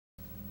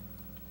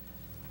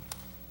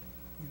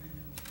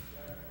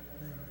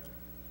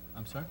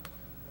I'm sorry?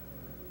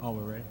 Oh,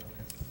 we're ready? Okay.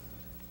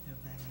 You have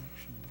that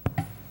action,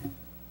 and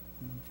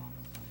then followed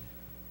by...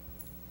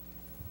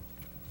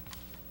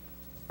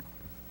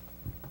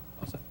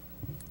 All set.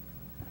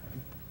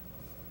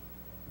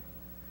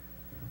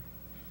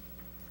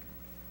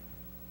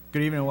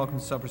 Good evening and welcome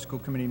to Southbridge School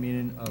Committee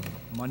meeting of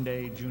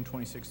Monday, June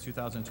 26,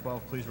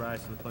 2012. Please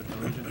rise to the Pledge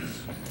of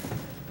Allegiance.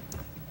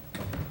 I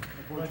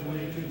pledge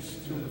allegiance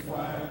to the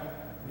flag of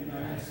the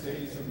United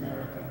States of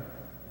America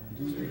and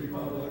to the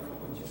republic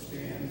for which it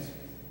stands,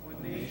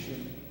 one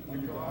nation,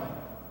 under God,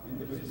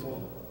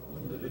 indivisible,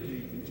 with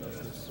liberty and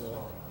justice for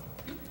all.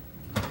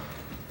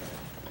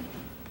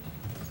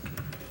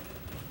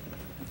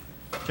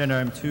 Agenda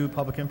item 2,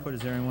 public input.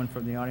 Is there anyone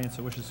from the audience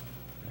that wishes to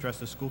address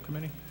the school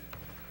committee?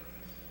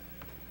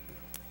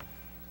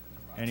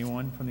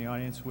 Anyone from the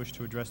audience wish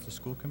to address the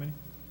school committee?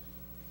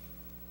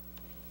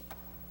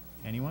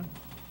 Anyone?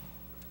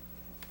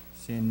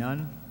 Seeing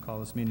none, call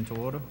this meeting to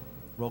order.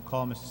 Roll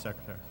call, Mr.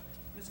 Secretary.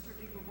 Mr.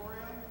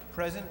 DiGregorio?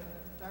 Present.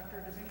 Dr.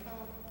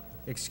 DeVinco?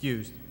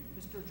 Excused.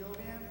 Mr.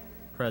 Jovan?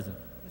 Present.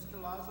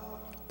 Mr. Lazo?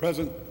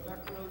 Present.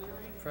 Dr.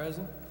 O'Leary?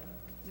 Present.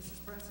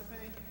 Mrs.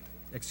 Principe?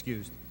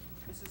 Excused.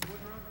 Mrs.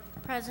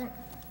 Woodruff? Present.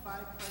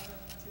 5 present,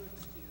 2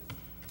 excused.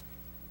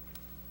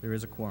 There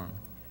is a quorum.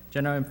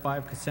 Agenda item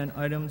 5, consent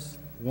items.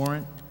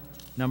 Warrant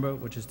number,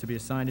 which is to be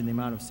assigned in the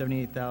amount of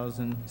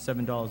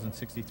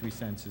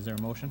 $78,007.63. Is there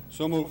a motion?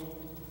 So moved.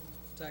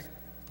 Second.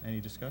 Any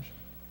discussion?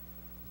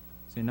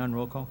 Seeing none,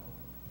 roll call.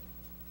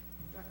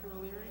 Dr.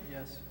 O'Leary?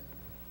 Yes.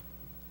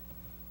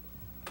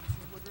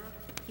 Mrs. Woodruff?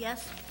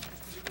 Yes.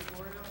 Mr.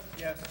 DiGregorio?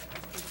 Yes.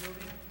 Mr.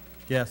 Jovan?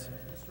 Yes.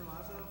 Mr.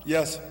 Lazo?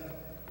 Yes. 5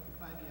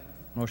 yes.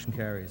 Motion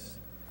carries.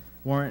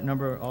 Warrant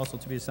number also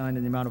to be assigned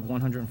in the amount of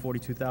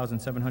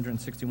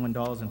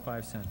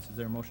 $142,761.05. Is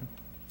there a motion?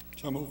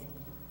 So moved.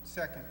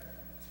 Second.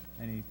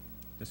 Any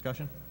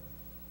discussion?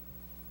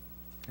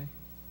 Okay.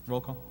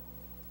 Roll call.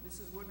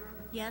 Mrs. Woodruff?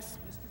 Yes.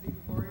 Mr.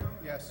 DiGregorio?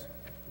 Yes.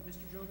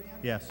 Mr. Jovan?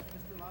 Yes.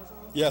 Mr. Lazo?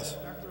 Yes.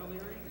 Dr.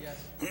 O'Leary?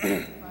 Yes. 5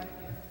 yes.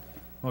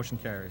 Motion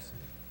carries.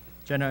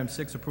 Agenda item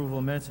 6, approval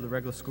of minutes of the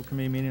regular school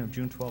committee meeting of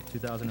June 12,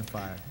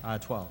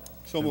 2012.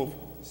 So moved.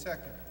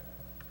 Second.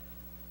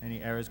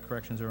 Any errors,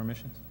 corrections, or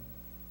omissions?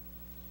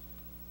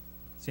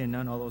 Seeing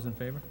none, all those in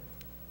favor?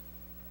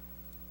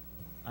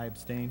 I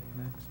abstain,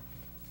 Max.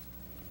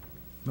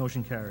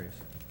 Motion carries.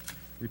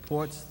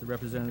 Reports, the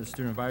representative of the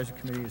Student Advisory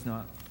Committee is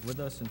not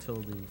with us until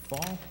the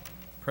fall.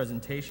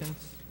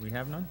 Presentations, we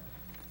have none.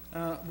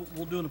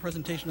 We'll do a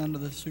presentation under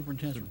the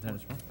superintendent's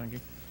report. Superintendent's report, thank you.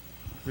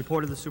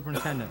 Report of the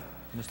superintendent,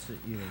 Mr.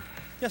 Ely.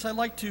 Yes, I'd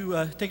like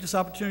to take this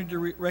opportunity to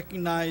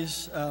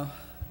recognize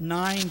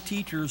 9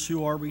 teachers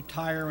who are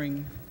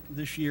retiring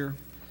this year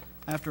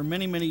after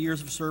many, many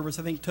years of service.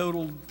 I think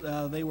total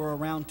they were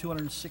around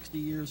 260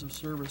 years of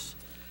service.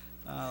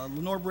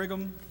 Lenore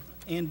Brigham,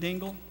 Ann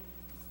Dingle,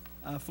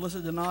 Phyllis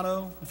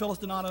Donato,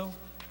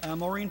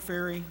 Maureen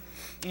Ferry,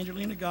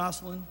 Angelina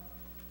Goslin,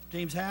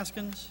 James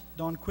Haskins,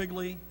 Dawn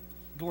Quigley,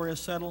 Gloria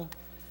Settle,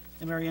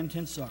 and Marianne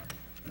Tinsar.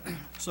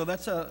 So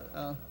that's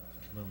and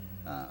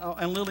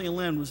Lillian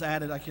Lynn was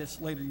added, I guess,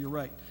 later, you're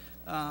right.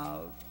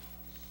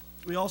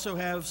 We also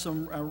have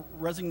some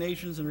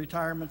resignations and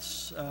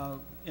retirements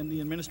in the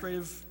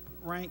administrative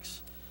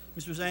ranks.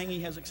 Mr.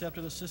 Zangi has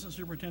accepted assistant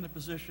superintendent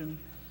position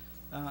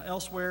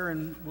elsewhere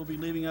and will be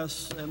leaving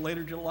us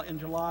later in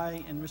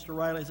July, and Mr.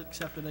 Riley has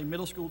accepted a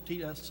middle school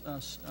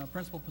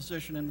principal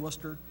position in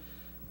Worcester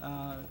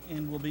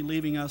and will be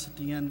leaving us at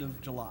the end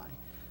of July.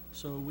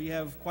 So we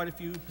have quite a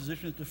few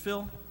positions to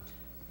fill,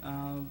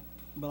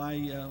 but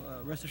I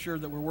rest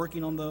assured that we're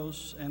working on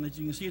those. And as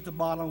you can see at the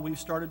bottom, we've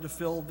started to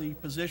fill the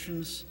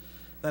positions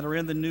that are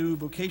in the new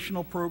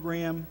vocational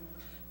program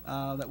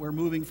that we're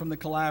moving from the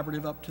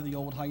collaborative up to the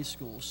old high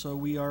school. So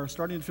we are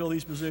starting to fill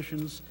these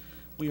positions.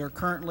 We are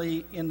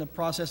currently in the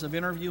process of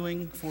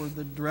interviewing for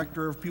the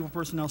Director of Pupil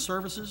Personnel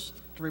Services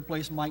to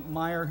replace Mike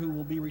Meyer, who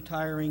will be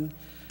retiring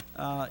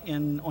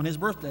on his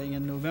birthday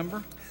in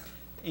November.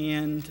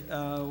 And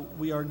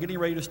we are getting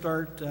ready to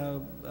start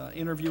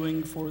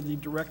interviewing for the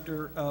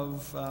Director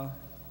of, the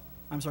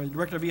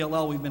Director of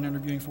ELL we've been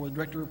interviewing for. The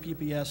Director of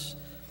PPS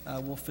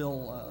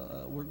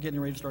we're getting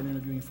ready to start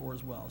interviewing for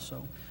as well.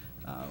 So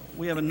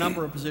we have a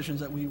number of positions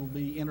that we will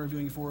be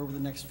interviewing for over the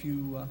next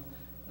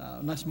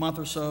next month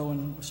or so,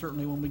 and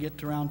certainly when we get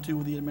to round 2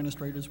 with the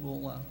administrators,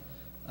 we'll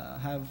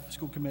have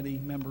school committee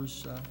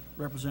members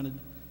represented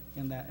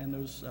in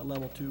those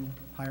level 2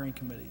 hiring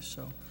committees.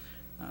 So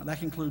that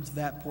concludes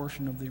that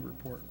portion of the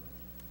report.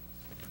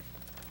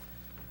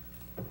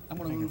 I'm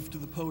going to move to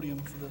the podium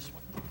for this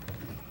one.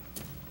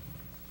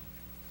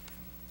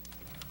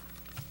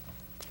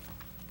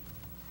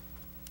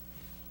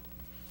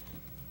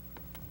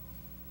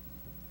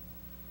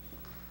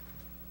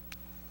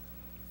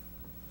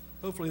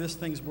 Hopefully this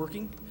thing's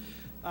working.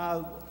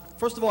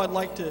 First of all, I'd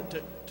like to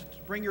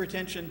bring your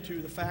attention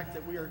to the fact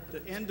that we are at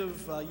the end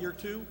of year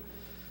 2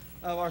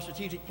 of our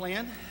strategic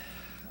plan.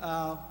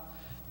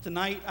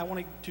 Tonight, I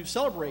wanted to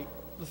celebrate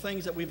the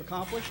things that we've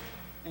accomplished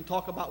and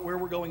talk about where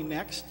we're going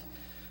next.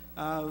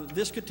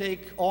 This could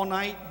take all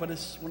night, but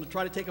it's going to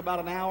try to take about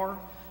an hour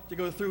to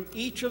go through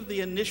each of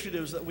the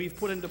initiatives that we've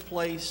put into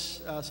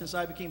place since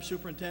I became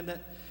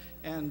superintendent.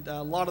 And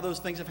a lot of those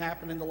things have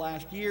happened in the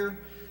last year.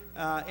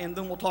 And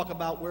then we'll talk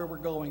about where we're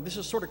going. This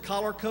is sort of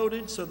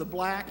color-coded, so the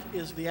black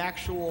is the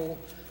actual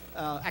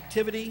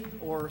activity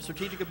or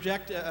strategic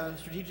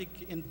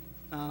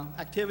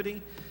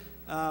activity.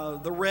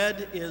 The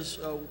red is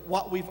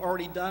what we've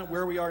already done,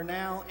 where we are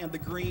now, and the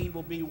green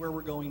will be where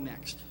we're going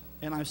next.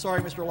 And I'm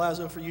sorry, Mr.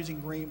 Lazo, for using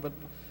green, but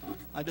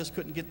I just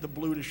couldn't get the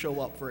blue to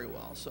show up very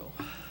well. So,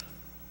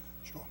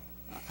 Sure.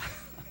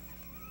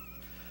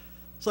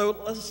 So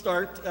let's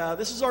start.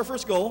 This is our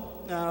first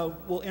goal.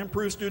 We'll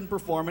improve student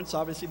performance.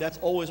 Obviously, that's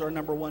always our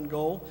number one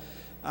goal.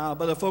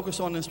 But a focus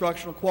on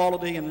instructional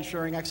quality and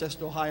ensuring access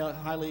to a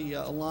highly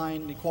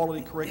aligned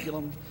quality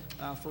curriculum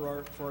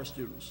for our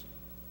students.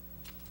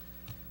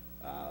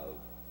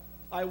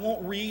 I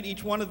won't read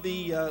each one of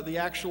the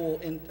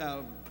actual.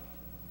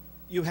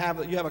 You have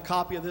a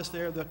copy of this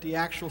there. The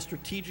actual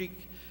strategic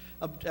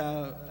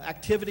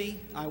activity.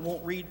 I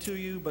won't read to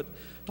you, but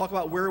talk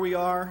about where we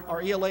are.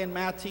 Our ELA and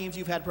math teams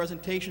you've had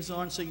presentations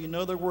on, so you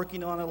know they're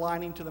working on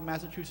aligning to the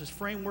Massachusetts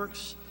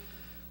frameworks.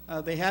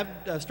 They have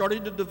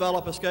started to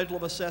develop a schedule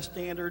of assessed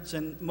standards,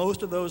 and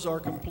most of those are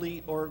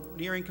complete or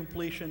nearing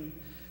completion.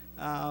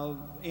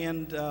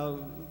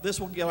 This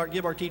will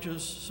give our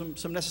teachers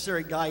some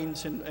necessary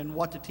guidance in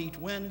what to teach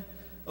when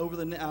over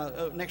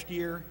the next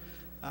year,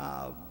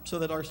 so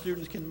that our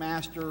students can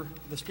master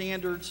the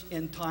standards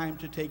in time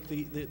to take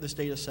the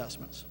state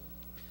assessments.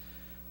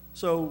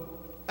 So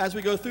as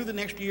we go through the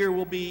next year,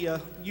 we'll be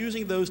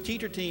using those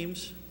teacher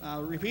teams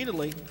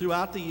repeatedly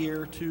throughout the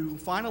year to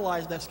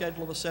finalize that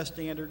schedule of assessed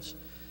standards,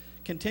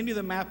 continue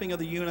the mapping of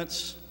the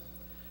units,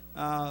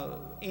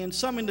 and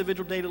some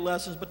individual data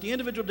lessons, but the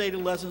individual data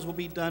lessons will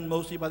be done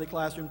mostly by the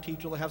classroom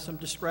teacher. They'll have some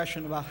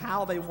discretion about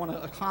how they want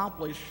to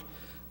accomplish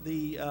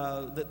the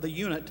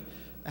unit,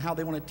 how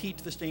they want to teach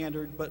the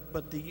standard,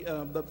 but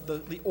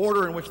the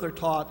order in which they're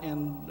taught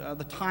and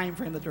the time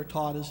frame that they're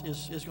taught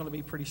is going to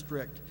be pretty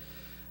strict.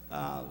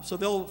 So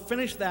they'll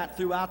finish that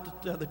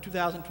throughout the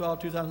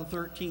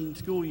 2012-2013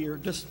 school year,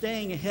 just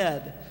staying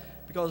ahead,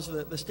 because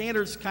the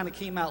standards kind of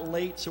came out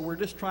late, so we're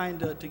just trying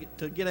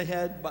to get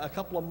ahead by a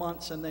couple of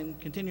months and then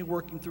continue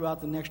working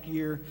throughout the next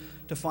year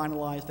to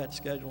finalize that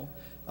schedule,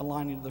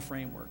 aligning to the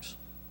frameworks.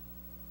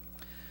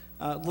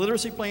 The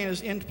literacy plan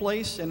is in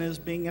place and is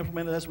being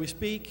implemented as we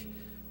speak.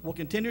 We'll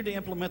continue to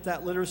implement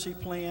that literacy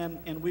plan,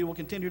 and we will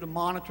continue to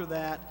monitor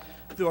that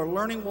through our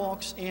learning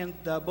walks and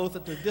both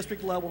at the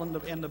district level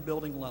and the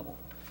building level.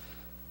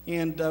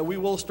 And we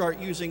will start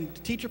using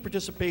teacher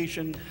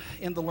participation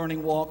in the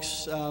learning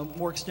walks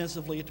more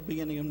extensively at the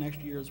beginning of next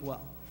year as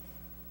well.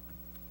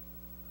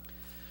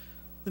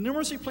 The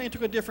numeracy plan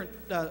took a different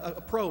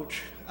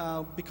approach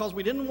because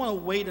we didn't want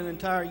to wait an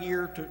entire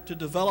year to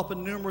develop a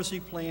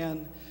numeracy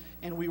plan,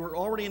 and we were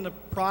already in the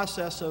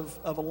process of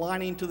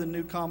aligning to the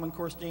new Common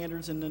Core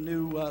standards and the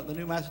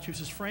new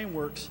Massachusetts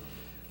frameworks.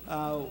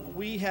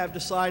 We have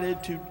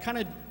decided to kind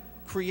of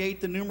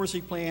create the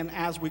numeracy plan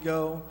as we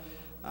go.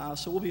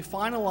 So we'll be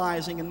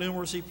finalizing a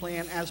numeracy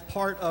plan as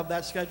part of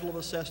that schedule of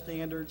assessed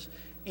standards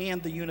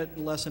and the unit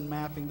and lesson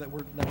mapping that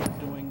we're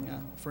doing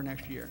for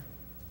next year.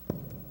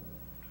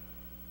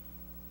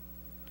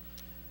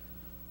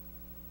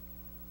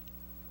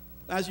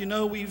 As you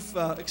know, we've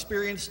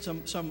experienced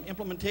some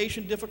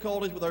implementation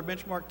difficulties with our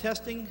benchmark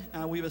testing.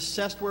 We've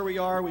assessed where we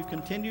are. We've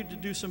continued to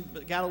do some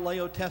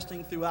Galileo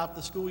testing throughout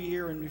the school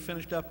year, and we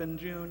finished up in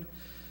June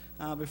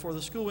before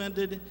the school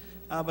ended.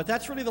 But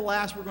that's really the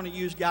last we're going to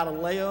use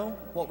Galileo.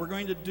 What we're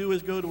going to do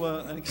is go to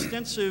an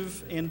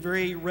extensive and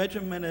very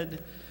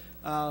regimented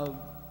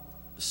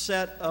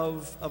set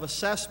of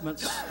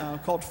assessments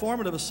called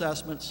formative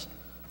assessments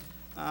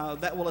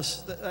that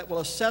will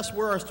assess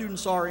where our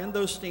students are in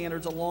those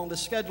standards along the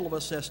schedule of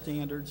assessed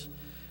standards.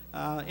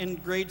 In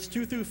grades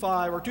 2 through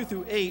 5 or 2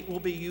 through 8, we'll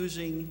be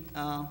using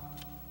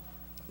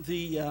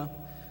the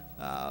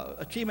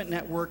achievement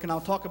network, and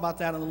I'll talk about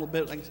that in a little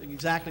bit,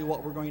 exactly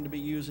what we're going to be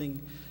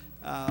using.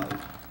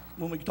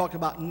 When we talk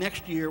about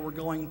next year, we're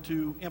going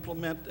to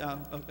implement a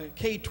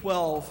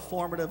K-12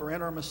 formative or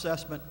interim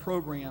assessment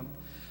program.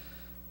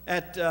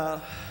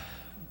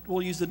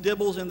 We'll use the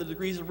DIBELS and the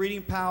degrees of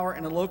reading power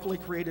and a locally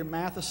created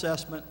math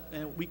assessment,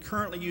 and we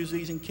currently use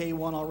these in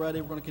K-1 already.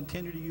 We're going to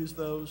continue to use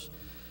those.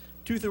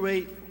 2 through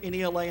 8 in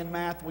ELA and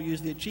math, we'll use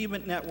the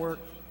achievement network,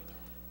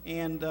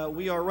 and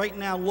we are right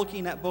now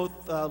looking at both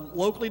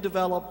locally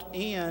developed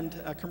and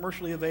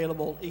commercially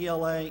available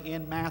ELA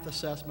and math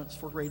assessments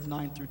for grades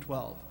 9 through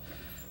 12.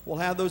 We'll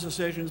have those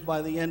decisions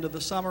by the end of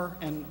the summer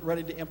and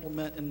ready to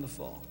implement in the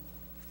fall.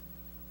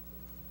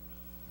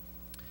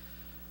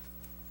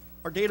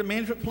 Our data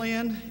management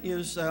plan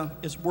is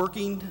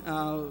working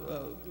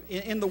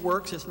in the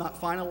works. It's not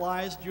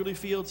finalized. Julie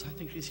Fields, I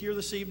think she's here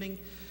this evening.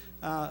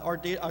 Our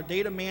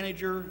data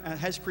manager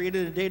has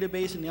created a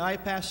database in the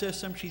iPass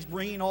system. She's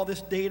bringing all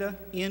this data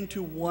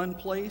into one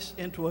place,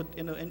 into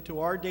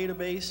our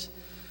database.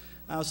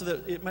 so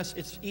that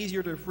it's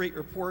easier to create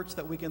reports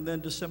that we can then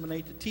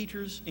disseminate to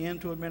teachers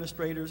and to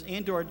administrators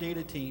and to our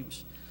data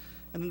teams.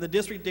 And then the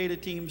district data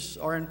teams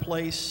are in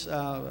place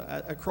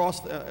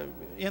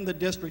in the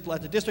district,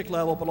 at the district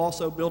level, but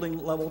also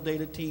building level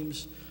data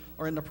teams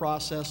are in the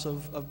process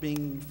of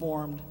being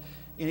formed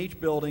in each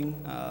building.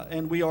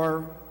 And we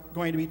are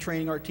going to be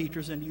training our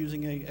teachers in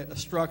using a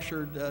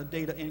structured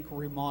data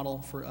inquiry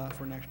model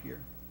for next year,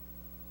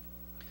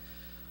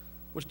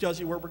 which tells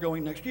you where we're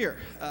going next year.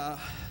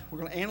 We're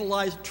going to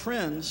analyze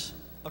trends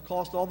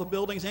across all the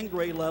buildings and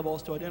grade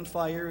levels to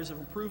identify areas of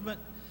improvement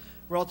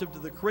relative to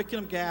the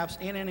curriculum gaps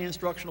and any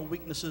instructional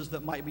weaknesses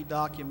that might be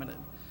documented.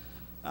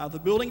 The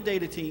building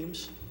data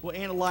teams will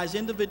analyze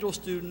individual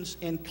students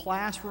and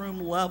classroom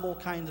level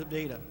kinds of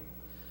data.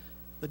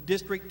 The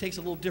district takes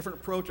a little different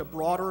approach, a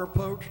broader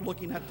approach,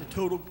 looking at the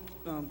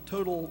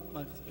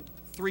total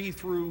 3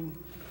 through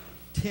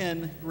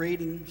 10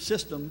 grading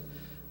system,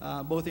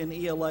 both in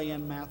ELA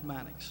and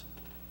mathematics.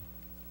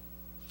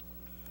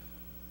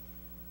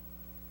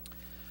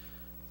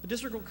 The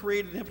district will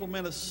create and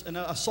implement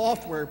a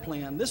software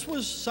plan. This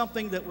was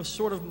something that was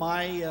sort of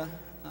my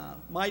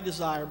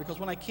desire, because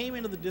when I came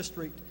into the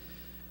district,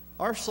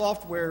 our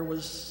software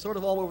was sort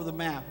of all over the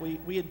map.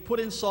 We had put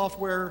in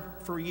software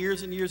for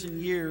years and years and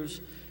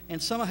years,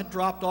 and some had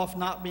dropped off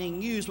not being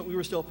used, but we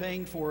were still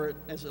paying for it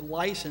as a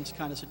license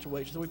kind of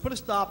situation. So we put a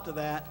stop to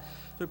that.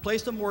 So we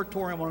placed a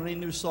moratorium on any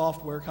new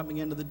software coming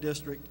into the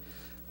district,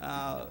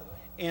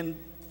 and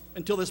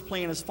until this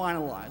plan is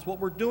finalized. What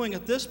we're doing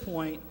at this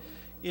point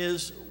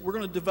is we're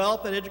going to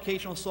develop that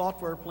educational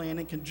software plan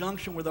in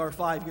conjunction with our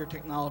 5-year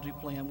technology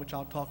plan, which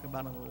I'll talk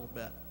about in a little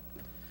bit.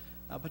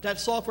 But that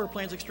software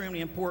plan is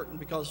extremely important,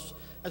 because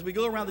as we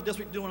go around the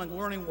district doing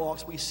learning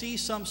walks, we see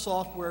some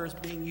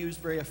softwares being used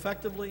very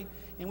effectively,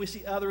 and we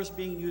see others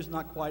being used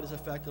not quite as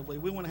effectively.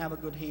 We want to have a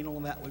good handle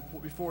on that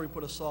before we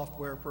put a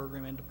software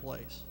program into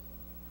place.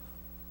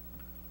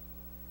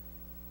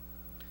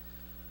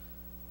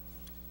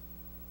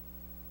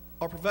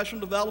 Our professional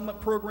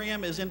development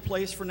program is in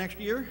place for next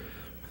year.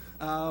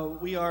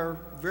 We are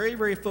very,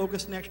 very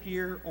focused next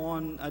year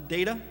on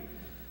data,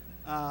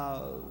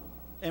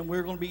 and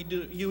we're going to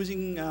be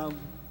using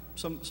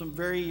some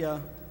very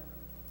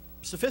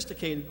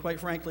sophisticated, quite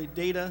frankly,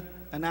 data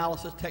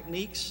analysis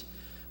techniques,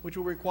 which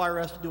will require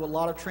us to do a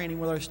lot of training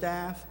with our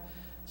staff.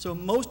 So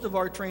most of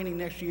our training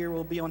next year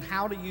will be on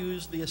how to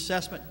use the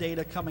assessment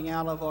data coming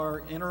out of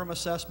our interim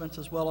assessments,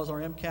 as well as our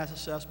MCAS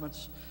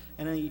assessments,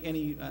 and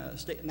any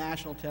state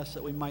national tests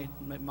that we might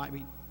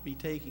be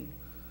taking.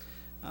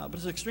 But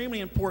it's extremely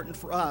important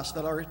for us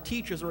that our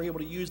teachers are able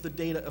to use the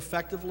data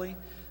effectively.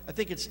 I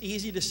think it's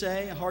easy to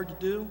say, hard to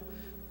do,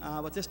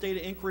 but this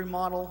data inquiry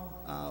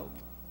model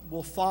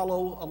will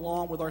follow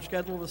along with our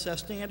scheduled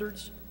assessed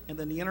standards, and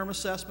then the interim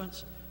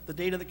assessments. The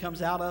data that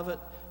comes out of it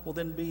will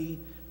then be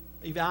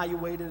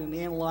evaluated and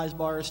analyzed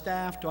by our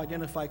staff to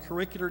identify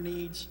curricular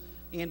needs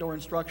and or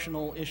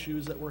instructional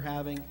issues that we're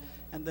having,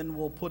 and then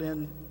we'll put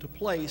into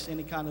place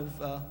any kind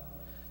of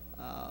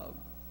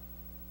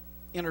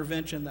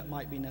intervention that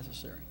might be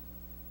necessary.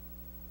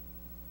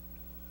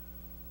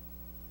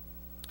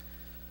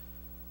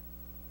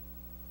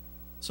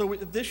 So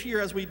this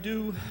year,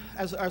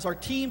 as our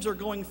teams are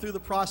going through the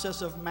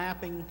process of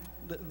mapping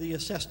the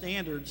assessed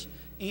standards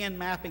and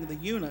mapping the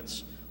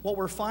units, what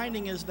we're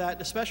finding is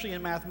that, especially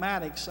in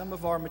mathematics, some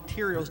of our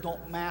materials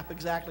don't map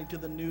exactly to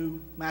the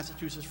new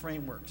Massachusetts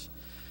frameworks.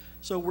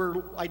 So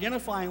we're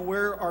identifying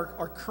where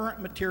our current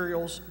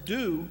materials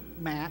do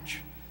match,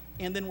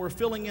 and then we're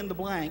filling in the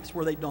blanks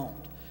where they don't.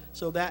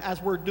 So that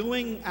as we're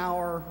doing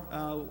our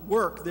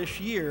work this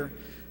year,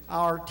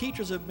 our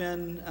teachers have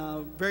been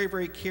very,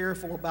 very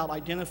careful about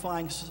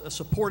identifying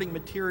supporting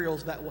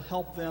materials that will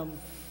help them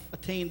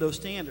attain those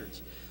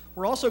standards.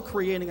 We're also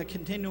creating a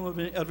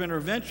continuum of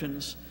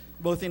interventions,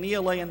 both in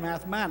ELA and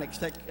mathematics,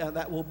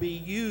 that will be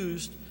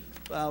used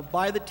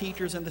by the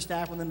teachers and the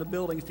staff within the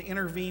buildings to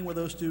intervene with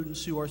those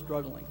students who are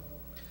struggling.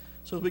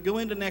 So as we go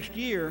into next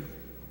year,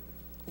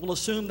 we'll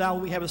assume that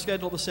we have a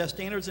schedule of assessed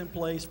standards in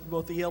place for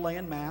both ELA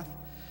and math.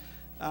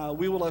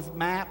 We will have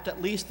mapped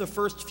at least the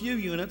first few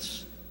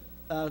units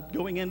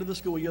going into the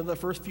school year, the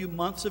first few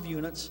months of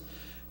units,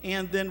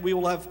 and then we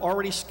will have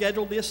already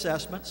scheduled the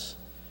assessments.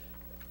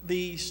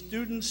 The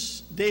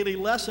students' daily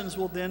lessons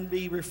will then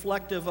be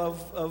reflective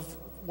of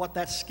what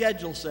that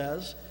schedule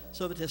says,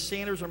 so that the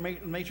standards are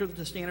make sure that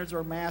the standards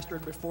are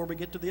mastered before we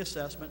get to the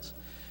assessments.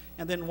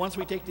 And then once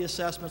we take the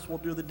assessments, we'll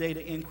do the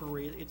data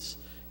inquiry.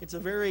 It's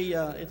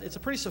a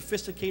pretty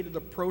sophisticated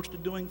approach to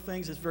doing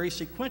things. It's very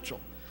sequential,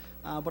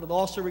 but it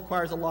also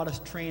requires a lot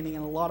of training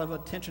and a lot of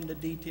attention to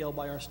detail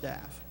by our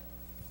staff.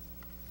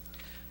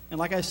 And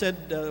like I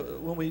said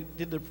when we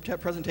did the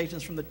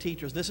presentations from the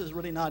teachers, this is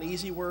really not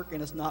easy work,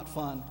 and it's not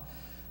fun.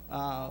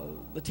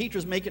 The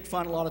teachers make it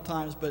fun a lot of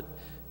times, but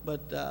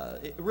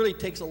it really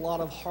takes a lot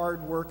of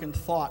hard work and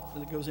thought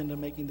that goes into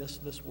making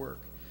this work.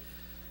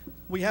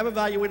 We have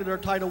evaluated our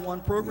Title I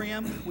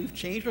program. We've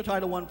changed our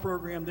Title I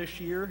program this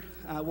year.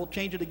 We'll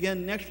change it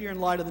again next year in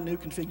light of the new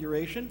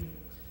configuration.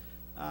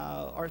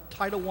 Our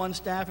Title I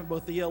staff in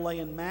both ELA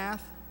and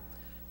math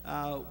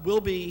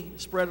will be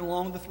spread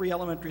along the 3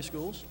 elementary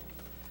schools.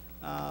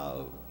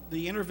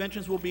 The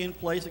interventions will be in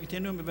place, a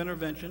continuum of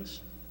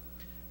interventions,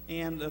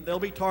 and they'll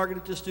be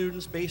targeted to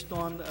students based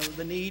on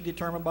the need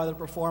determined by their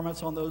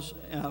performance on those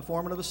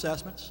formative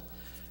assessments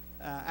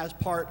as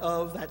part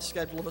of that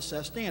schedule of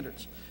assessed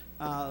standards.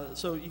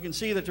 So you can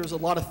see that there's a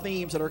lot of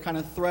themes that are kind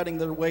of threading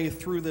their way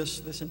through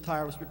this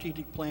entire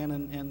strategic plan,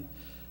 and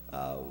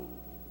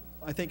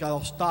I think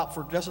I'll stop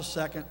for just a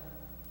second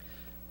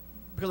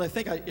because I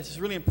think it's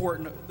really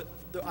important.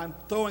 I'm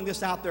throwing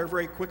this out there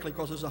very quickly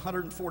because there's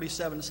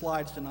 147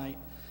 slides tonight,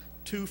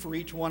 2 for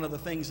each one of the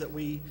things that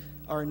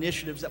our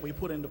initiatives that we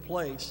put into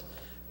place.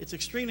 It's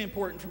extremely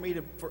important for me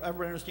for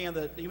everyone to understand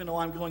that even though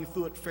I'm going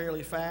through it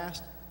fairly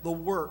fast, the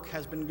work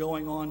has been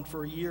going on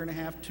for 1.5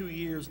 years, 2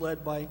 years,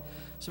 led by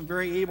some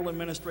very able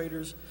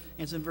administrators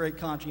and some very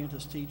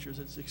conscientious teachers.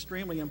 It's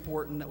extremely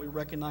important that we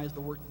recognize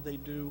the work that they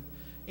do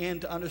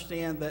and to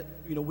understand that,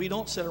 you know, we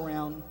don't sit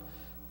around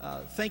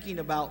thinking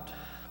about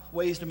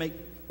ways to make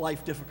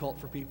life difficult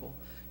for people.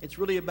 It's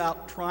really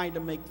about trying to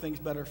make things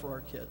better for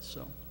our kids.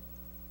 So,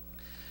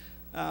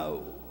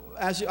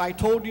 as I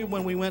told you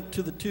when we went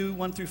to the 2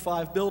 1 through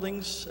 5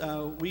 buildings,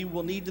 we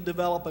will need to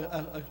develop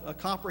a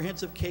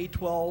comprehensive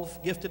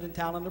K-12 gifted and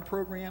talented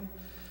program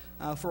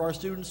for our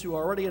students who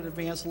are already at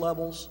advanced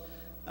levels.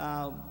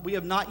 We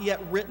have not yet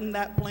written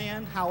that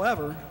plan.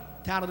 However,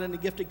 talented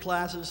and gifted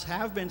classes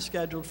have been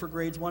scheduled for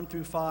grades 1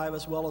 through 5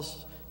 as well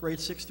as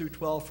grades 6 through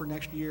 12 for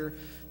next year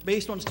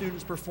based on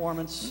students'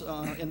 performance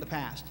in the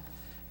past.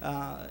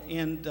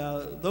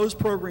 Those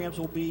programs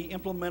will be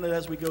implemented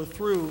as we go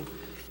through,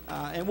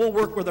 and we'll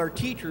work with our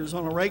teachers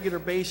on a regular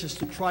basis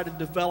to try to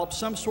develop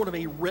some sort of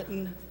a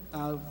written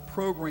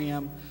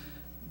program.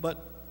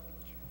 But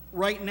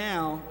right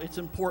now, it's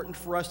important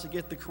for us to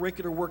get the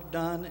curricular work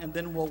done, and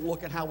then we'll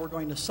look at how we're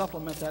going to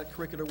supplement that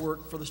curricular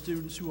work for the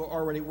students who are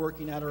already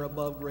working at or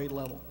above grade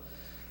level.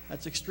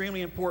 That's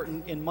extremely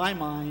important in my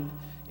mind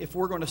if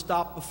we're going to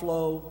stop the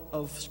flow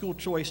of school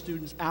choice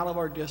students out of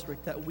our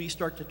district, that we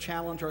start to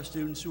challenge our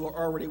students who are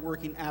already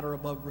working at or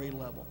above grade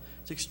level.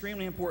 It's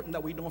extremely important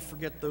that we don't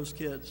forget those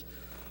kids.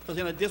 Because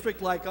in a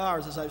district like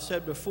ours, as I've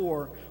said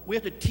before, we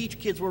have to teach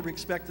kids where we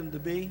expect them to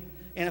be,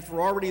 and if they're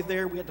already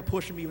there, we have to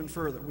push them even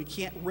further. We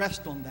can't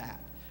rest on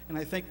that. And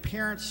I think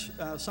parents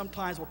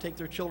sometimes will take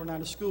their children out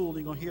of school,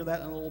 you're going to hear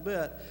that in a little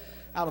bit,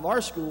 out of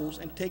our schools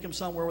and take them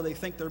somewhere where they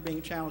think they're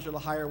being challenged at a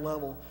higher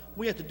level.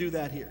 We have to do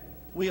that here.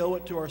 We owe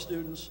it to our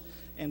students,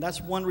 and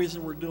that's one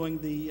reason we're doing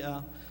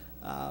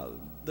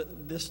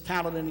this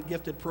talented and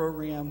gifted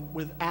program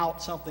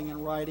without something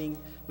in writing.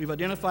 We've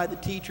identified the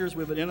teachers,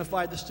 we've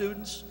identified the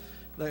students.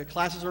 The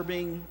classes are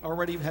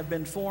already have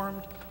been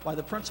formed by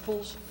the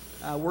principals,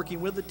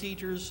 working with the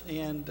teachers,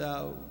 and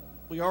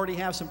we already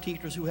have some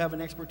teachers who have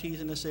an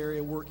expertise in this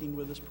area working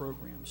with this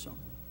program. So,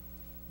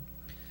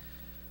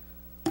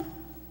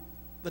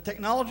 the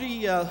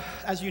technology,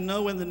 as you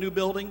know, in the new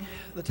building,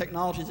 the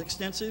technology is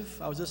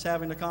extensive. I was just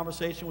having a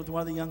conversation with one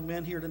of the young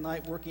men here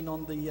tonight working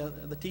on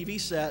the TV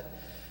set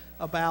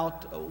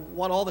about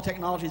what all the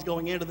technology is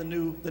going into the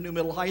new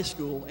middle high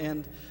school,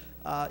 and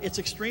it's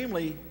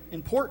extremely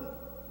important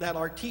that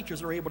our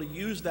teachers are able to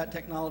use that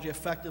technology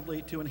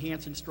effectively to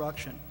enhance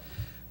instruction.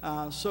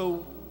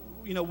 So,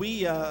 you know,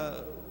 we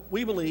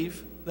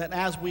believe that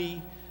as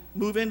we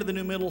move into the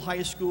new middle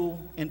high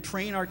school and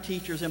train our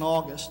teachers in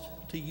August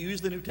to use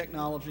the new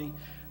technology,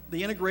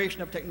 the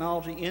integration of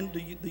technology into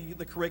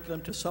the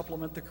curriculum to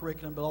supplement the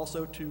curriculum, but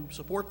also to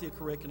support the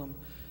curriculum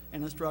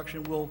and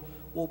instruction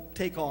will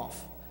take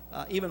off.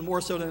 Even more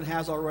so than it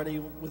has already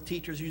with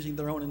teachers using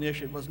their own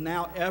initiative, because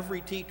now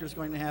every teacher is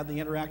going to have the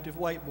interactive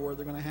whiteboard,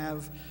 they're going to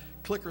have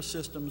clicker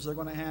systems, they're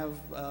going to have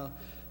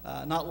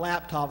not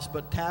laptops,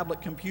 but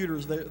tablet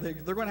computers. They're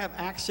going to have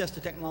access to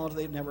technology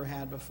they've never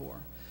had before.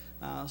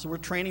 So we're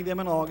training them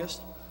in August.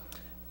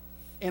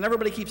 And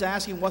everybody keeps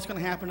asking what's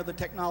going to happen to the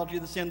technology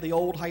that's in the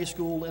old high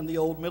school and the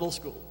old middle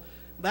school.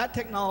 That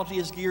technology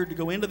is geared to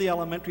go into the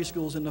elementary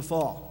schools in the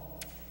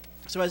fall.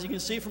 So as you can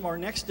see from our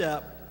next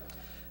step,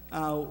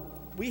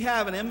 we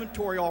have an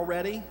inventory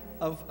already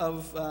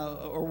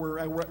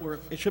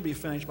it should be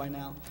finished by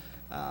now.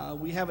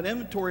 We have an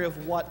inventory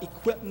of what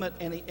equipment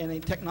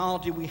and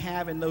technology we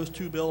have in those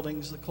 2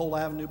 buildings, the Cole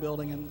Avenue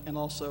building and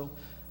also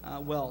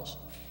Wells.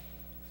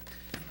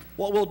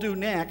 What we'll do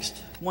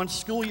next, once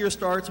school year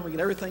starts and we get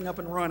everything up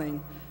and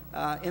running,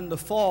 in the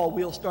fall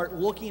we'll start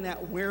looking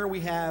at where we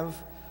have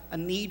a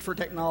need for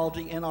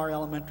technology in our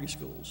elementary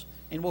schools.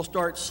 And we'll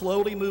start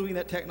slowly moving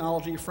that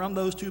technology from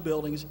those 2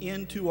 buildings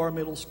into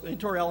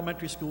our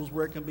elementary schools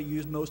where it can be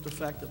used most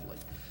effectively.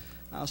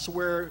 So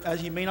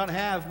whereas you may not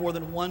have more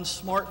than 1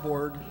 smart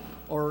board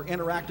or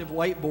interactive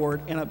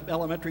whiteboard in an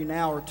elementary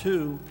now or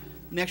 2,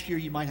 next year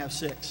you might have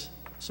 6.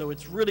 So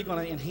it's really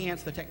going to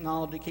enhance the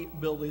technology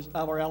capabilities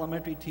of our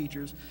elementary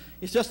teachers.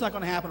 It's just not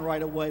going to happen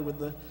right away with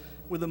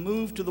the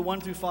move to the 1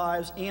 through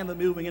 5s and the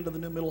moving into the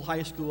new middle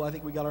high school. I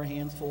think we got our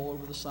hands full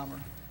over the summer.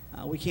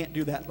 We can't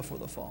do that before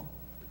the fall.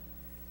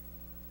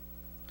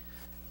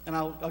 and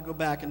I'll go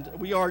back, and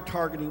we are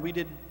targeting, we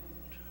did,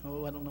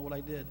 oh, I don't know what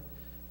I did.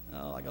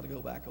 Oh, I got to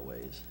go back a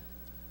ways.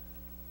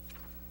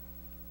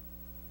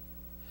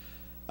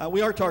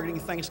 We are targeting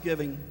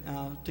Thanksgiving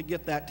to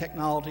get that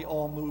technology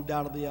all moved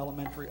out of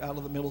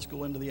the middle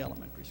school into the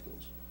elementary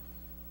schools.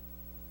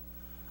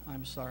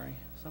 I'm sorry.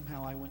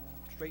 Somehow I went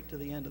straight to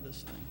the end of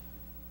this thing.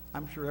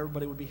 I'm sure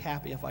everybody would be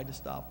happy if I just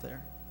stopped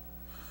there.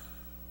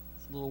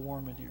 It's a little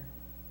warm in here.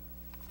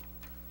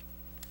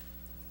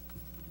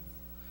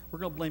 We're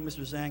going to blame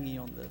Mr. Zangi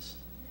on this.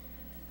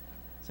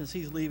 Since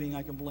he's leaving,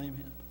 I can blame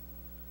him.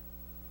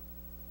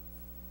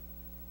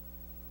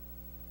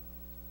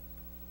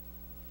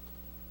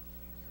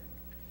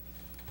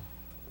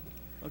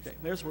 Okay,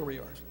 there's where we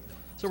are.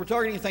 So we're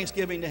targeting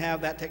Thanksgiving to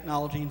have that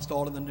technology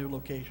installed in the new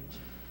locations.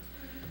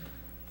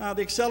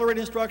 The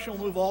accelerated instruction will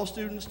move all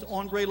students to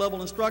on-grade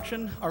level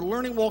instruction. Our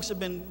learning walks have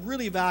been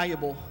really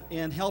valuable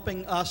in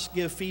helping us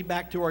give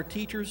feedback to our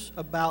teachers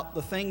about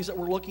the things that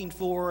we're looking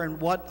for and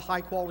what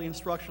high-quality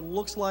instruction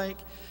looks like,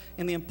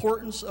 and the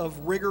importance of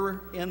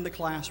rigor in the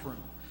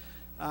classroom,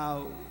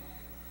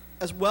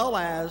 as well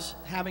as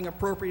having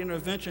appropriate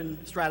intervention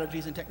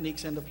strategies and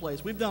techniques into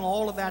place. We've done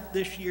all of that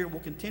this year.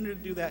 We'll continue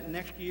to do that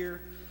next year.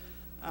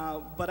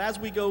 But as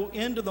we go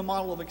into the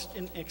model of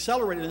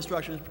accelerated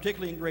instruction,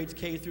 particularly in grades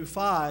K through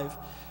 5,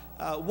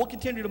 we'll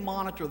continue to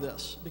monitor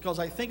this, because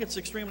I think it's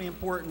extremely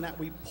important that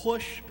we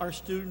push our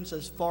students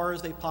as far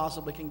as they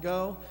possibly can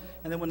go,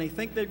 and then when they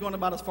think they're going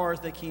about as far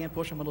as they can,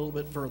 push them a little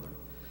bit further.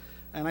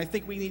 And I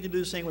think we need to do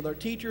the same with our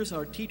teachers, and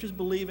our teachers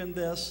believe in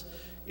this.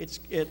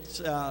 It's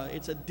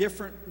a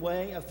different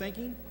way of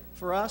thinking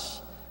for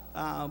us.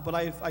 But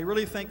I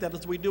really think that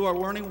as we do our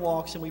learning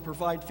walks and we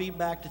provide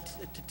feedback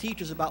to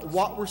teachers about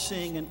what we're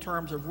seeing in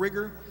terms of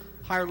rigor,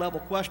 higher level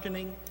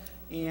questioning,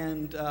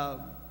 and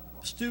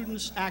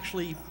students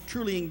actually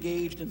truly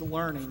engaged in the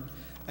learning,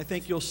 I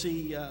think you'll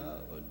see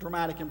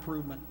dramatic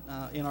improvement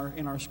in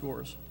our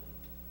scores.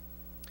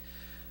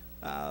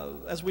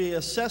 As we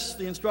assess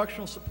the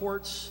instructional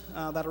supports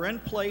that are in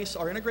place,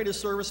 our integrated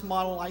service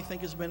model, I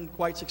think, has been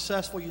quite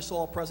successful. You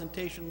saw a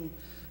presentation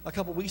a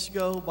couple weeks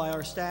ago by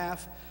our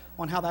staff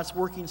on how that's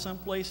working in some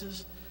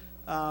places.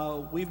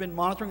 We've been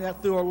monitoring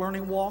that through our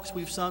learning walks.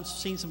 We've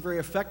seen some very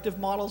effective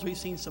models. We've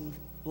seen some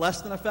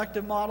less than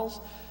effective models,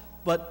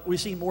 but we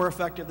see more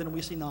effective than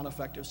we see not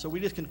effective. So we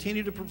just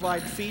continue to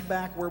provide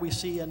feedback where we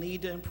see a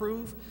need to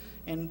improve,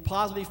 and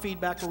positive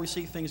feedback where we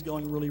see things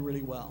going really,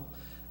 really well.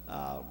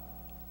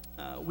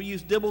 We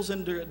use DIBELS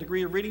in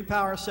degree of reading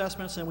power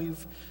assessments, and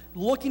we've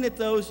looking at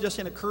those just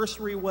in a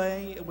cursory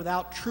way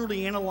without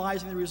truly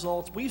analyzing the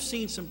results. We've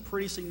seen some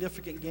pretty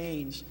significant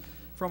gains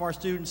from our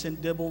students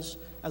in DIBELS,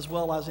 as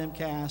well as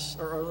MCAS,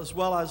 or as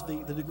well as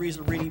the degrees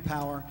of reading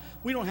power.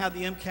 We don't have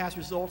the MCAS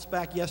results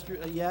back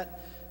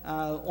yet.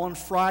 On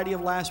Friday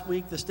of last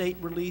week, the state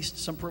released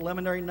some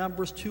preliminary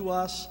numbers to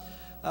us,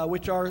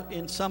 which are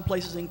in some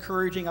places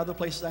encouraging, other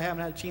places I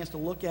haven't had a chance to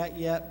look at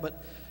yet,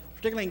 but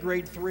particularly in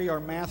grade 3, our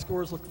math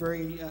scores look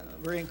very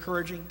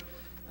encouraging.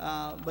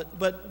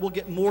 But we'll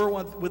get more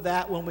with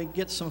that when we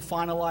get some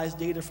finalized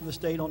data from the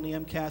state on the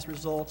MCAS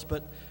results.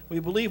 But we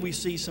believe we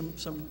see some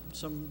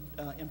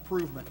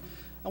improvement.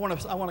 I want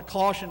to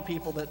caution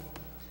people that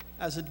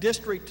as a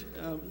district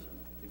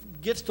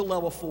gets to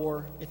level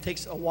 4, it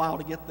takes a while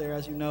to get there.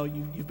 As you know,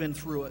 you've been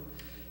through it,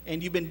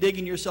 and you've been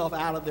digging yourself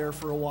out of there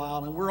for a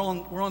while. And we're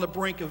on the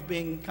brink of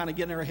being kind of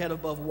getting our head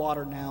above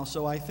water now.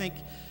 So I think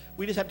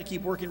we just have to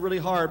keep working really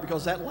hard,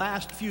 because that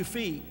last few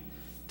feet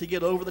to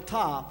get over the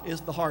top is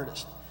the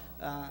hardest.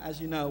 As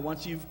you know,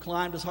 once you've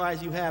climbed as high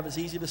as you have, it's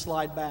easy to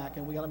slide back,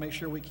 and we got to make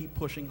sure we keep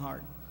pushing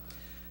hard.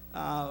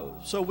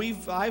 So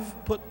I've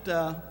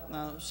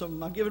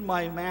given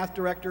my math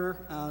director,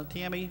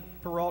 Tammy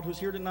Perreault, who's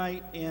here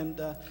tonight, and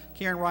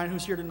Karen Ryan,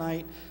 who's here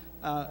tonight,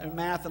 in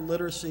math and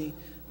literacy,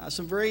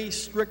 some very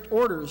strict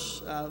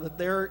orders that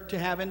they're to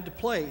have into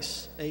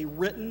place a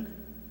written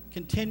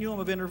continuum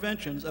of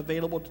interventions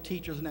available to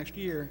teachers next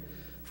year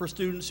for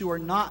students who are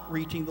not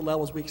reaching the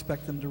levels we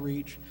expect them to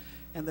reach.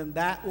 And then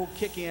that will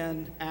kick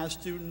in as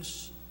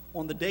students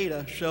on the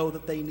data show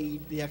that they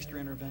need the extra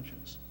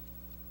interventions.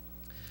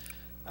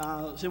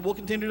 So we'll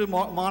continue to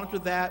monitor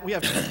that. We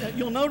have,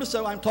 you'll notice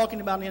that I'm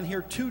talking about in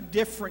here 2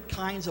 different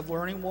kinds of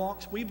learning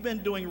walks. We've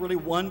been doing really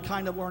one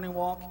kind of learning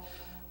walk,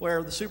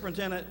 where the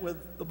superintendent with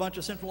a bunch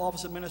of central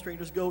office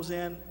administrators goes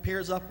in,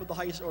 pairs up with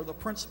the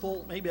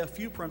principal, maybe a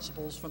few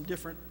principals from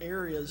different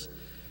areas,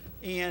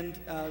 and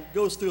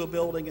goes through a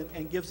building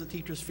and gives the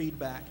teachers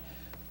feedback.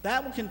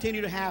 That will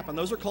continue to happen.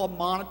 Those are called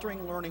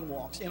monitoring learning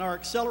walks. In our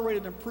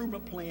accelerated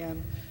improvement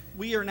plan,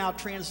 we are now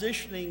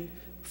transitioning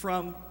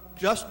from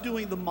just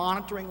doing the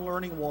monitoring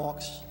learning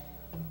walks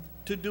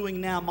to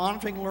doing now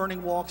monitoring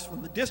learning walks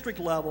from the district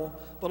level,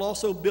 but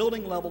also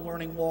building level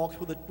learning walks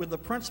with the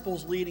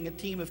principals leading a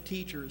team of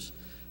teachers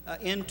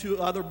into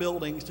other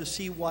buildings to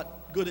see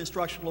what good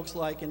instruction looks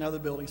like in other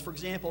buildings. For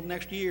example,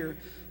 next year,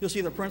 you'll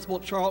see the principal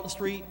at Charlton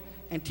Street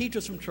and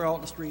teachers from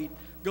Charlton Street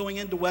going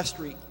into West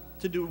Street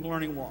to do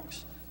learning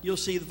walks. You'll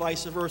see the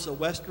vice versa,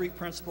 West Street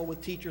principal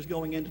with teachers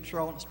going into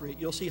Charlotte Street.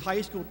 You'll see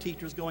high school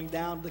teachers going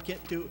down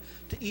to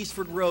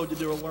Eastford Road to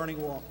do a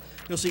learning walk.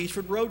 You'll see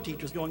Eastford Road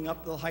teachers going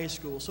up to the high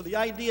school. So the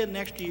idea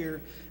next year,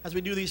 as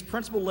we do these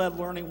principal-led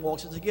learning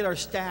walks, is to get our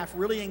staff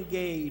really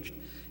engaged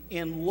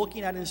in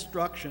looking at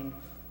instruction,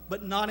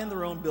 but not in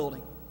their own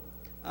building.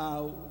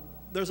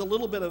 There's a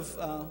little bit of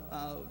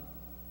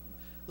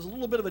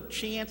a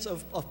chance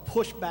of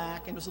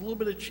pushback, and there's a little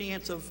bit of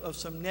chance of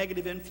some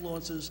negative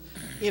influences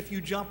if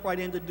you jump right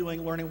into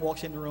doing learning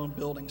walks in your own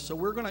building. So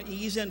we're going to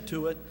ease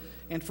into it,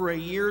 and for a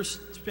year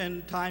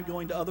spend time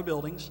going to other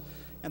buildings,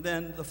 and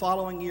then the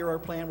following year our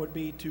plan would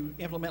be to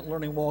implement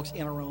learning walks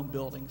in our own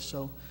buildings.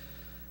 So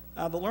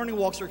the learning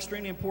walks are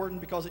extremely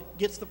important because it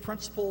gets the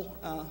principal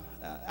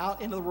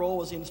out into the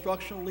role as the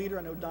instructional leader.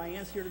 I know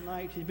Diane's here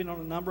tonight. She's been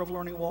on a number of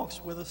learning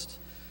walks with us.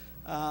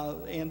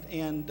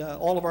 And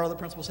all of our other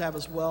principals have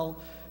as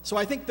well. So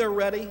I think they're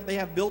ready. They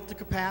have built the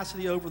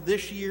capacity over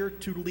this year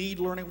to lead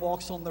learning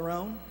walks on their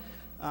own.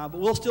 But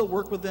we'll still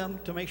work with them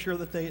to make sure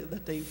that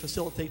they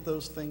facilitate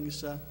those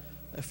things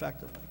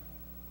effectively.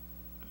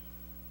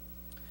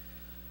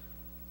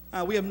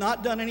 We have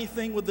not done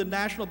anything with the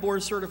National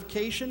Board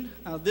Certification.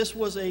 This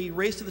was a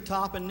Race to the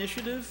Top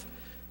initiative.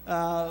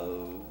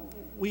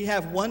 We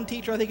have one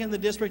teacher, I think, in the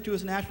district who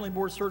is nationally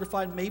board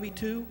certified, maybe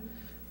two.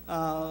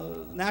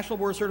 National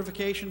Board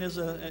Certification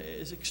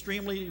is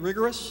extremely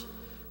rigorous.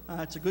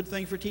 It's a good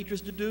thing for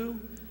teachers to do.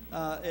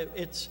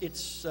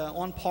 It's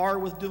on par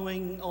with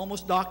doing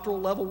almost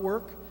doctoral level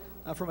work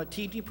from a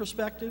teaching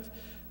perspective.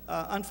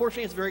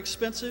 Unfortunately, it's very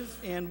expensive,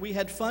 and we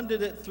had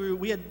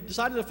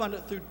decided to fund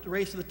it through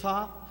Race to the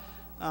Top,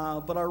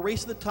 but our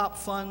Race to the Top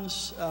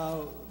funds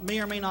may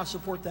or may not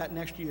support that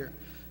next year.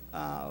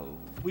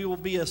 We will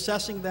be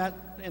assessing that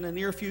in the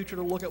near future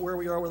to look at where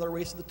we are with our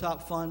Race to the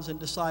Top funds and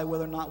decide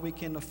whether or not we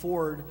can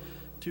afford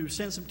to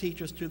send some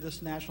teachers to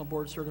this National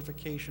Board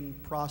Certification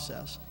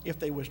process if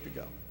they wish to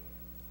go.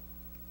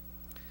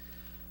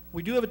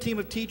 We do have a team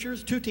of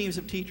teachers, two teams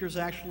of teachers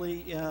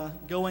actually,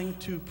 going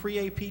to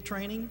pre-AP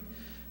training,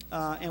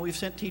 and we've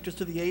sent teachers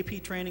to the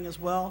AP training as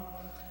well.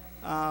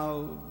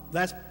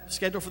 That's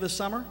scheduled for this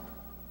summer.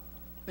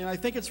 And I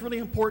think it's really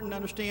important to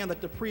understand that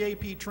the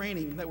pre-AP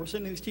training that we're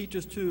sending these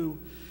teachers to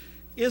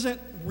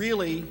isn't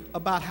really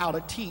about how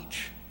to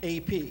teach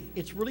AP.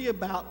 It's really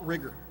about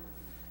rigor.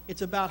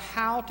 It's about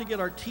how to get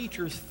our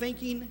teachers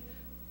thinking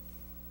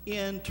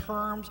in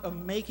terms of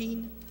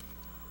making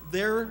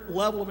their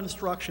level of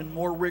instruction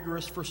more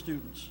rigorous for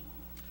students,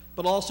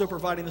 but also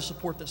providing the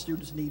support that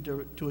students need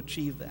to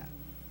achieve that.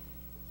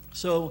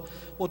 So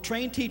we'll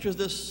train teachers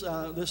this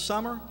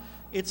summer.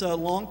 It's a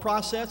long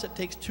process. It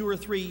takes 2 or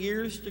 3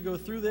 years to go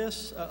through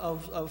this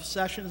of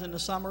sessions in the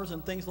summers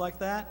and things like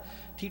that.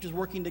 Teachers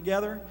working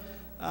together.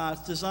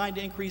 It's designed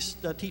to increase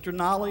teacher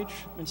knowledge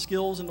and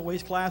skills in the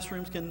ways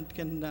classrooms can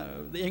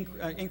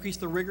increase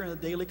the rigor in the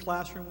daily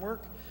classroom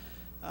work.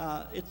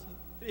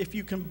 If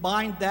you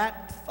combine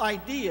that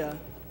idea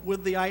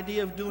with the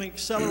idea of doing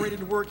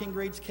accelerated work in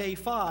grades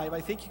K-5, I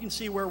think you can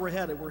see where we're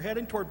headed. We're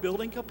heading toward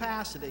building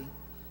capacity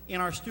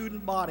in our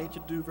student body to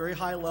do very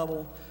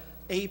high-level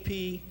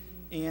AP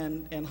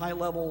and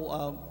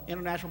high-level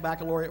international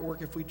baccalaureate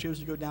work if we choose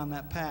to go down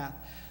that path.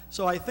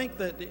 So I think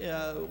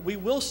that we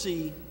will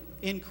see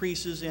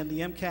increases in the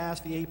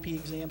MCAS, the AP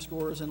exam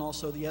scores, and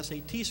also the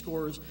SAT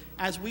scores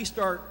as we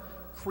start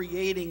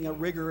creating a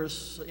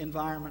rigorous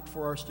environment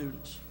for our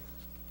students.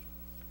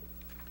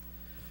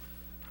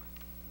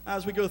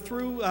 As we go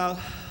through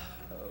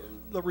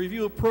the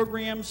review of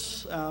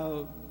programs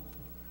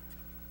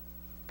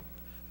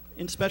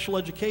in special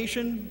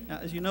education,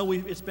 as you know,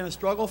 it's been a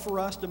struggle for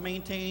us to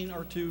maintain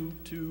or to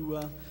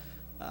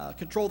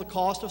control the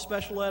cost of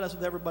special ed as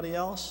with everybody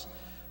else.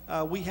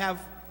 We have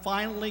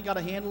finally got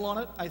a handle on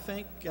it. I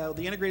think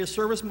the integrated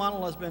service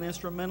model has been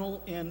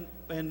instrumental in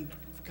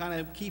kind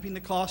of keeping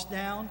the cost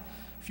down.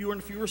 Fewer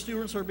and fewer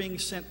students are being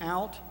sent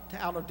out to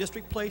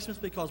out-of-district placements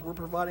because we're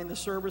providing the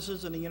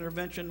services and the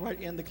intervention right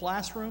in the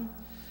classroom,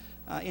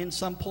 in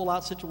some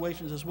pull-out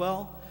situations as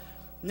well.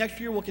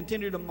 Next year, we'll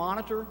continue to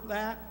monitor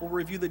that. We'll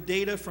review the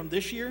data from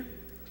this year,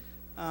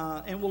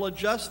 and we'll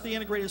adjust the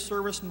integrated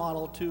service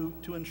model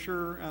to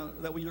ensure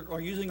that we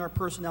are using our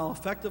personnel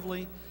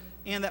effectively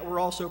and that we're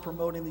also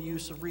promoting the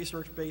use of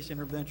research-based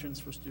interventions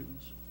for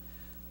students.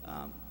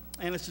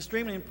 And it's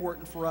extremely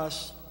important for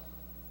us,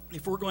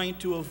 if we're going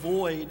to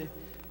avoid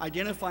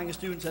identifying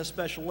students as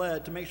special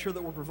ed, to make sure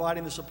that we're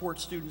providing the support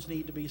students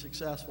need to be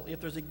successful.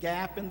 If there's a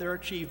gap in their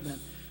achievement,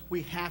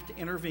 we have to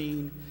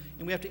intervene,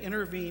 and we have to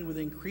intervene with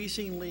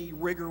increasingly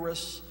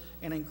rigorous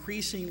and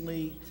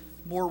increasingly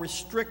more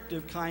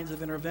restrictive kinds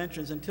of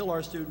interventions until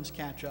our students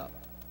catch up.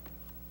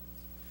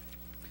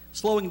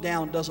 Slowing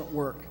down doesn't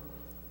work.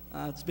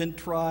 It's been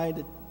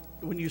tried.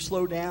 When you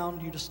slow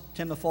down, you just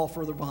tend to fall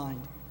further behind.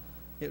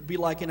 It would be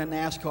like in a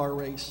NASCAR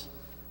race.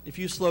 If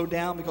you slow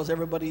down because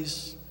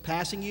everybody's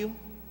passing you,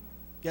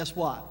 guess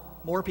what?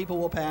 More people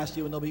will pass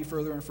you and they'll be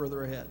further and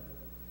further ahead.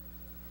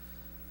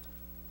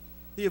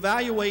 The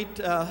Evaluate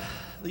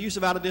The use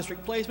of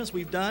out-of-district placements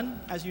we've done.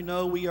 As you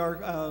know, we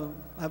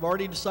have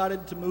already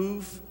decided to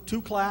move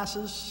 2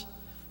 classes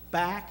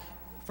back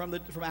from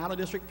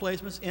out-of-district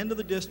placements into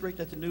the district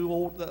at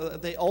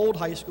the old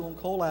high school in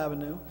Cole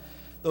Avenue.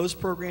 Those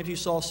programs, you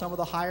saw some of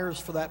the hires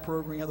for that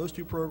program, those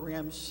 2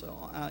 programs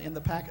in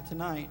the packet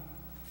tonight.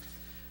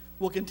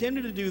 We'll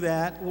continue to do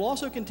that. We'll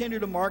also continue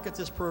to market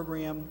this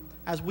program.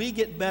 As we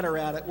get better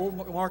at it, we'll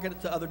market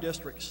it to other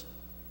districts.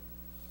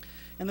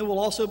 And then we'll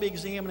also be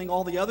examining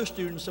all the other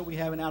students that we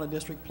have in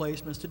out-of-district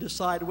placements to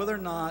decide whether or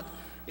not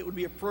it would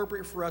be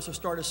appropriate for us to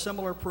start a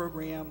similar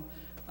program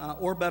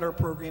or better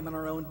program in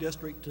our own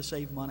district to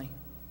save money,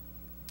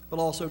 but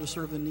also to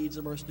serve the needs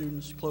of our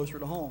students closer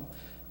to home.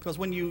 Because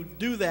when you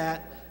do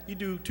that, you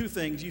do 2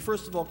 things. You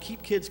first of all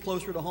keep kids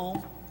closer to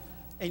home,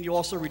 and you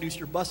also reduce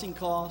your busing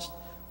costs.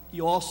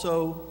 You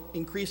also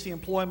increase the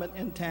employment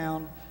in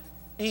town,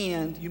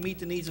 and you meet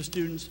the needs of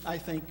students, I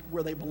think,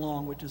 where they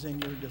belong, which is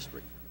in your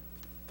district.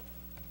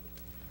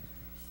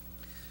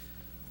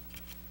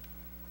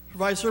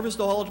 Provide service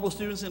to all eligible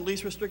students in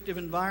least restrictive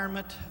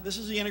environment. This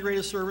is the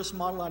integrated service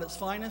model at its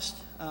finest.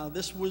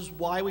 This was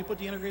why we put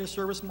the integrated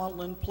service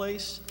model in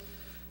place.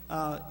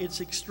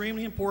 It's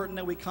extremely important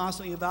that we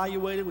constantly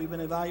evaluate it. We've been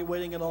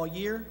evaluating it all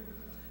year.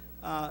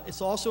 It's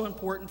also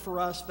important for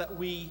us that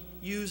we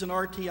use an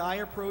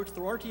RTI approach. The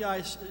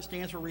RTI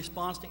stands for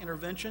response to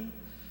intervention,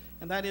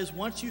 and that is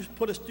once you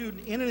put a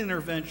student in an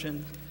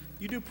intervention,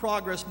 you do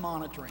progress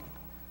monitoring.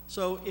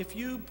 So if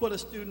you put a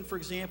student, for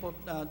example,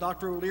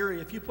 Dr.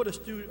 O'Leary, if you put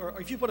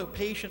a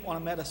patient on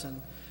a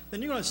medicine,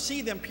 then you're going to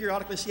see them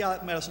periodically see how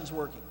that medicine's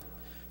working.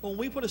 When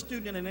we put a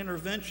student in an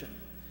intervention,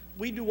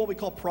 we do what we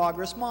call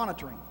progress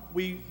monitoring.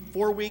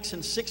 4 weeks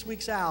and 6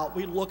 weeks out,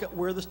 we look at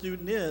where the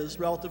student is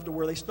relative to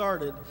where they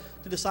started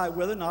to decide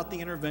whether or not the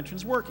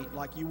intervention's working,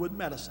 like you would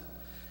medicine.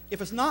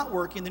 If it's not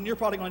working, then you're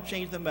probably going to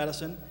change the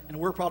medicine, and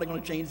we're probably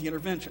going to change the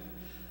intervention.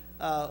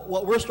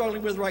 What we're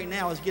struggling with right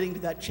now is getting to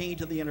that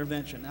change of the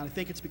intervention. And I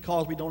think it's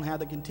because we don't have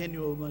the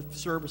continuum of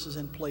services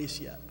in place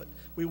yet, but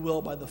we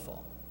will by the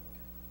fall.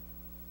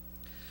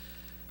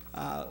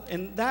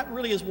 And that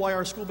really is why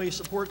our school-based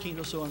support teams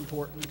are so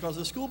important, because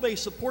the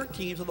school-based support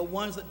teams are the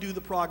ones that do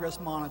the progress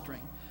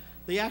monitoring.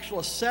 The actual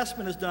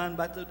assessment is done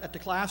at the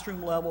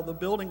classroom level, the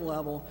building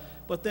level,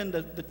 but then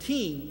the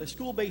team, the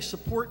school-based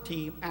support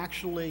team,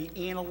 actually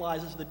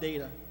analyzes the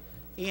data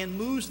and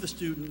moves the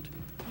student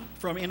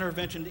from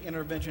intervention to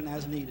intervention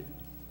as needed.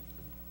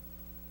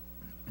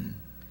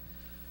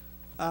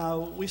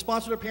 We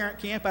sponsored a parent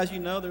camp. As you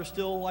know, there's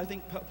still, I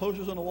think,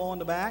 posters on the wall in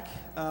the back.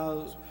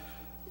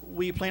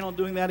 We plan on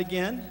doing that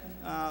again.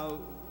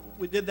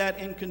 We did that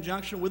in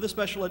conjunction with the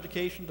special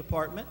education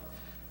department.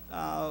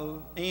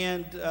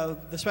 And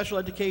the special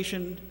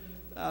education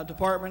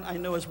department, I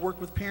know, has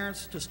worked with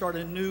parents to start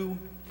a new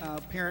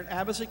parent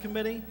advocacy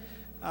committee.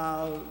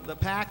 The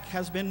PAC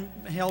has been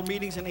held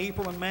meetings in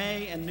April and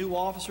May, and new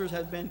officers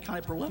have been kind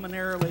of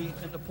preliminarily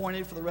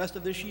appointed for the rest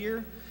of this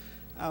year.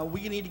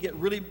 We need to get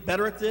really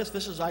better at this.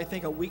 This is, I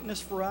think, a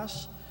weakness for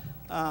us.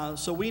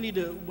 So we need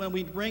to, when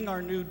we bring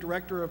our new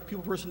Director of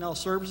Pupil Personnel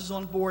Services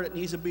on board, it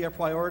needs to be a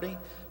priority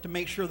to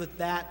make sure that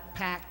that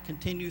PAC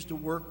continues to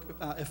work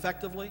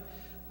effectively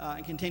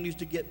and continues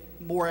to get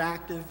more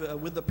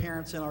active with the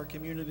parents in our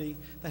community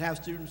that have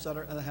students that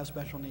have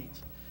special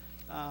needs.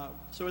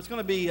 So it's going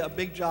to be a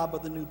big job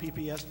of the new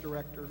PPS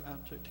director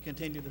to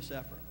continue this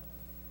effort.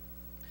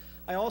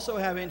 I also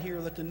have in here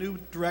that the new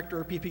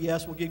director of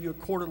PPS will give you a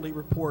quarterly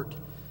report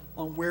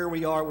on where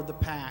we are with the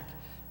PAC.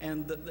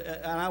 And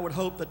I would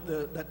hope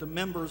that the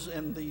members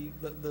and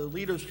the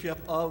leadership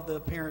of the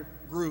parent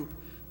group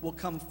will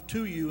come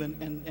to you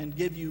and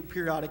give you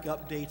periodic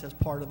updates as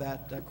part of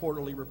that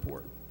quarterly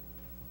report.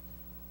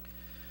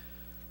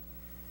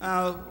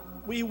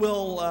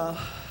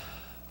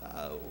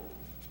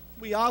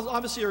 We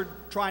obviously are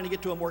trying to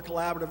get to a more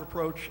collaborative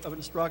approach of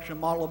instruction,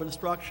 model of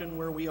instruction,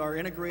 where we are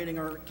integrating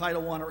our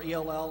Title I or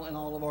ELL and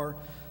all of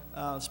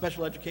our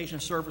special education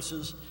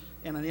services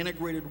in an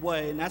integrated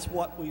way, and that's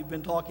what we've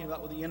been talking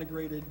about with the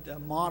integrated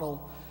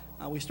model.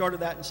 We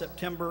started that in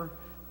September.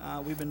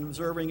 We've been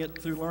observing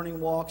it through learning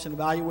walks and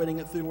evaluating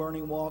it through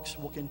learning walks.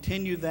 We'll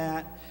continue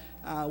that.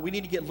 We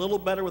need to get a little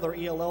better with our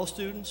ELL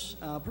students,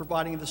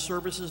 providing the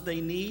services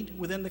they need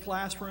within the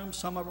classroom.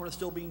 Some of them are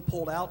still being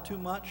pulled out too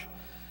much.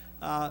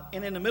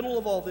 And in the middle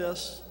of all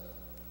this,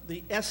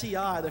 the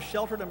SEI, the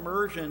Sheltered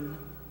Immersion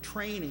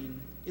training,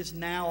 is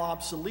now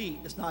obsolete.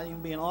 It's not even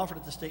being offered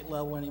at the state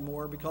level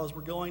anymore because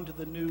we're going to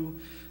the new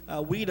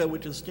WIDA,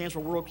 which stands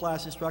for World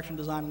Class Instruction,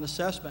 Design, and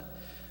Assessment.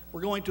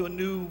 We're going to a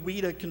new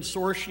WIDA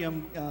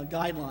consortium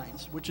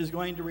guidelines, which is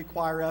going to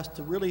require us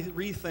to really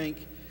rethink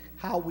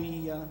how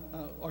we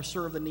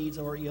serve the needs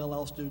of our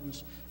ELL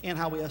students and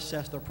how we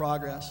assess their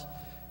progress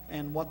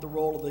and what the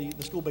role of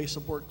the school-based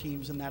support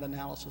teams in that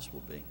analysis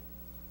will be.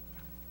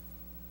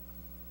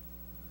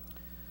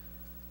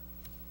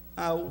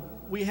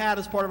 We had,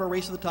 as part of our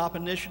Race to the Top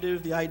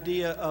initiative, the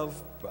idea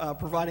of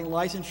providing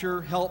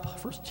licensure help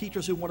for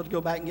teachers who wanted to go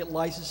back and get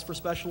licensed for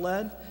special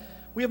ed.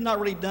 We have not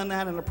really done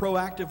that in a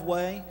proactive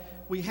way.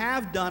 We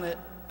have done it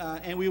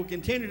and we will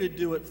continue to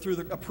do it through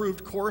the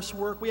approved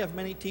coursework. We have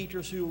many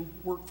teachers who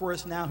work for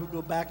us now who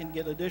go back and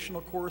get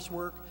additional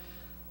coursework.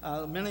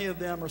 Many of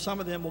them, or some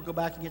of them, will go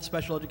back and get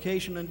special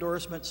education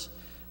endorsements.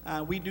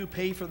 We do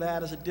pay for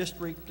that as a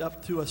district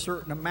up to a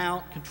certain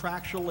amount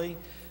contractually.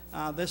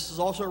 This is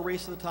also a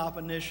Race to the Top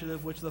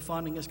initiative, which the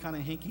funding is kind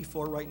of hinky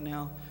for right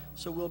now.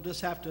 So we'll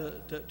just have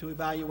to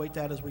evaluate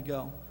that as we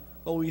go.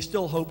 But we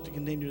still hope to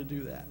continue to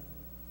do that.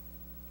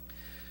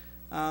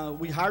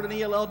 We hired an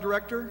ELL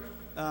director.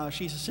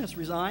 She's since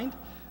resigned.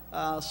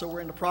 So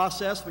we're in the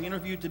process. We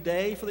interviewed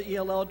today for the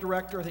ELL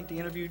director. I think they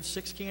interviewed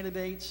 6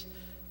 candidates.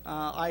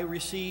 I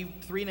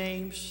received 3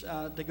 names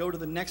to go to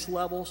the next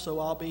level, so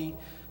I'll be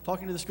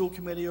talking to the school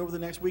committee over the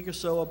next week or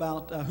so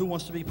about who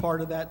wants to be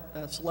part of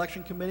that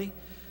selection committee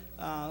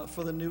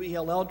for the new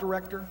ELL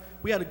director.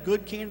 We had a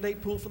good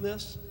candidate pool for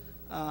this.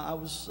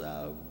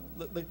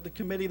 The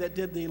committee that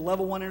did the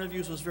level 1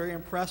 interviews was very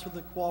impressed with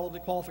the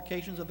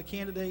qualifications of the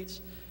candidates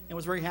and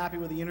was very happy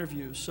with the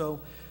interviews. So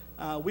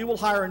we will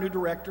hire a new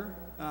director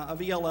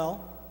of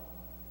ELL,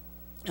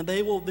 and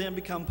they will then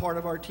become part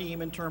of our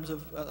team in terms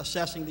of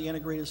assessing the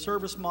integrated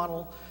service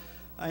model.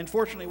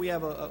 Unfortunately, we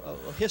have a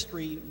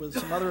history with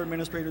some other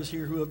administrators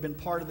here who have been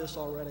part of this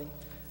already.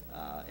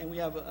 And we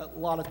have a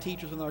lot of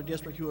teachers in our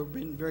district who have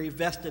been very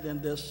vested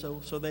in this,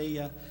 so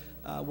they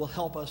will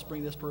help us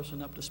bring this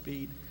person up to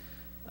speed.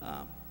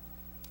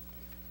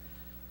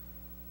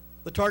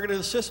 The targeted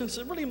assistance,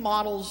 it really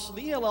models,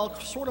 the ELL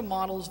sort of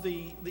models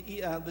the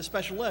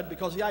special ed,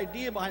 because the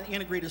idea behind the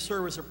integrated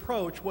service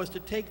approach was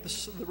to take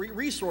the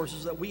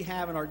resources that we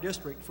have in our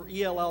district for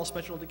ELL,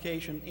 special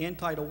education, and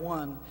Title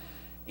I,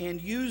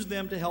 and use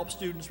them to help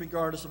students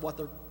regardless of what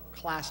their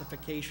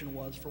classification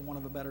was, for want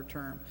of a better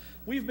term.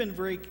 We've been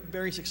very,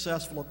 very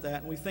successful at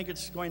that, and we think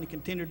it's going to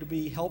continue to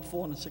be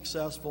helpful and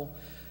successful.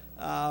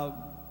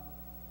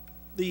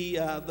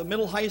 The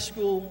middle high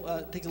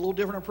school takes a little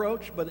different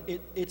approach, but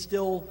it's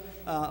still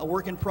a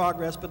work in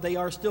progress, but they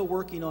are still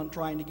working on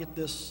trying to get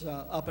this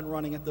up and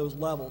running at those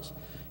levels.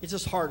 It's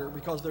just harder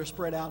because they're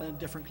spread out in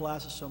different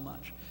classes so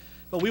much.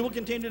 But we will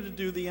continue to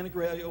do the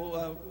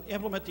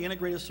implement the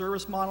integrated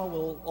service model.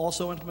 We'll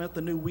also implement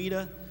the new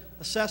WIDA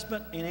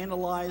assessment and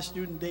analyze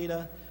student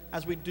data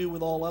as we do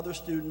with all other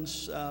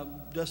students.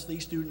 Just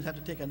these students have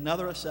to take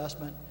another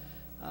assessment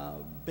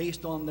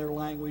based on their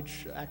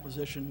language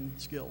acquisition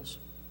skills.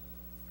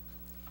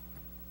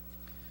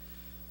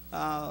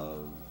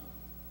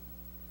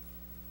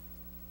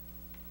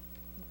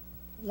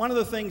 One of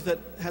the things that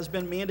has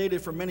been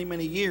mandated for many,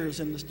 many years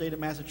in the state of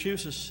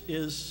Massachusetts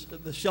is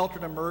the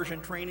sheltered immersion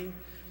training.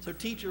 So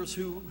teachers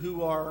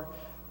who are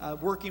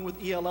working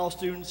with ELL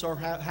students or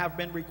have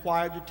been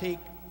required to take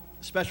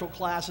special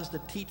classes to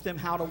teach them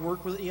how to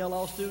work with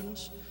ELL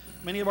students.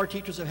 Many of our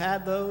teachers have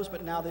had those,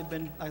 but now they've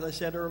been, as I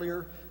said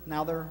earlier,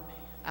 now they're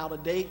out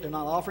of date. They're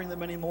not offering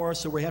them anymore,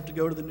 so we have to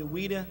go to the new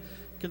WIDA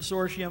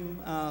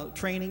consortium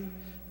training.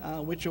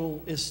 Which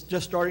is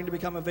just starting to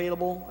become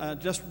available.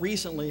 Just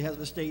recently has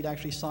the state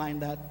actually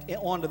signed that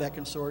onto that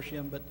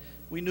consortium, but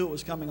we knew it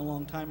was coming a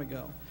long time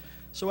ago.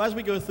 So as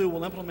we go through,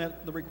 we'll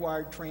implement the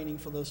required training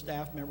for those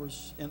staff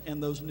members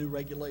and those new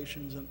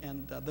regulations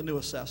and the new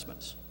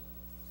assessments.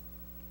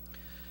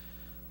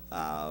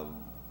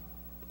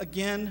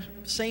 Again,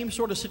 same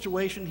sort of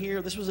situation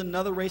here. This was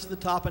another Race to the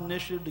Top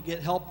initiative to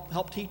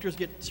help teachers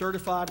get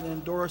certified and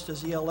endorsed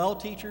as ELL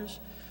teachers.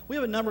 We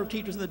have a number of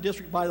teachers in the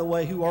district, by the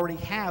way, who already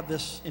have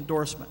this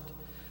endorsement.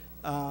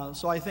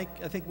 So I think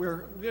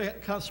we're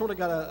sort of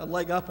got a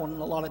leg up on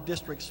a lot of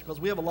districts because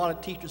we have a lot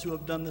of teachers who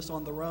have done this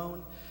on their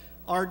own.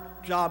 Our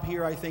job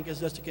here, I think,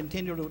 is just to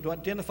continue to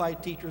identify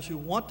teachers who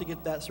want to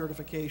get that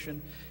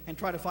certification and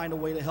try to find a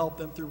way to help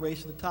them through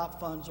Race to the Top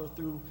funds or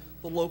through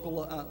the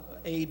local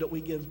aid that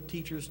we give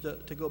teachers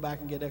to go back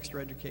and get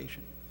extra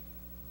education.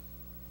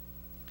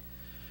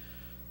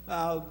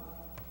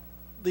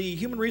 The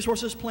Human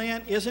Resources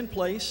Plan is in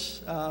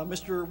place.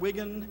 Mr.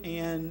 Wiggin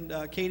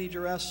and Katie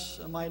Jerez,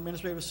 my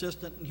administrative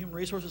assistant and Human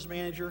Resources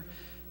Manager,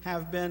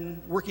 have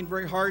been working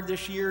very hard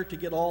this year to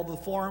get all the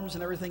forms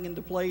and everything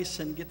into place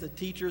and get the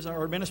teachers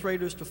or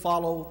administrators to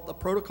follow the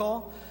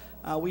protocol.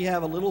 We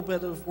have a little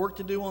bit of work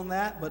to do on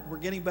that, but we're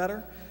getting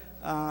better.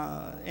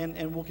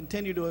 And we'll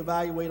continue to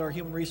evaluate our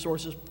Human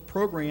Resources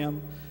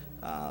program,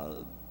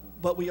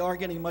 but we are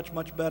getting much,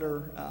 much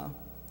better.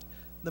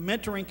 The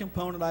mentoring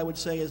component, I would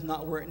say, is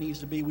not where it needs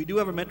to be. We do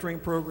have a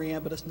mentoring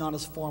program, but it's not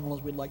as formal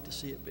as we'd like to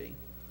see it be.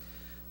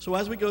 So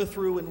as we go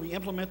through and we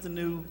implement the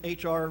new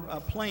HR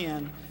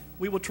plan,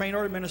 we will train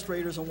our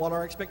administrators on what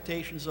our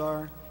expectations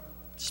are,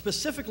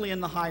 specifically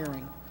in the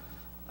hiring.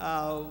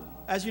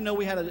 As you know,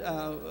 we had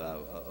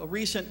a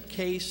recent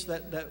case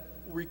that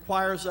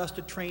requires us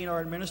to train our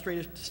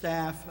administrative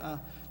staff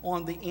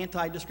on the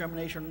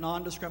anti-discrimination,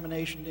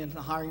 non-discrimination in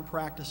the hiring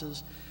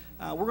practices.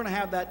 We're going to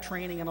have that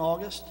training in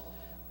August.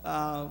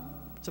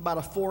 It's about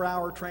a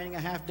 4-hour training, a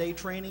half-day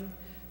training.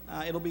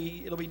 It'll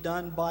be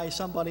done by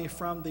somebody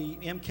from the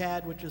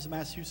MCAD, which is the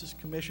Massachusetts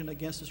Commission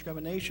Against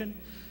Discrimination.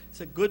 It's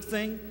a good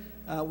thing.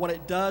 What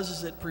it does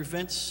is it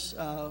prevents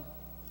a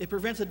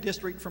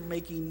district from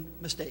making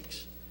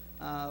mistakes.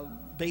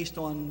 based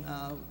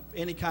on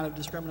any kind of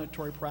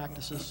discriminatory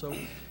practices. So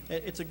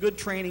it's a good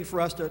training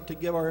for us to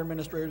give our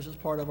administrators as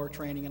part of our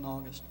training in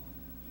August.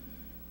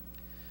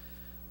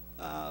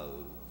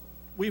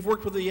 We've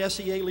worked with the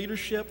SEA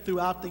leadership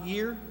throughout the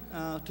year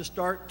to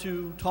start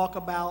to talk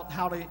about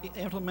how to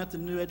implement the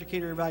new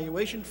educator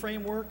evaluation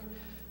framework.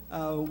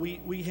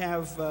 We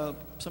have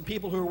some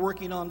people who are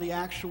working on the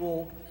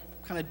actual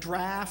kind of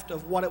draft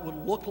of what it would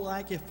look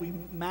like if we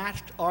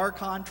matched our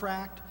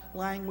contract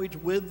language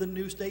with the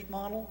new state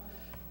model.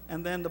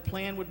 And then the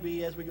plan would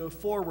be, as we go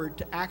forward,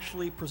 to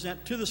actually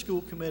present to the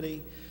school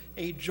committee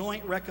a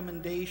joint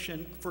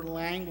recommendation for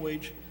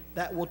language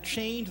that will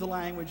change the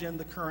language in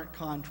the current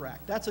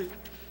contract. That's a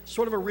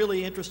sort of a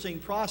really interesting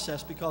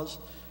process, because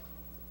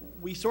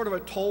we sort of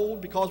are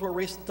told, because we're a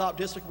race to the top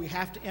district, we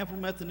have to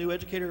implement the new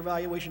educator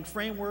evaluation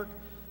framework.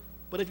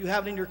 But if you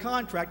have it in your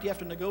contract, you have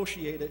to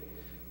negotiate it.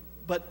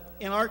 But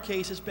in our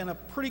case, it's been a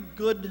pretty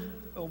good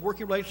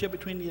working relationship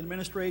between the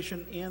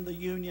administration and the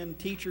union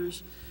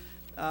teachers.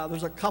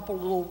 There's a couple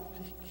little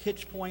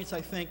hitch points, I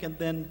think, and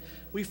then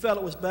we felt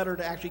it was better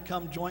to actually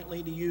come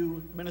jointly to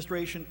you,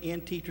 administration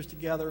and teachers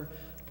together,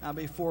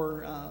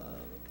 before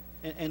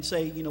and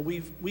say, you know,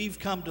 we've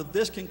come to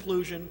this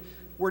conclusion.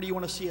 Where do you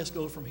want to see us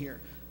go from here?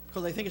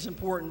 Because I think it's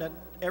important that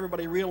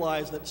everybody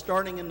realize that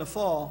starting in the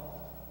fall,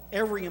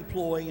 every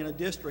employee in a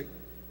district,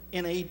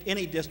 in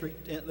any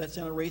district that's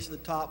in a race to the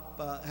top,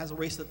 has a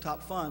race to the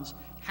top funds,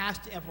 has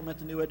to implement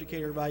the new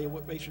educator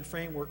evaluation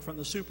framework from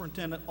the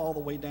superintendent all the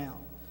way down.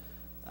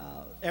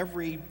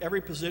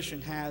 Every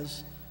position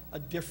has a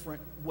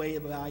different way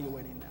of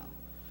evaluating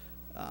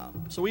now.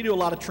 So we do a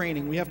lot of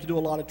training. We have to do a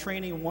lot of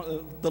training,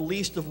 the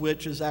least of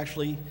which is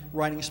actually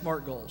writing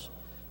SMART goals.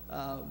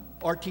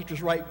 Our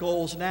teachers write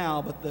goals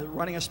now, but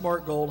writing a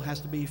SMART goal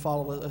has to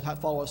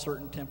follow a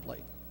certain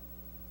template.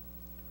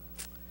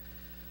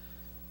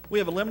 We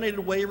have eliminated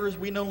waivers.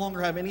 We no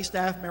longer have any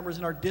staff members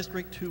in our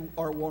district who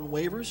are on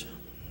waivers,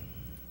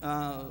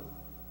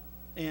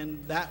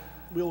 and that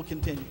will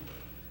continue.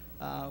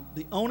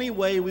 The only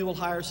way we will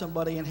hire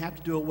somebody and have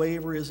to do a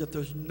waiver is if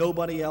there's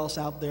nobody else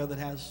out there that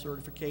has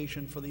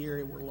certification for the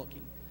area we're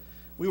looking.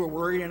 We were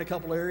worried in a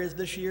couple areas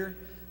this year,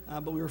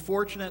 but we were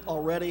fortunate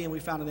already, and we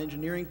found an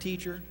engineering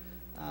teacher.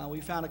 We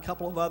found a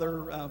couple of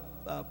other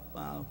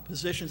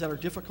positions that are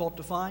difficult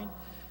to find.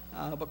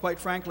 But quite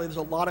frankly, there's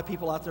a lot of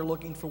people out there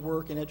looking for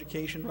work in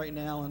education right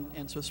now,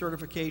 and so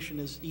certification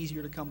is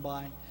easier to come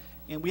by.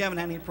 And we haven't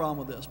had any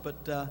problem with this.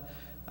 But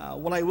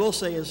what I will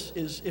say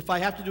is if I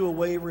have to do a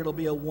waiver, it'll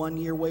be a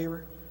one-year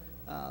waiver.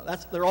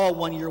 They're all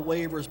one-year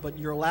waivers, but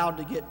you're allowed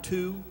to get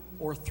 2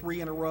 or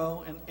 3 in a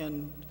row.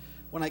 And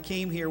when I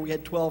came here, we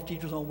had 12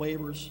 teachers on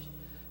waivers,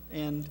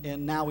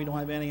 and now we don't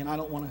have any, and I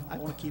want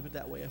to keep it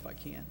that way if I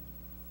can.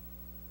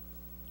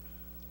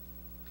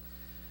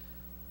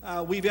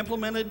 We've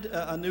implemented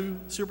a new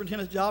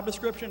superintendent's job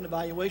description.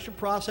 Evaluation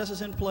process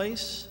is in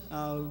place.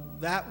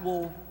 That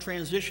will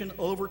transition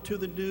over to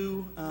the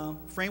new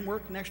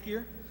framework next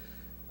year.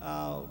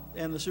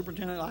 And the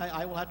superintendent,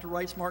 I will have to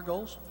write SMART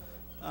goals,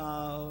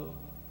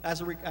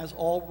 as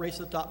all race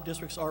to the top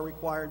districts are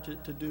required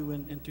to do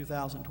in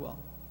 2012.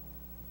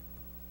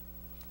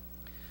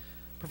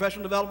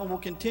 Professional development will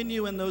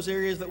continue in those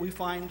areas that we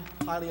find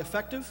highly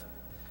effective.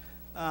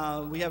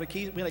 We had a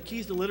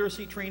Keys to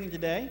Literacy training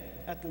today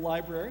at the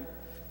library.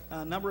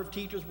 A number of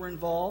teachers were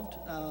involved,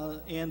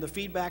 and the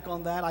feedback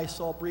on that I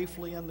saw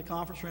briefly in the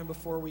conference room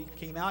before we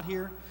came out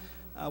here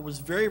was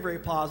very, very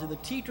positive.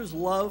 The teachers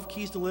love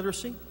Keys to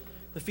Literacy.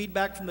 The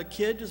feedback from the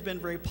kids has been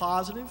very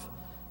positive.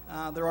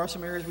 There are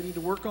some areas we need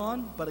to work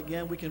on, but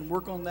again, we can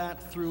work on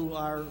that through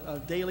our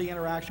daily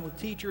interaction with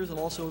teachers and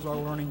also as our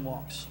learning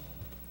walks.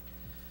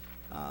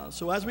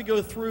 So as we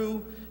go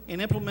through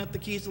and implement the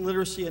Keys to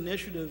Literacy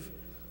initiative,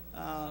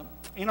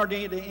 in our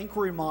day-to-day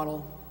inquiry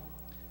model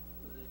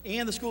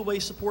and the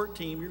school-based support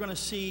team, you're going to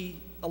see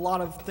a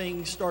lot of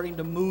things starting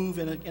to move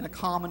in a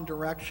common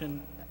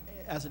direction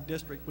as a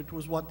district, which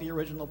was what the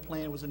original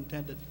plan was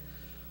intended.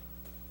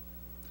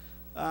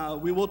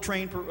 We will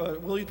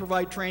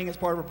provide training as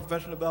part of our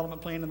professional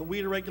development plan in the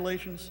WIDA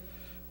regulations,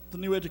 the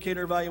new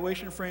educator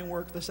evaluation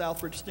framework, the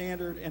Southbridge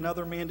standard, and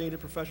other mandated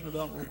professional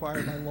development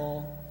required by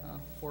law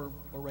or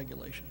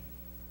regulation.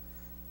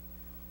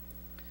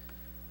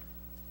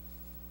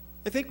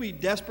 I think we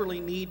desperately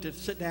need to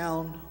sit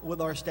down with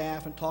our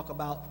staff and talk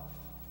about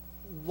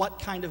what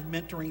kind of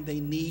mentoring they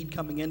need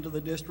coming into the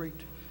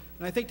district.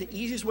 And I think the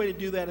easiest way to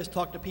do that is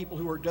talk to people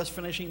who are just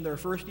finishing their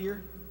first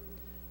year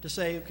to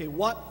say, okay,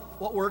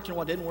 what worked and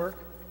what didn't work,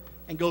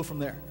 and go from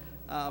there.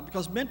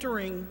 Because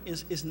mentoring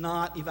is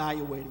not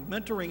evaluating.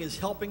 Mentoring is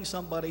helping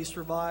somebody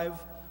survive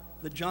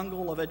the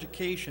jungle of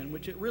education,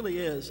 which it really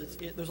is.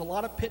 There's a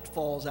lot of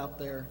pitfalls out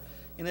there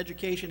in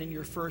education in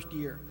your first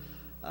year.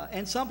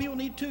 And some people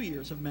need 2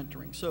 years of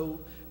mentoring. So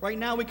right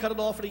now we cut it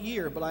off at a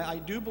year, but I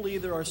do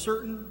believe there are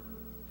certain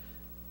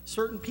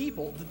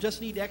people that just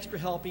need extra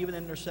help even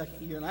in their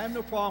second year. And I have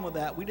no problem with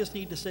that. We just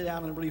need to sit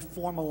down and really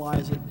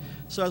formalize it.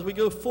 So as we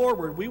go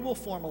forward, we will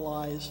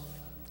formalize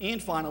and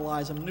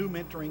finalize a new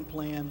mentoring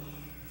plan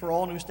for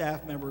all new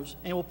staff members,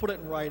 and we'll put it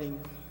in writing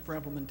for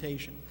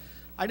implementation.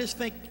 I just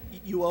think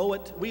you owe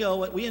it,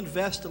 we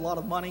invest a lot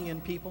of money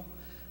in people.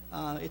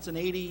 It's an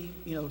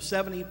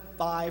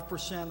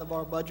 75% of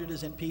our budget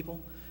is in people.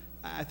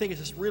 I think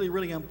it's just really,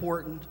 really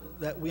important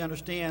that we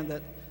understand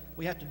that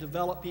we have to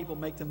develop people,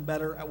 make them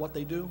better at what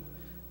they do.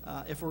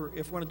 If we're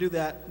going to do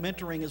that,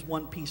 mentoring is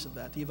one piece of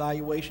that. The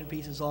evaluation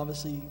piece is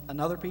obviously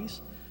another piece.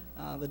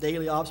 The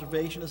daily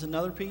observation is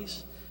another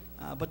piece.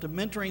 But the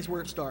mentoring is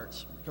where it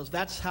starts, because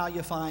that's how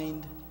you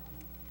find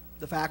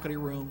the faculty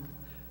room.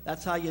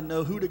 That's how you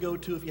know who to go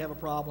to if you have a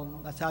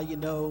problem. That's how you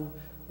know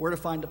where to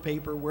find the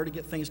paper, where to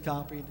get things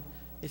copied.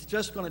 It's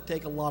just going to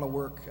take a lot of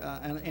work,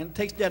 and it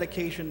takes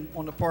dedication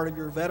on the part of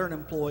your veteran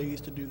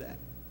employees to do that.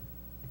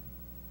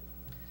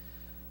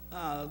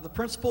 The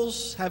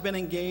principals have been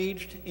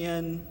engaged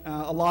in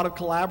a lot of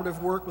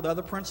collaborative work with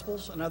other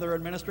principals and other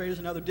administrators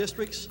in other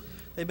districts.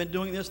 They've been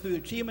doing this through the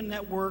Achievement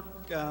Network,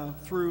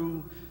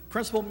 through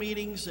principal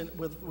meetings and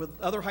with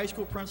other high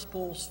school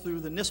principals,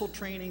 through the NISL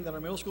training that our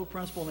middle school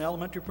principal and the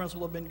elementary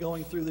principal have been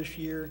going through this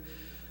year.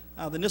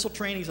 The NISL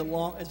training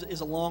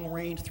is a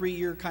long-range,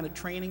 3-year kind of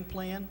training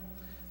plan.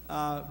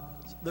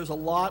 There's a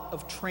lot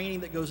of training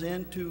that goes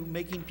into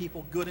making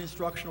people good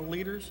instructional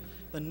leaders.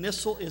 The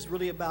NISL is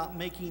really about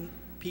making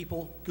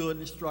people good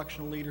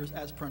instructional leaders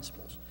as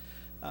principals.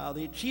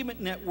 The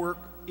Achievement Network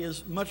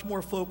is much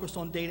more focused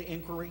on data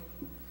inquiry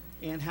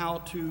and how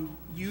to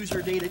use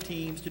your data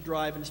teams to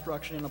drive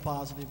instruction in a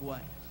positive way.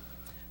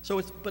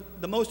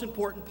 But the most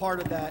important part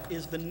of that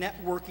is the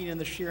networking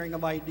and the sharing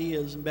of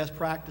ideas and best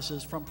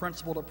practices from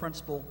principal to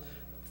principal,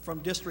 from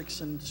districts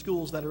and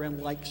schools that are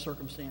in like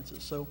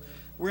circumstances. So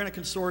we're in a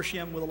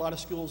consortium with a lot of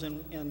schools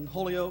in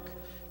Holyoke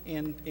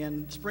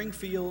and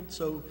Springfield,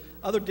 so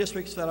other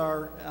districts that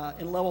are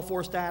in level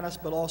 4 status,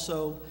 but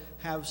also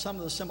have some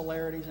of the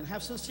similarities and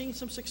have seen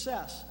some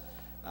success.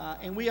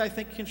 And we, I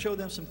think, can show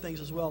them some things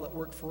as well that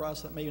work for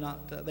us that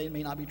they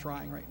may not be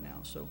trying right now.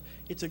 So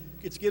it's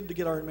good to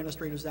get our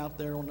administrators out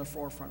there on the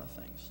forefront of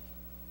things.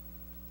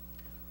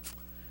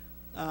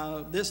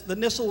 The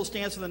NISL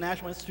stands for the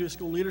National Institute of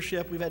School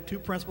Leadership. We've had 2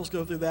 principals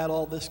go through that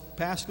all this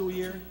past school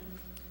year.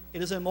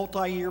 It is a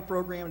multi-year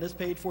program. It is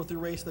paid for through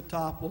Race to the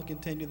Top. We'll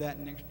continue that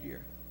next year.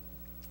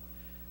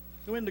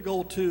 Go into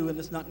Goal 2, and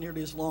it's not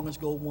nearly as long as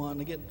Goal 1.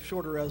 They get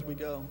shorter as we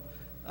go.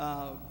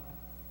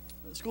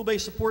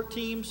 School-based support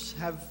teams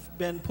have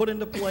been put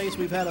into place.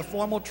 We've had a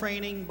formal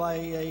training by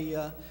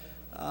a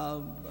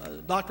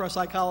doctor of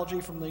psychology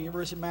from the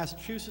University of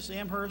Massachusetts,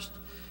 Amherst.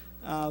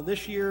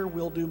 This year,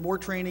 we'll do more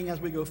training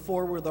as we go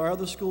forward with our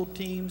other school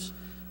teams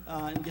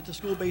and get the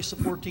school-based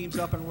support teams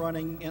up and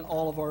running in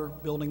all of our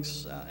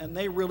buildings. And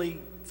they really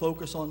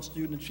focus on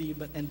student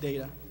achievement and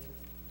data.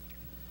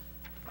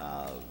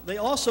 They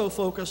also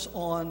focus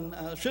on,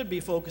 should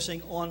be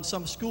focusing on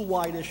some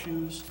school-wide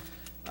issues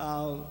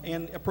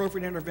and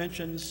appropriate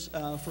interventions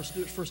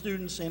for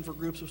students and for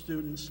groups of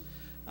students.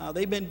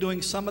 They've been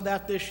doing some of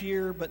that this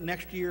year, but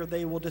next year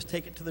they will just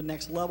take it to the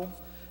next level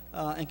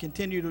and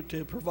continue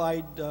to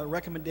provide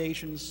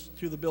recommendations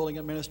to the building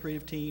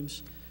administrative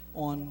teams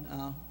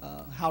on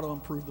how to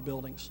improve the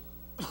buildings.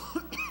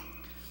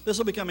 This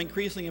will become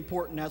increasingly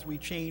important as we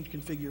change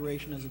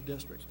configuration as a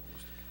district.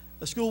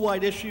 The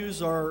school-wide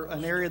issues are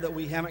an area that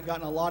we haven't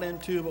gotten a lot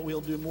into, but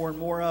we'll do more and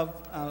more of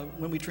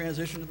when we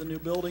transition to the new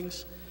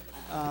buildings.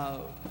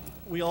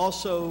 We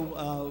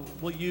also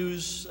will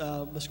use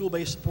the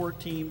school-based support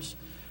teams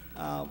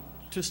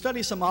to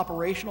study some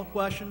operational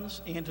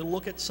questions and to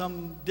look at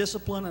some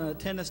discipline and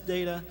attendance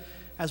data,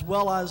 as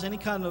well as any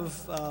kind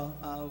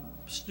of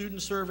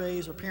student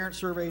surveys or parent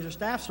surveys or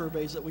staff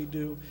surveys that we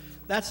do.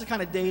 That's the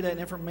kind of data and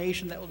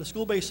information that the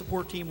school-based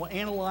support team will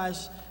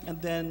analyze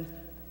and then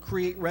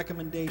create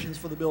recommendations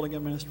for the building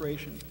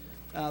administration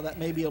that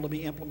may be able to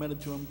be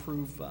implemented to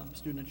improve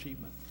student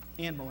achievement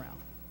and morale.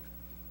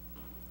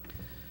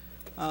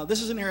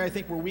 This is an area I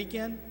think we're weak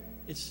in.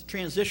 It's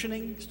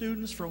transitioning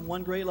students from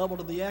one grade level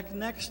to the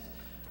next.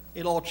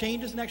 It all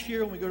changes next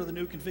year when we go to the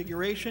new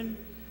configuration.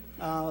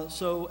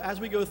 So as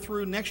we go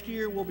through next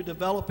year, we'll be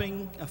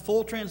developing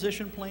full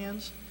transition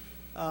plans,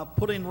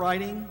 put in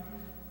writing,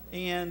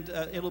 and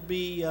it'll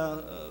be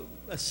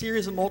a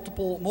series of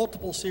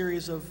multiple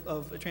series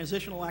of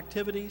transitional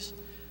activities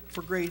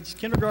for grades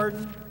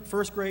kindergarten,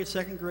 first grade,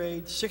 second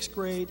grade, sixth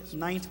grade,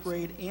 ninth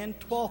grade, and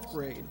 12th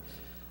grade.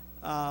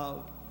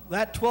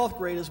 That 12th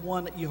grade is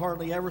one that you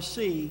hardly ever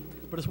see,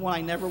 but it's one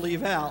I never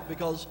leave out,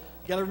 because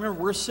you got to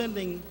remember, we're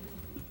sending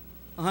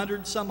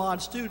 100 some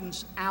odd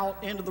students out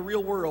into the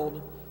real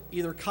world,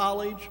 either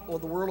college or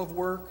the world of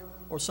work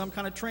or some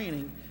kind of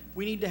training.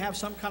 We need to have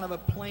some kind of a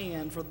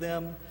plan for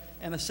them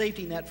and a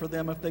safety net for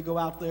them if they go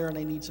out there and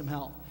they need some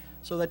help.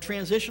 So that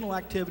transitional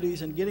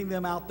activities and getting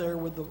them out there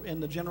in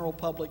the general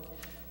public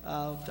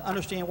to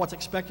understand what's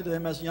expected of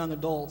them as young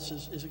adults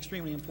is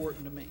extremely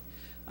important to me.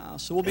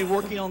 So we'll be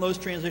working on those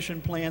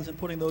transition plans and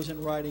putting those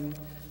in writing.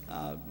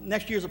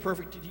 Next year is a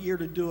perfect year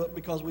to do it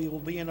because we will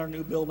be in our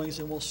new buildings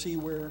and we'll see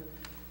where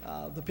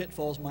the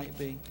pitfalls might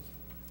be.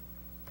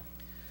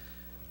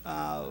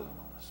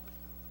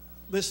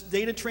 This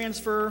data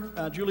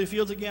transfer, Julia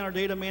Fields, again, our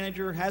data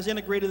manager, has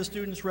integrated the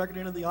student's record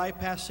into the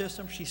iPass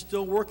system. She's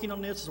still working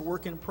on this. It's a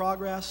work in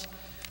progress.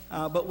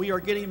 But we are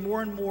getting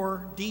more and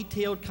more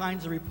detailed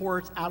kinds of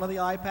reports out of the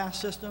iPass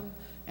system,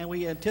 and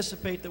we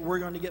anticipate that we're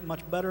going to get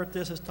much better at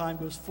this as time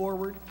goes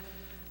forward.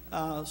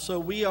 So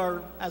we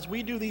are, as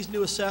we do these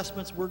new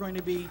assessments, we're going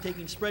to be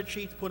taking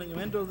spreadsheets, putting them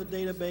into the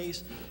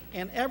database,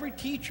 and every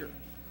teacher,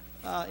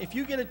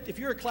 if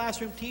you're a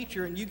classroom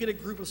teacher and you get a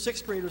group of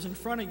sixth graders in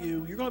front of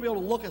you, you're going to be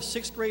able to look a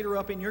sixth grader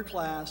up in your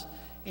class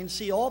and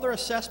see all their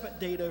assessment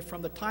data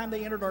from the time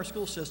they entered our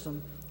school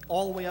system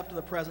all the way up to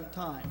the present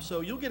time.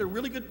 So you'll get a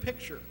really good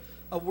picture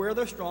of where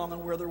they're strong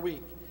and where they're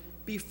weak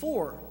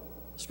before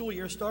school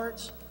year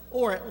starts,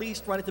 or at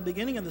least right at the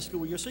beginning of the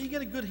school year, so you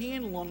get a good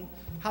handle on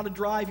how to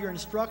drive your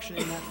instruction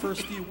in that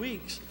first few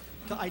weeks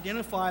to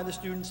identify the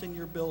students in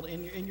your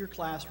in your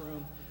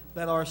classroom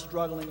that are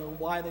struggling, or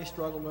why they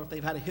struggle, or if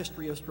they've had a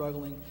history of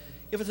struggling.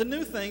 If it's a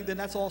new thing, then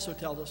that also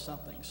tells us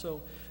something.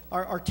 So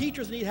our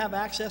teachers need to have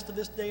access to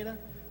this data,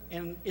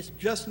 and it's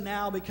just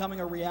now becoming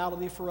a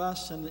reality for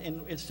us, and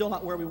it's still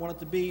not where we want it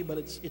to be, but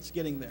it's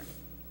getting there.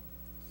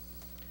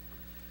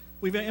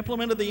 We've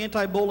implemented the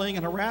anti-bullying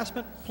and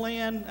harassment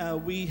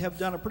plan. We have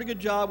done a pretty good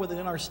job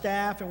within our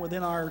staff and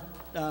within our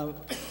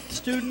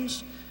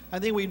students. I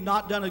think we've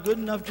not done a good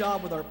enough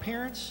job with our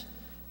parents,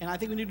 and I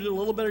think we need to do a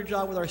little better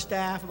job with our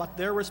staff about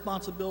their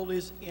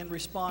responsibilities in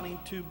responding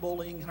to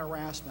bullying and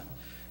harassment.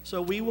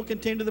 So we will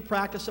continue the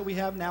practice that we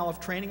have now of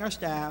training our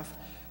staff,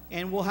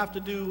 and we'll have to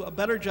do a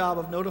better job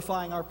of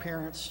notifying our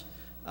parents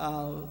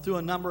through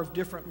a number of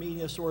different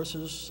media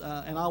sources,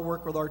 and I'll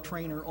work with our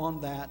trainer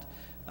on that.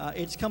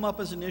 It's come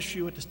up as an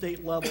issue at the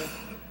state level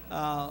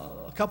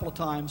a couple of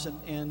times,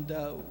 and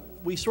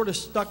we sort of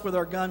stuck with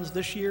our guns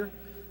this year,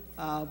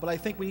 but I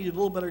think we need a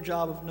little better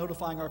job of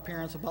notifying our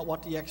parents about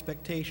what the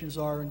expectations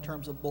are in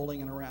terms of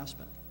bullying and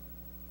harassment.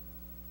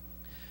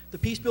 The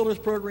Peace Builders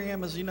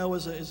program, as you know,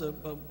 is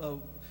a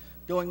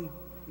going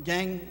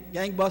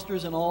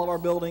gangbusters in all of our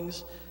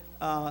buildings,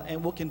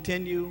 and will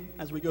continue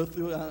as we go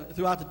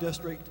throughout the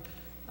district.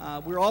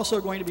 We're also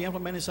going to be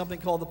implementing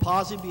something called the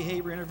Positive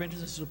Behavior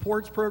Interventions and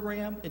Supports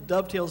Program. It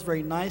dovetails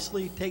very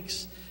nicely.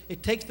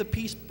 It takes the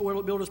Peace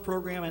Builders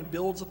program and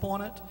builds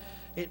upon it.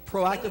 It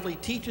proactively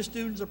teaches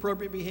students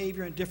appropriate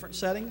behavior in different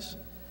settings.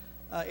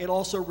 It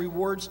also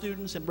rewards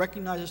students and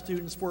recognizes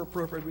students for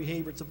appropriate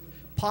behavior. It's a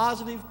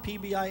positive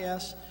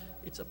PBIS.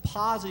 It's a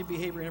positive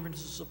behavior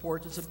interventions and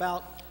supports. It's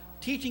about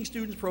teaching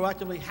students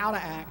proactively how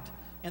to act,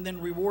 and then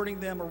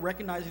rewarding them or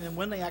recognizing them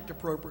when they act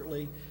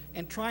appropriately,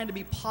 and trying to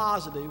be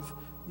positive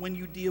when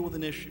you deal with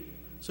an issue.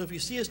 So if you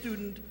see a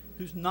student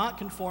who's not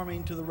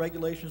conforming to the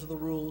regulations or the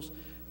rules,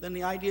 then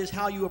the idea is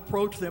how you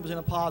approach them is in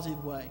a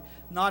positive way.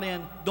 Not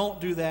in, don't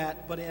do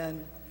that, but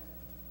in,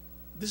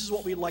 this is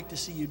what we'd like to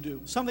see you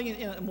do. Something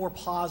in a more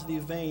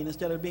positive vein,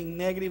 instead of being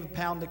negative and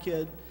pound the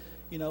kid,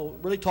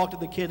 really talk to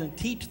the kid and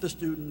teach the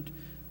student.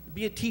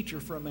 Be a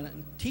teacher for a minute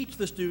and teach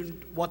the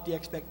student what the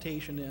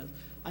expectation is.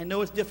 I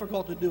know it's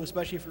difficult to do,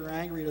 especially if you're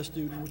angry at a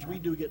student, which we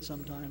do get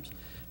sometimes.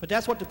 But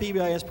that's what the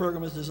PBIS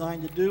program is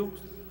designed to do.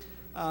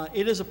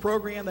 It is a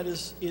program that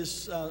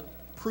is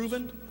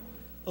proven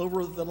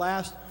over the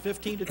last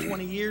 15 to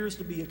 20 years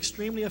to be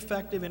extremely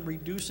effective in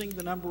reducing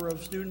the number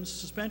of student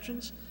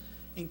suspensions,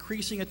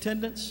 increasing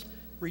attendance,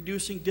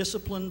 reducing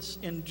disciplines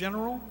in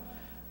general,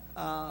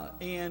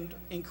 and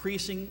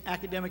increasing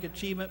academic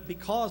achievement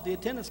because the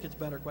attendance gets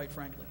better, quite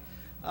frankly.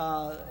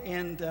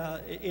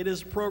 It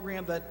is a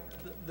program that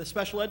the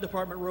special ed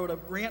department wrote a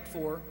grant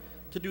for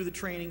to do the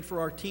training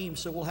for our teams.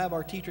 So we'll have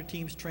our teacher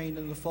teams trained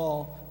in the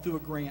fall through a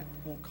grant.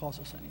 It won't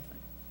cost us anything.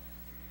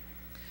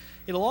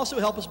 It'll also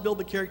help us build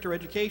the character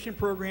education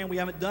program. We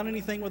haven't done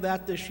anything with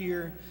that this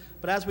year,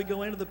 but as we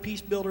go into the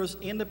Peace Builders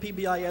and the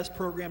PBIS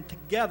program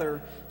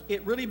together,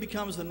 it really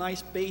becomes the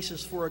nice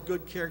basis for a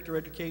good character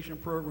education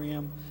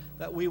program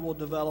that we will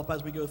develop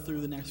as we go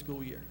through the next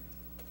school year.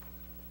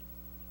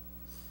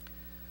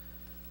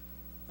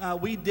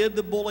 We did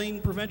the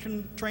bullying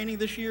prevention training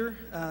this year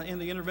in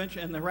the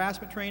intervention and the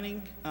harassment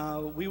training.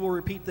 We will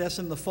repeat this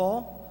in the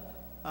fall.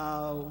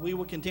 We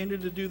will continue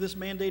to do this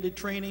mandated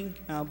training,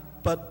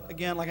 but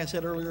again, like I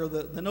said earlier,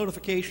 the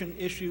notification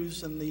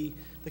issues and the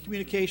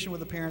communication with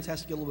the parents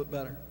has to get a little bit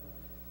better.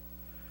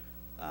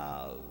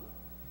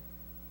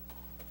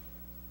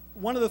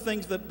 One of the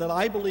things that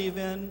I believe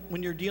in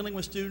when you're dealing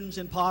with students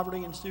in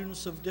poverty and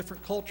students of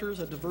different cultures,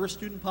 a diverse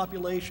student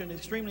population, it's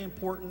extremely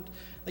important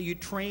that you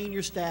train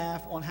your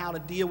staff on how to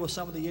deal with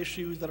some of the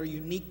issues that are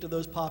unique to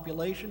those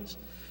populations.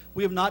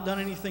 We have not done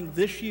anything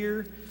this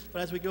year,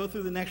 but as we go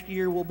through the next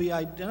year, we'll be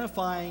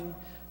identifying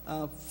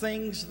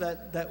things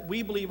that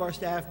we believe our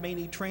staff may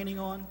need training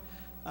on.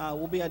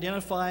 We'll be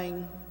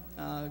identifying,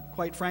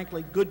 quite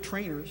frankly, good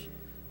trainers.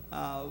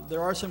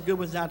 There are some good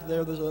ones out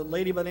there. There's a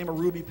lady by the name of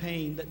Ruby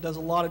Payne that does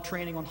a lot of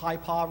training on high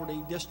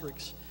poverty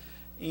districts.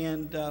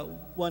 And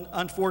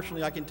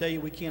unfortunately, I can tell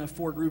you we can't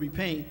afford Ruby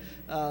Payne.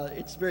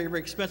 It's very, very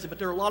expensive. But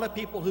there are a lot of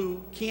people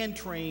who can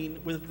train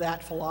with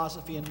that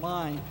philosophy in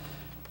mind.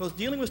 Because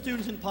dealing with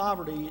students in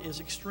poverty is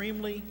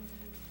extremely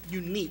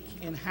unique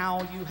in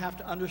how you have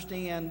to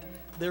understand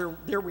their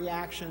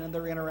reaction and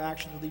their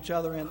interactions with each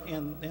other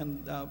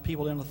and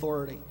people in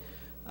authority.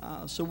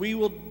 So we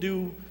will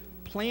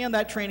plan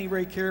that training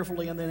very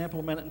carefully and then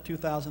implement it in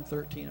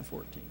 2013 and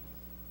 14.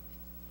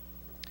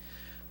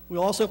 We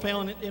also plan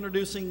on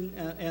introducing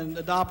and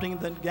adopting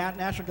the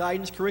National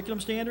Guidance Curriculum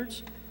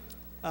Standards.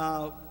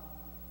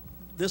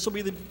 This will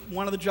be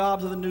one of the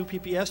jobs of the new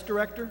PPS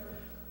director.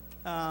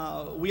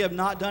 We have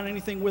not done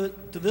anything with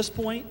it to this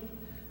point.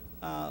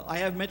 I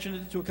have mentioned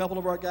it to a couple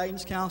of our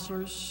guidance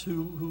counselors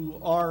who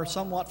are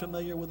somewhat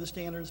familiar with the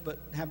standards but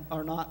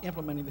are not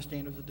implementing the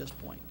standards at this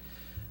point.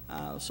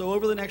 So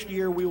over the next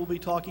year, we will be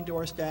talking to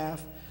our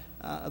staff,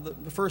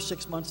 the first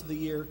 6 months of the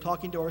year,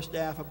 talking to our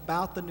staff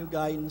about the new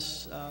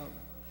guidance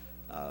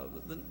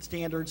the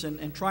standards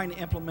and trying to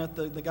implement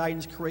the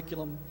guidance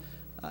curriculum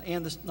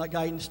and the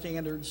guidance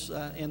standards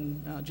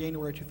in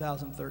January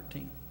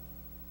 2013.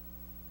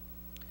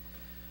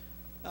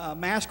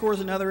 Mass Corps is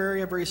another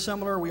area very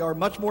similar. We are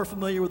much more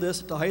familiar with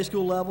this at the high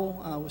school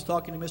level. I was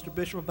talking to Mr.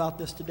 Bishop about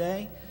this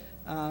today.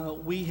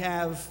 We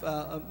have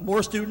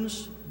more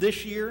students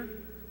this year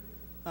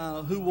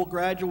who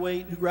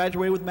graduate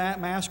with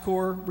Mass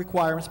Corps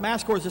requirements.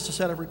 Mass Corps is just a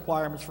set of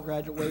requirements for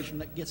graduation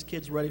that gets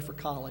kids ready for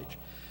college.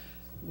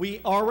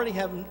 We already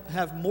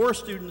have more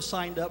students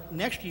signed up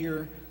next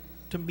year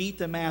to meet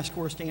the Mass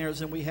Corps standards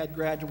than we had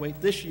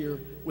graduate this year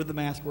with the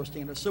Mass Corps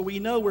standards. So we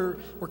know we're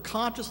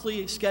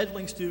consciously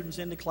scheduling students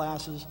into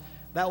classes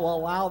that will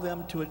allow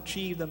them to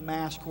achieve the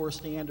Mass Corps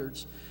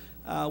standards.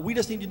 We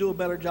just need to do a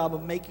better job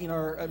of making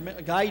our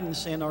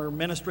guidance and our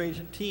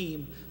administration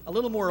team a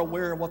little more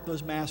aware of what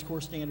those Mass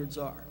Corps standards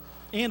are,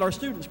 and our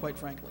students, quite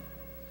frankly,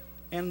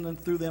 and then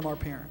through them, our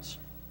parents.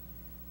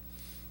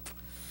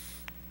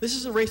 This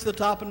is a Race to the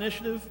Top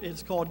initiative.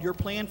 It's called Your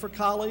Plan for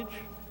College,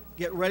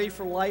 Get Ready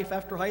for Life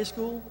After High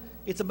School.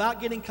 It's about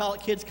getting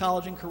kids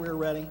college and career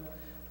ready.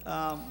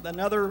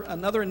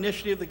 Another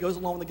initiative that goes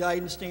along with the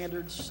guidance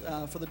standards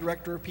for the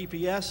director of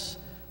PPS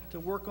to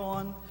work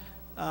on.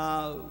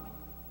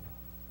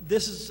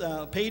 This is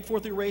paid for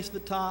through Race to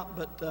the Top,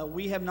 but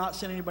we have not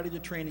sent anybody to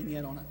training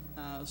yet on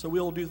it. So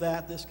we'll do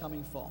that this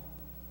coming fall.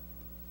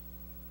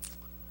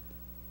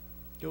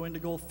 Go into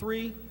goal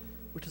 3,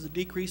 which is to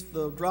decrease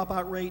the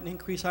dropout rate and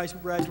increase high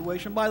school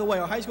graduation. By the way,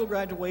 our high school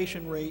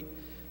graduation rate,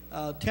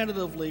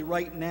 tentatively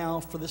right now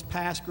for this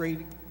past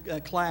grade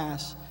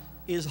class,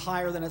 is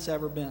higher than it's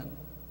ever been.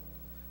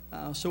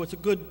 So it's a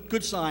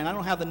good sign. I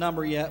don't have the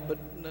number yet,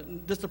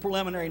 but just the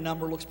preliminary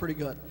number looks pretty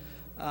good.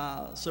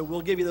 So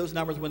we'll give you those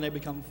numbers when they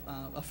become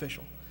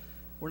official.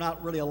 We're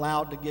not really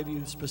allowed to give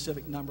you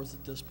specific numbers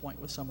at this point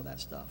with some of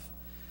that stuff.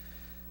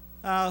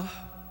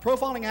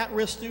 Profiling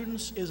at-risk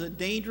students is a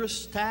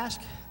dangerous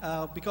task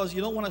because you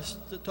don't want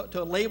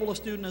to label a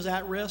student as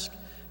at-risk,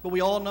 but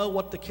we all know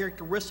what the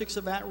characteristics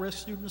of at-risk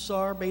students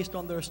are based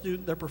on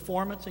their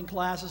performance in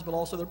classes, but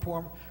also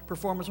their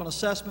performance on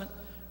assessment,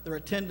 their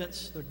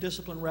attendance, their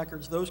discipline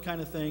records, those kind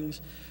of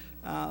things.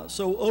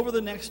 So over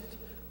the next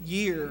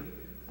year,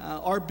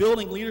 our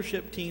building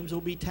leadership teams will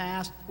be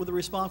tasked with the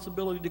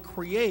responsibility to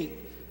create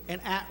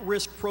an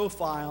at-risk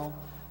profile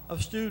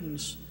of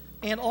students,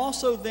 and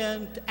also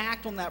then to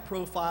act on that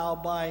profile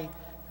by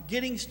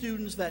getting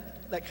students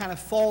that kind of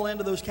fall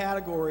into those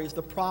categories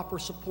the proper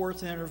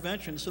supports and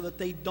interventions so that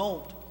they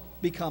don't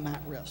become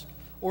at risk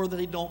or that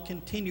they don't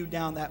continue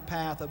down that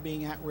path of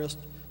being at risk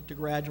to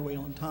graduate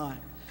on time.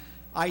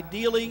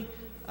 Ideally,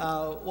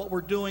 what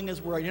we're doing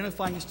is we're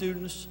identifying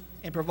students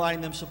and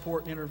providing them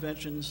support and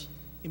interventions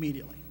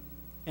immediately.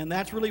 And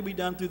that's really be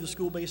done through the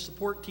school-based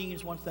support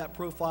teams once that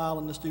profile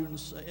and the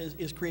students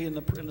is created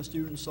and the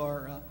students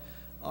are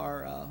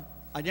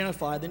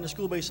identified. Then the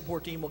school-based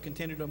support team will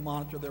continue to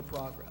monitor their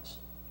progress.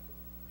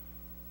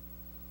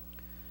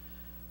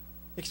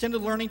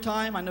 Extended learning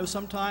time, I know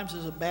sometimes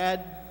is a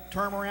bad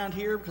term around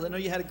here because I know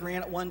you had a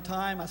grant at one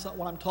time. That's not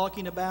what I'm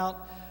talking about.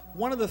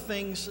 One of the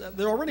things,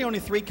 there are really only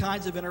 3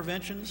 kinds of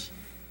interventions.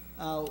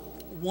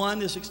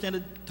 One is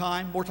extended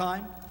time, more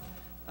time.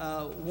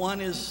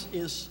 One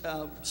is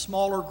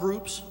smaller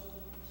groups,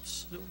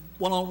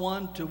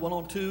 1-on-1 to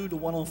 1-on-2 to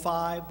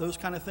 1-on-5, those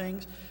kind of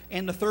things.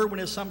 And the third one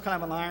is some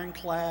kind of an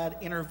ironclad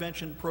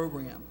intervention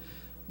program.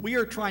 We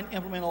are trying to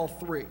implement all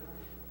 3.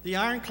 The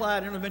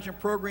ironclad intervention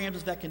programs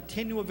is that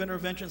continuum of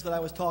interventions that I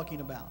was talking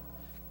about.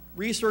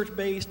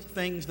 Research-based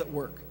things that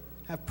work,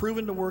 have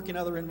proven to work in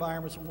other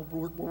environments and will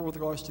work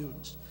with our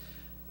students.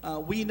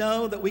 We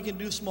know that we can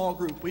do small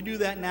group. We do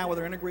that now with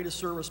our integrated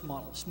service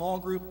model. Small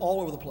group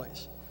all over the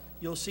place.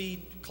 You'll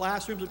see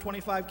classrooms of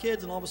 25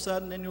 kids, and all of a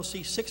sudden, then you'll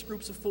see 6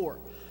 groups of 4,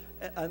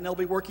 and they'll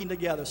be working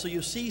together. So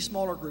you see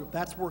smaller group.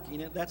 That's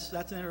working. That's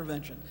an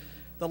intervention.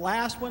 The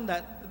last one,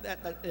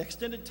 that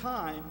extended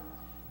time,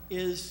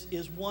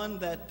 is one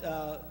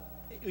that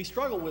we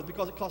struggle with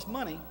because it costs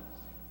money,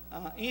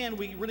 and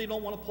we really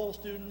don't want to poll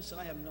students. And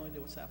I have no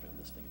idea what's happening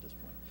with this thing at this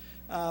point.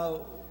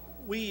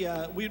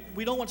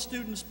 We don't want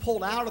students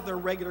pulled out of their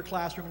regular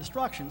classroom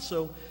instruction.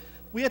 So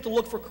we have to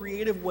look for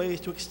creative ways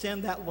to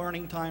extend that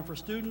learning time for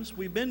students.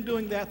 We've been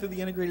doing that through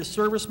the integrated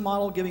service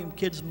model, giving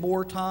kids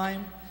more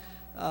time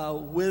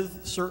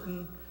with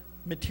certain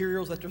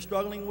materials that they're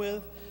struggling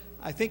with.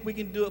 I think we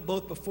can do it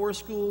both before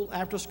school,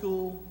 after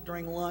school,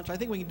 during lunch. I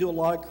think we can do a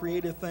lot of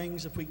creative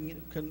things if we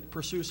can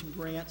pursue some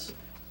grants.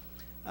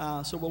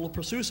 So we'll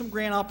pursue some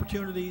grant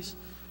opportunities,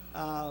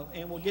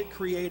 and we'll get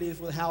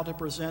creative with how to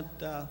present,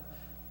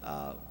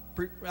 how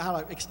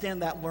to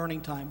extend that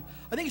learning time.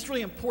 I think it's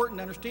really important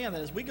to understand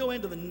that as we go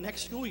into the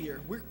next school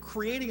year, we're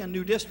creating a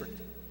new district.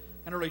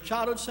 An early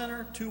childhood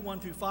center, 2 1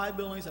 through 5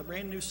 buildings, a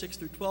brand new 6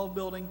 through 12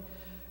 building.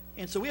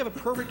 And so we have a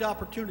perfect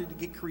opportunity to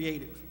get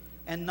creative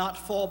and not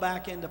fall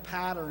back into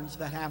patterns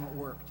that haven't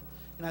worked.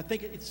 And I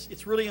think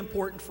it's really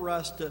important for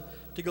us to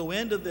go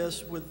into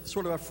this with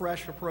sort of a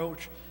fresh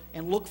approach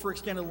and look for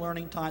extended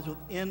learning times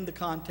within the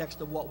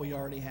context of what we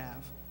already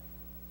have.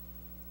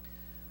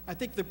 I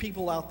think the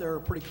people out there are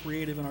pretty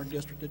creative in our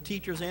district. The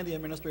teachers and the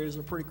administrators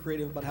are pretty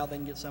creative about how they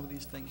can get some of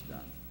these things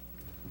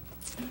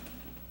done.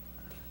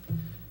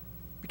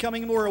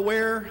 Becoming more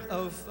aware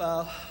of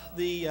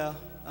the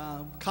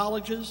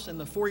colleges and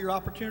the four-year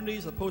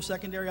opportunities, the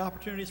post-secondary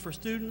opportunities for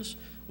students.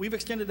 We've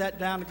extended that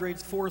down to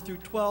grades 4 through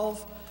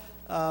 12.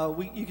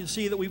 You can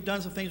see that we've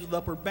done some things with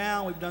Upward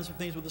Bound, we've done some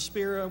things with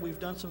Aspira, we've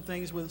done some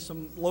things with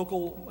some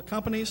local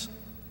companies.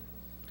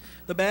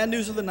 The bad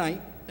news of the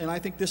night, and I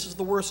think this is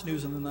the worst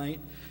news of the night,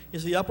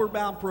 is the Upward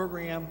Bound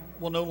program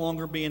will no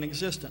longer be in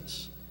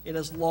existence. It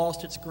has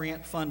lost its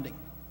grant funding.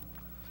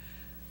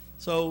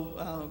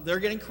 So they're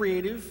getting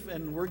creative,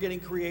 and we're getting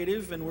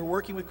creative, and we're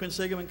working with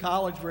Quinsigamond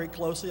College very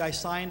closely. I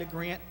signed a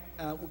grant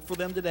for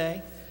them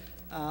today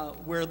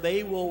where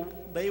they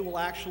will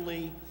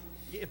actually,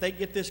 if they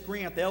get this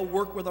grant, they'll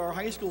work with our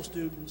high school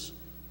students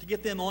to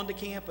get them onto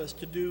campus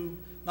to do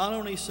not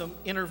only some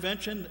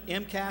intervention,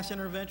 MCAS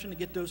intervention, to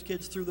get those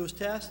kids through those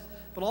tests,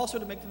 but also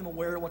to make them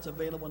aware of what's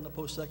available in the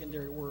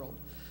post-secondary world.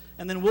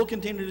 And then we'll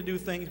continue to do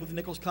things with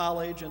Nichols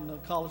College and the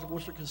College of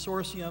Worcester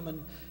Consortium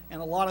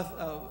and a lot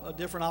of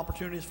different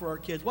opportunities for our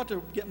kids. We want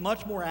to get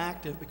much more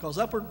active because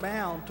Upward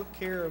Bound took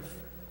care of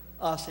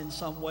us in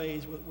some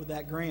ways with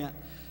that grant.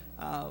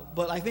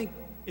 But I think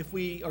if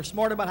we are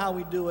smart about how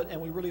we do it and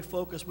we really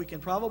focus, we can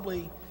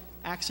probably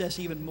access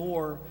even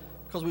more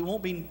because we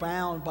won't be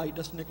bound by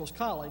just Nichols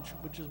College,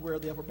 which is where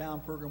the Upward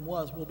Bound program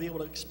was. We'll be able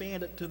to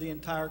expand it to the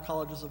entire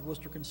Colleges of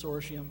Worcester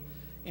Consortium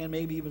and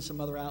maybe even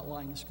some other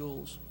outlying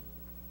schools.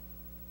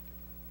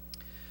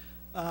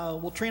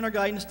 We'll train our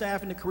guidance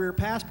staff in the Career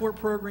Passport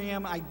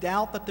program. I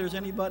doubt that there's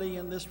anybody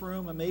in this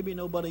room and maybe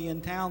nobody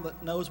in town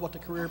that knows what the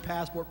Career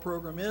Passport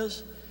program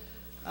is.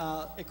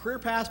 A Career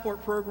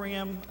Passport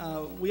program,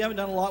 we haven't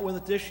done a lot with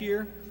it this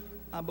year,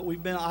 but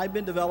I've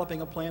been developing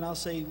a plan. I'll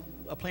say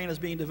a plan is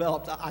being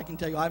developed. I can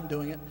tell you I'm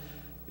doing it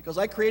because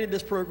I created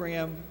this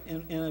program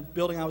in a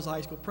building I was a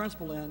high school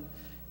principal in.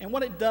 And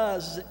what it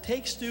does is it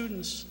takes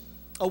students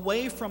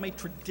away from a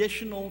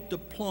traditional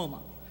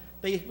diploma.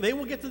 They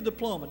will get the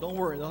diploma, don't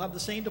worry. They'll have the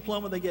same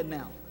diploma they get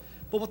now.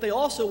 But what they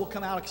also will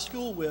come out of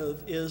school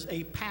with is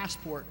a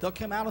passport. They'll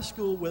come out of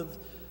school with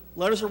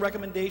letters of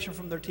recommendation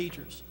from their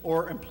teachers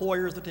or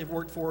employers that they've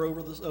worked for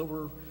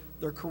over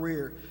their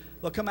career.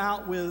 They'll come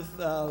out with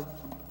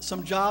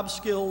some job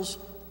skills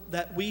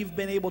that we've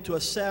been able to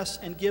assess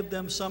and give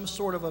them some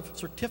sort of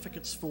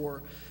certificates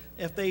for.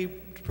 If they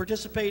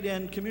participate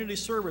in community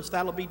service,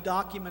 that'll be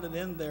documented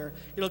in there.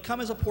 It'll come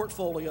as a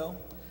portfolio.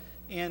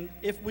 And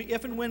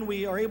if and when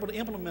we are able to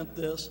implement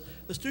this,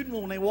 the student,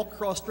 when they walk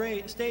across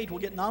stage, will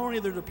get not only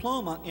their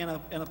diploma in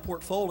a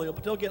portfolio,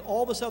 but they'll get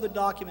all this other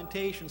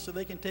documentation so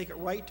they can take it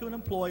right to an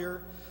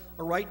employer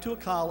or right to a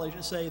college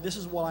and say, this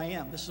is what I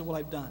am, this is what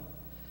I've done.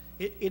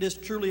 It is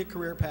truly a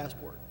career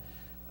passport.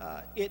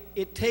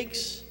 It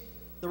takes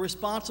the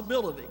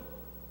responsibility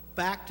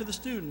back to the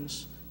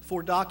students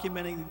for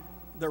documenting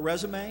their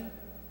resume.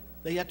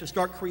 They have to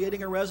start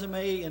creating a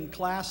resume in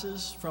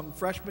classes from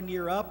freshman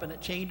year up, and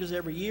it changes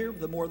every year.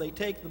 The more they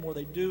take, the more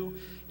they do.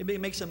 It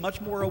makes them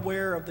much more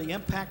aware of the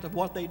impact of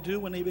what they do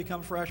when they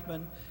become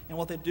freshmen and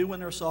what they do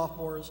when they're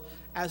sophomores.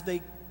 As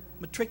they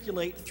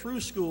matriculate through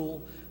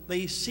school,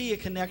 they see a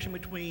connection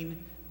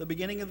between the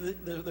beginning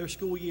of their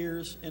school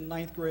years in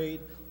 9th grade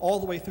all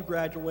the way through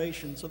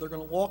graduation. So they're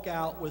going to walk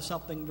out with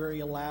something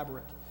very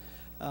elaborate.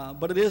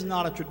 But it is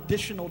not a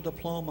traditional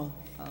diploma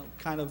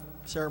kind of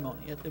ceremony.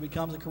 It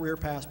becomes a career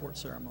passport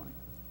ceremony.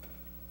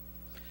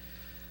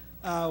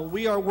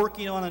 We are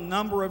working on a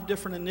number of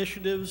different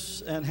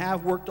initiatives and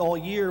have worked all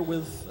year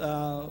with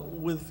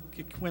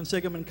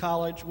Quinsigamond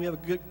College. We have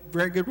a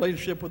very good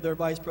relationship with their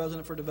vice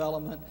president for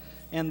development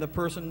and the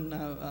person,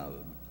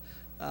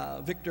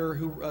 Victor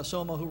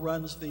Soma, who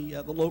runs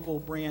the local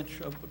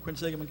branch of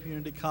Quinsigamond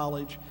Community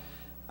College.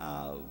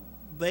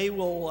 They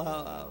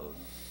will.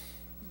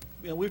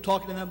 We've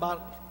talked to them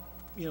about,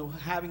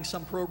 having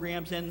some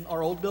programs in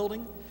our old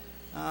building.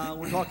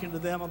 We're talking to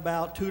them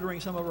about tutoring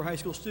some of our high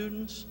school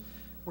students.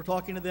 We're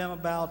talking to them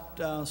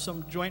about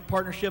some joint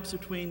partnerships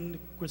between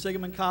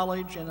Quinsigamond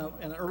College and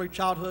an early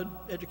childhood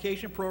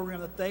education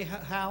program that they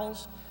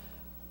house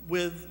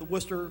with the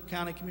Worcester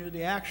County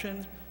Community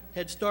Action,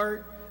 Head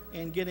Start,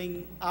 and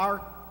getting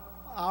our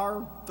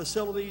our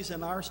facilities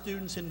and our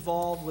students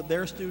involved with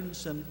their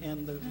students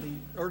and the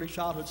early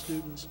childhood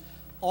students,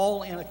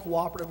 all in a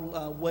cooperative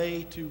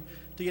way to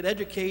get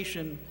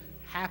education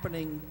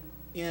happening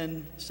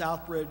in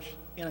Southbridge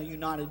in a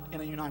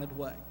united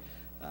way,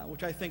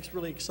 which I think is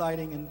really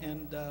exciting.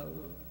 And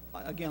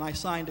again, I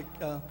signed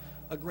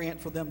a grant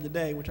for them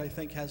today, which I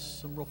think has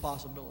some real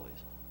possibilities.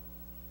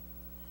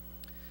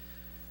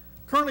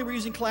 Currently, we're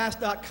using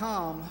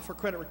class.com for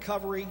credit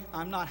recovery.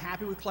 I'm not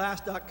happy with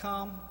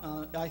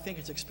class.com. I think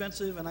it's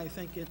expensive, and I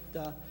think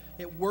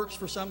it works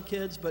for some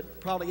kids, but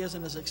probably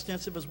isn't as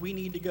extensive as we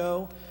need to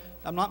go.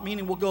 I'm not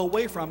meaning we'll go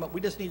away from it.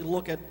 We just need to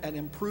look at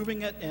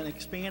improving it and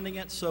expanding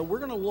it. So we're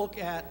going to look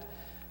at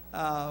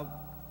a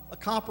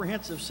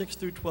comprehensive 6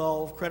 through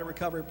 12 credit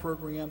recovery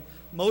program.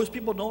 Most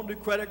people don't do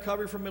credit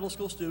recovery for middle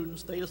school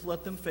students. They just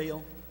let them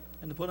fail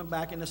and to put them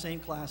back in the same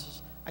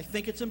classes. I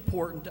think it's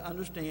important to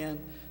understand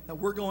that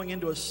we're going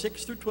into a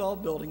 6 through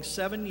 12 building,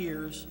 7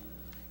 years,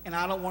 and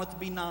I don't want it to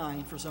be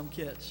 9 for some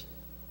kids.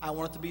 I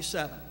want it to be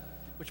 7,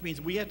 which means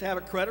we have to have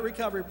a credit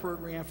recovery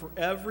program for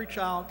every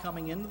child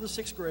coming into the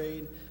 6th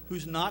grade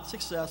who's not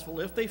successful.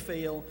 If they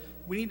fail,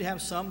 we need to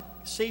have some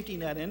safety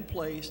net in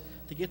place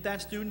to get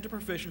that student to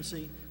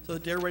proficiency so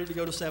that they're ready to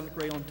go to 7th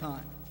grade on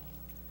time.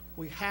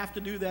 We have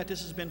to do that.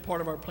 This has been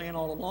part of our plan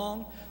all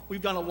along.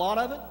 We've done a lot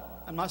of it.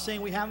 I'm not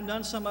saying we haven't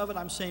done some of it.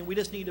 I'm saying we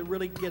just need to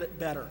really get it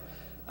better.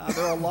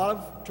 There are a lot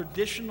of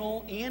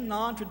traditional and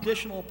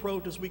non-traditional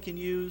approaches we can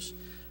use,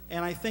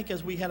 and I think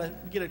as we get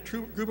a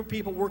group of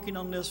people working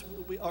on this,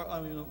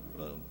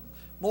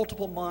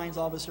 multiple minds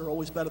obviously are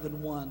always better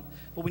than one.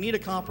 But we need a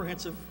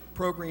comprehensive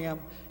program,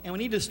 and we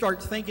need to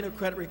start thinking of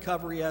credit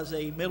recovery as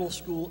a middle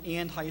school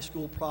and high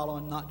school problem,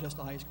 and not just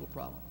a high school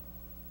problem.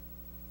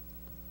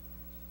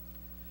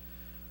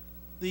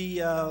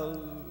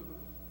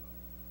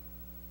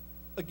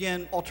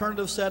 Again,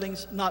 alternative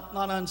settings, not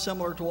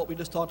unsimilar to what we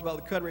just talked about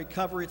with credit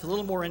recovery. It's a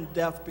little more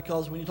in-depth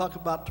because when you talk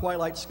about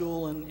twilight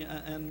school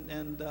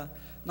and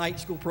night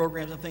school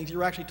programs and things,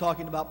 you're actually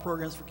talking about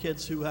programs for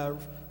kids who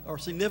are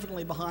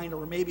significantly behind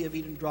or maybe have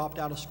even dropped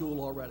out of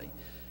school already.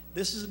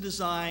 This is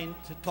designed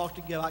to talk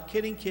about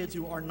getting kids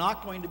who are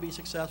not going to be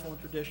successful in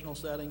a traditional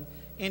setting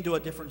into a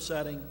different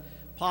setting,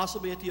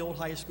 possibly at the old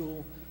high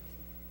school,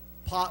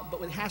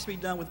 but it has to be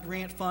done with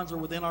grant funds or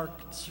within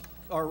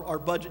our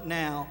budget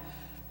now.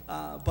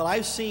 But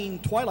I've seen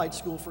twilight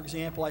school, for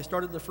example. I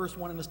started the first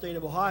one in the state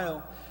of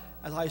Ohio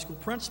as a high school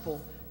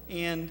principal,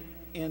 and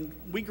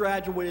we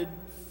graduated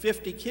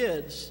 50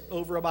 kids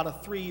over about a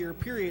 3-year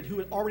period who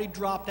had already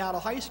dropped out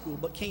of high school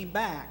but came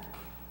back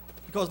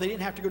because they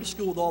didn't have to go to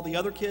school with all the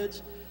other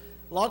kids.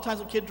 A lot of times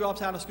when a kid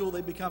drops out of school,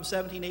 they become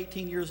 17,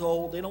 18 years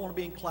old. They don't want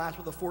to be in class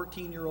with a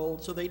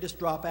 14-year-old, so they just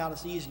drop out.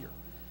 It's easier.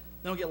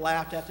 They don't get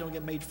laughed at. They don't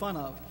get made fun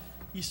of.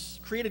 You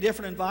create a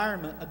different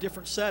environment, a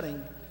different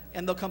setting,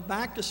 and they'll come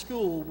back to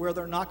school where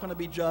they're not going to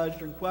be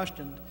judged and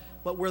questioned,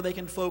 but where they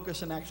can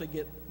focus and actually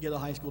get a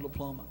high school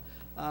diploma.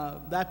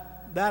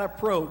 That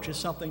approach is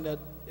something that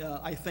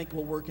I think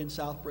will work in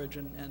Southbridge,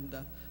 and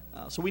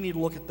so we need to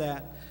look at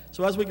that.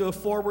 So as we go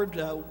forward,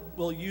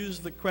 we'll use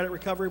the credit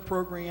recovery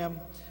program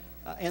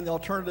and the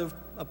alternative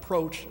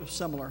approach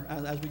similar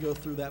as we go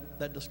through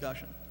that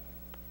discussion.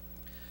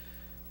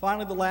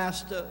 Finally,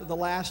 the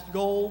last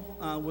goal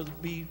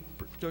would be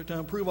to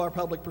improve our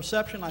public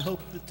perception. I hope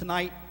that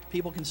tonight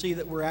people can see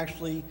that we're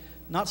actually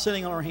not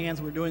sitting on our hands.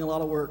 We're doing a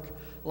lot of work,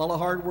 a lot of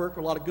hard work,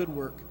 a lot of good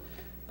work.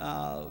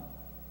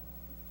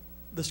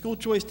 The school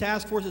choice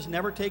task force has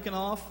never taken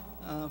off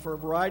for a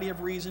variety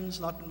of reasons,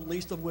 not the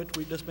least of which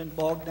we've just been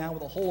bogged down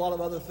with a whole lot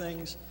of other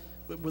things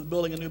with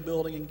building a new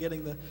building and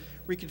getting the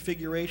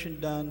reconfiguration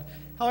done.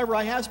 However,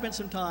 I have spent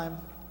some time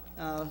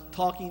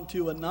talking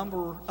to a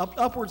number,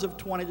 upwards of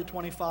 20 to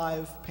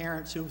 25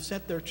 parents who have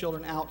sent their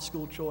children out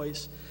school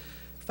choice.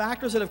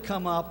 Factors that have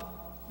come up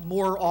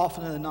more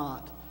often than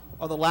not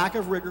are the lack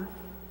of rigor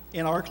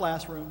in our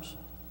classrooms,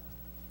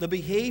 the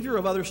behavior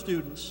of other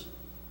students.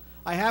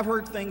 I have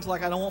heard things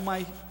like, I don't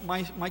want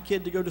my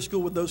kid to go to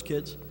school with those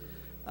kids.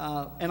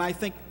 And I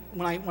think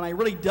when I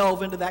really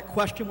delve into that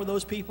question with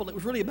those people, it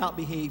was really about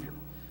behavior.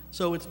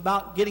 So it's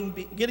about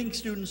getting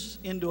students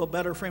into a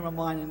better frame of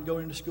mind and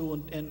going to school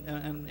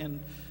and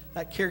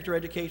that character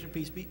education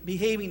piece,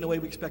 behaving the way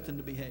we expect them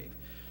to behave.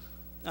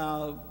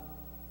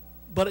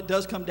 But it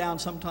does come down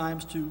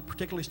sometimes to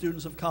particularly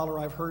students of color.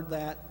 I've heard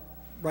that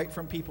right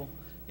from people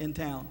in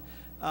town.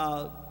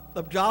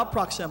 The job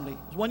proximity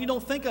is one you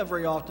don't think of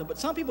very often, but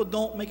some people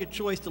don't make a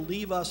choice to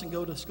leave us and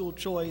go to school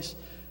choice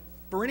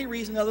for any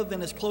reason other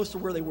than it's close to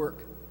where they work.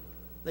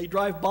 They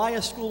drive by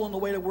a school on the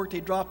way to work, they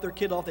drop their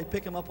kid off, they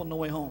pick them up on the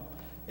way home.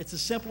 It's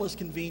as simple as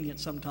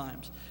convenience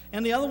sometimes.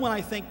 And the other one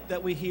I think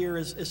that we hear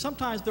is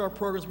sometimes there are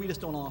programs we just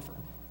don't offer.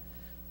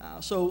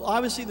 So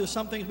obviously there's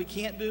some things we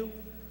can't do.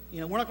 You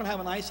know, we're not going to have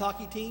an ice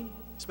hockey team,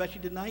 especially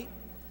tonight.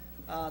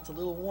 It's a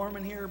little warm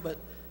in here, but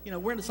you know,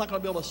 we're just not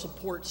going to be able to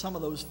support some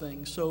of those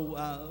things.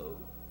 So,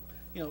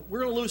 you know,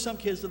 we're going to lose some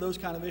kids to those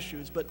kind of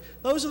issues. But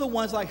those are the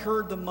ones I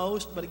heard the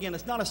most. But again,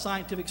 it's not a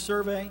scientific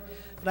survey.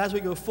 But as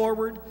we go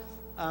forward,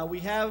 we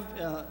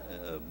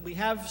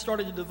have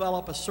started to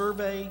develop a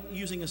survey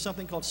using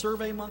something called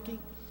SurveyMonkey,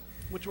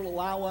 which will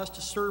allow us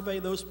to survey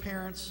those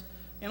parents,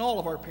 and all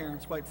of our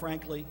parents, quite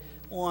frankly,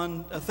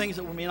 on things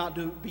that we may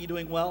not be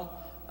doing well,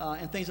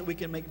 and things that we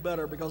can make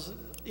better, because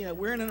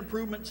we're in an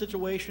improvement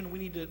situation. We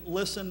need to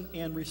listen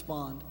and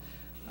respond.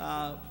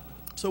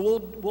 So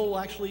we'll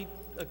actually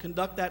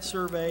conduct that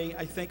survey,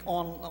 I think,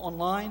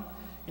 online,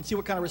 and see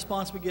what kind of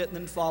response we get, and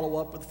then follow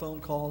up with phone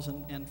calls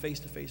and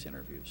face-to-face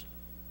interviews.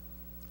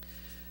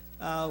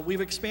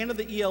 We've expanded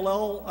the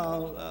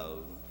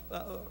ELL,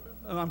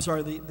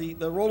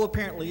 the role of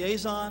parent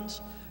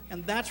liaisons,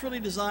 and that's really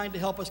designed to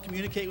help us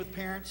communicate with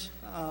parents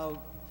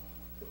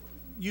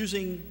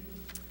using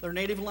their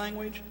native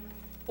language,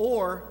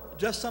 or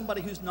just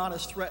somebody who's not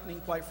as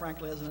threatening, quite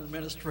frankly, as an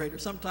administrator.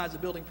 Sometimes a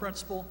building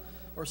principal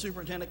or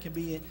superintendent can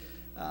be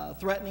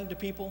threatening to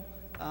people.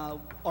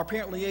 Our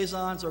parent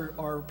liaisons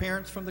are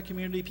parents from the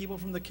community, people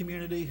from the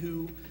community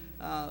who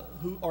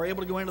are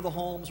able to go into the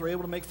homes, are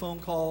able to make phone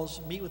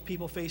calls, meet with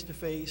people face to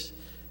face,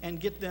 and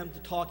get them to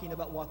talking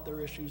about what their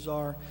issues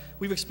are.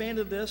 We've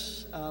expanded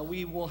this.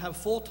 We will have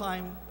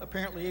full-time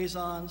parent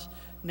liaisons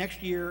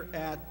next year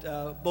at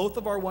both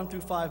of our 1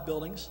 through 5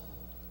 buildings,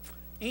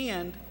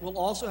 and we'll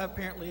also have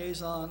parent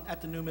liaison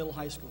at the new middle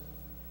high school.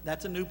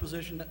 That's a new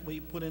position that we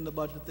put in the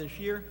budget this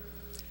year.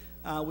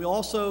 We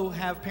also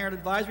have parent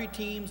advisory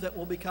teams that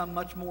will become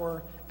much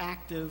more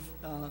active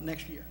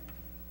next year.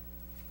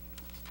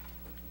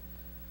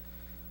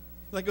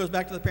 That goes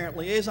back to the parent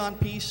liaison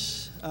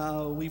piece.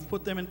 We've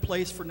put them in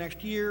place for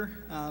next year.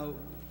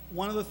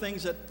 One of the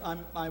things that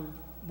I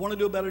want to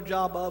do a better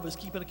job of is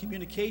keeping a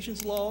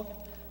communications log.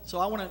 So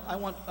I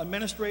want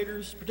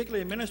administrators,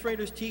 particularly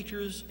administrators,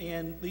 teachers,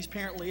 and these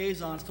parent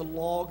liaisons to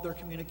log their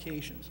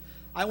communications.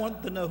 I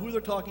want to know who they're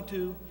talking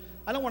to.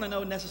 I don't want to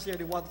know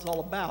necessarily what it's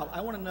all about.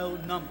 I want to know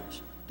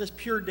numbers, just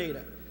pure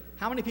data.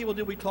 How many people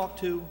did we talk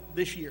to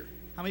this year?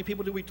 How many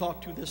people did we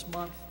talk to this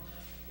month?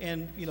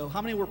 And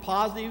how many were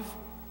positive?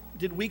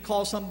 Did we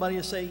call somebody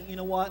and say, you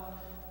know what,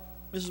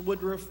 Mrs.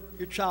 Woodruff,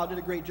 your child did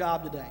a great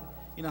job today?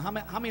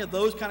 How many of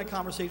those kind of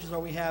conversations are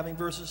we having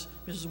versus,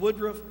 Mrs.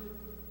 Woodruff,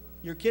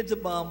 your kid's a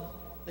bum,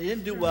 they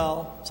didn't do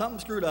well, something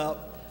screwed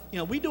up.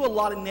 We do a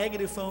lot of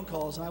negative phone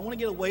calls, and I want to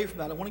get away from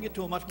that. I want to get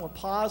to a much more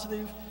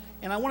positive,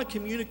 and I want to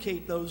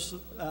communicate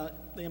the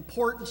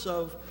importance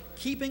of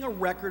keeping a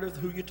record of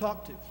who you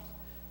talk to.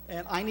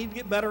 And I need to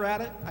get better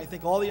at it. I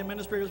think all the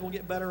administrators will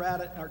get better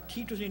at it. Our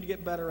teachers need to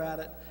get better at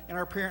it. And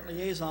our parent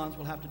liaisons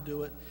will have to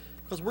do it.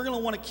 Because we're going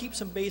to want to keep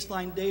some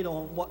baseline data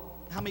on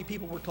how many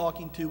people we're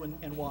talking to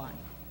and why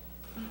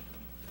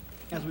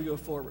as we go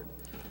forward.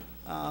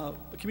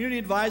 The Community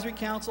Advisory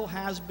Council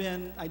has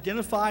been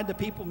identified.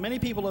 Many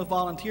people have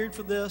volunteered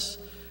for this.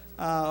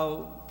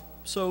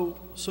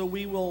 So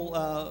we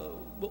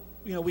will,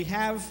 we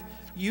have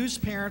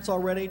used parents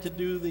already to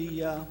do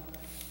the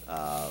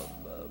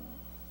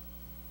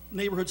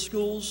neighborhood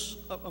schools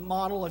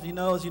model. As you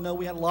know,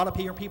 we had a lot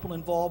of people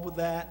involved with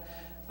that.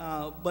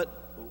 But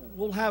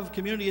we'll have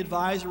community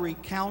advisory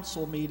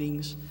council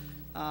meetings,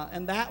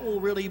 and that will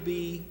really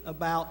be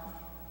about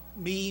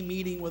me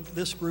meeting with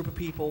this group of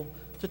people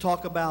to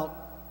talk about,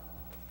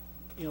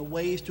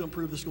 ways to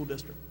improve the school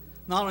district.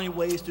 Not only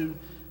ways to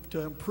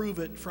improve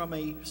it from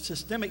a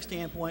systemic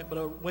standpoint, but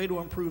a way to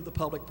improve the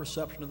public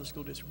perception of the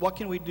school district. What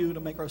can we do to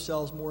make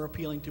ourselves more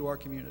appealing to our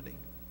community?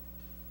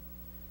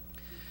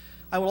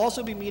 I will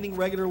also be meeting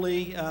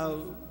regularly,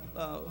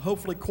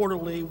 hopefully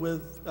quarterly,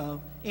 with have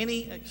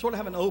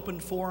an open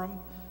forum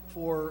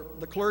for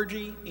the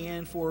clergy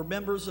and for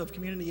members of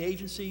community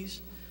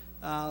agencies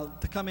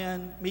to come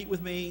in, meet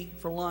with me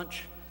for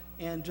lunch,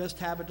 and just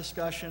have a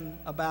discussion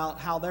about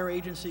how their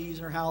agencies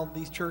or how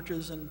these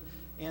churches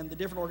and the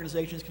different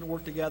organizations can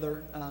work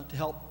together to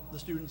help the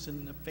students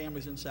and the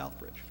families in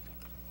Southbridge.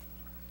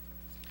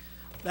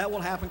 That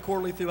will happen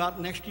quarterly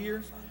throughout next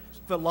year.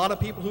 But a lot of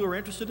people who are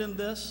interested in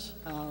this,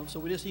 so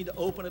we just need to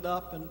open it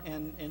up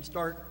and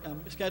start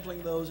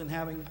scheduling those and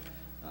having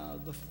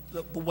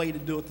the way to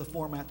do it, the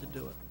format to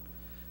do it.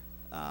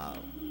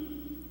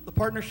 The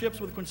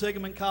partnerships with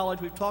Quinsigamond College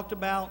we've talked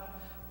about.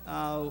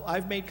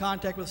 I've made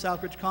contact with the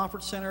Southbridge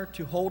Conference Center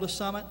to hold a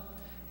summit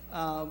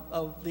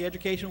of the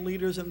educational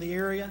leaders in the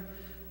area.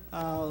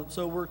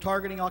 So we're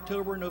targeting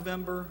October,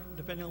 November,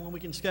 depending on when we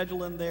can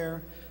schedule in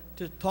there,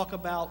 to talk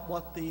about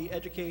what the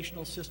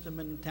educational system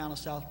in the town of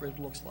Southbridge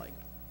looks like.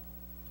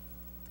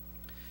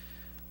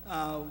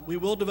 We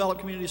will develop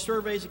community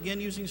surveys, again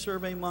using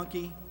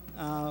SurveyMonkey.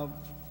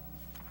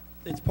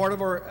 It's part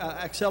of our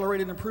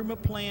accelerated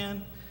improvement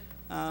plan.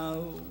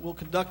 We'll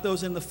conduct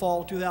those in the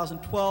fall of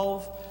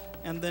 2012,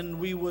 and then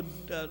we would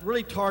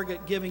really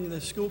target giving the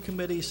school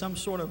committee some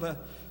sort of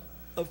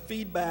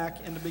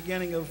feedback in the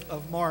beginning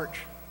of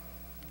March.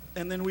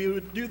 And then we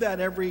would do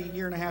that every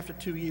 1.5 to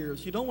 2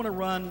 years. You don't want to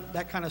run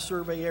that kind of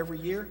survey every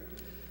year.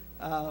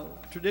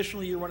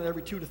 Traditionally, you run it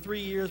every 2 to 3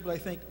 years, but I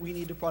think we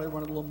need to probably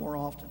run it a little more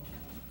often.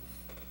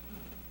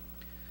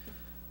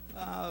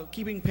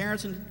 Keeping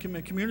parents and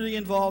community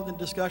involved in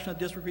discussion of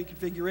district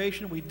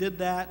reconfiguration. We did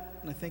that,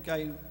 and I think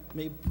I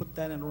may put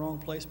that in the wrong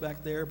place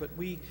back there, but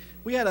we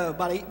had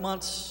about 8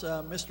 months,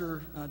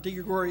 Mr.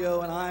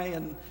 DiGregorio and I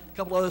and a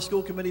couple other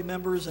school committee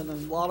members and a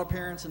lot of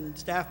parents and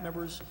staff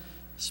members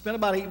spent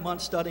about 8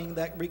 months studying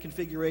that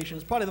reconfiguration.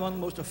 It's probably one of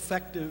the most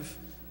effective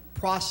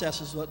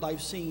processes that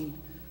I've seen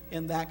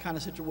in that kind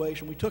of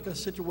situation. We took a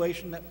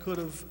situation that could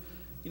have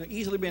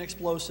easily been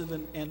explosive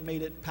and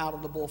made it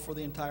palatable for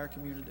the entire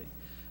community.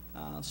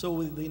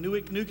 So the new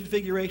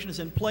configuration is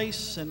in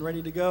place and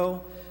ready to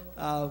go.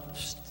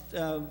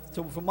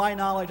 So from my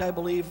knowledge, I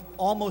believe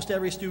almost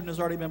every student has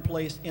already been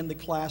placed in the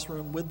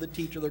classroom with the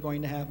teacher they're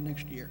going to have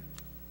next year.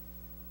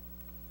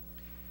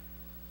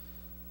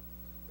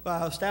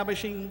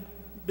 Establishing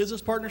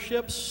business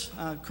partnerships.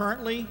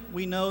 Currently,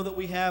 we know that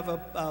we have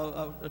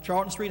a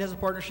Charlton Street has a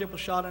partnership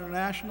with Shot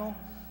International.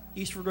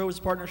 Eastford Road has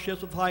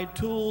partnerships with Hyde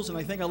Tools, and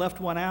I think I left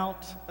one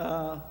out.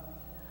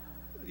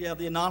 Yeah,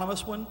 the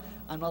anonymous one.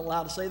 I'm not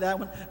allowed to say that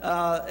one.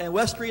 And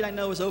West Street, I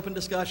know, is open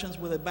discussions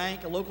with a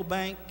bank, a local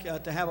bank,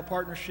 to have a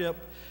partnership.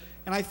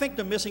 And I think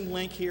the missing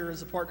link here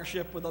is a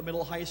partnership with a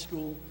middle high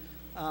school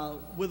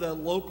with a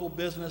local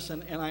business,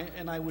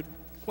 and I would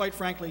quite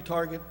frankly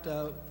target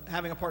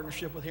having a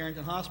partnership with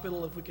Harrington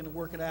Hospital if we can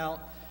work it out.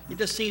 It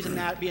just seems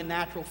to be a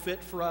natural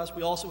fit for us.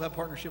 We also have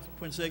partnerships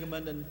with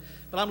Quinsigamond,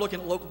 but I'm looking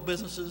at local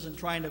businesses and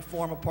trying to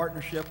form a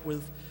partnership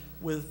with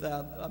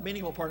a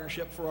meaningful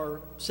partnership for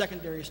our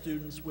secondary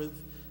students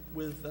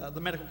with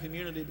the medical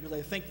community, because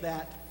I think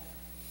that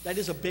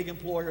is a big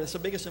employer. It's the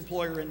biggest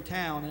employer in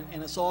town,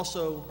 and it's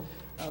also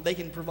they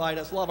can provide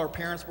us. A lot of our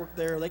parents work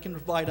there. They can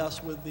provide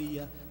us with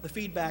the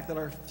feedback that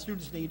our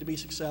students need to be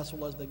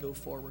successful as they go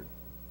forward.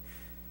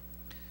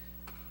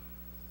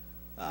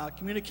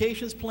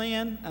 Communications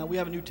plan. We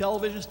have a new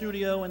television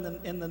studio in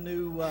the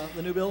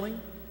new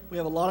building. We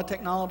have a lot of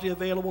technology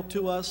available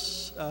to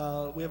us.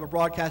 We have a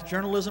broadcast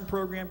journalism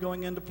program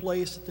going into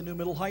place at the new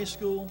middle high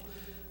school.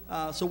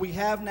 So we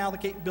have now the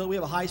capability. We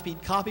have a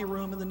high-speed copy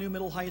room in the new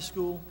middle high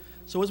school.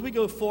 So as we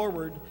go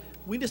forward,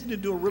 we just need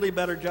to do a really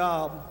better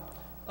job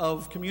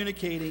of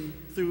communicating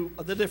through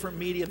the different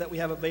media that we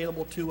have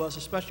available to us,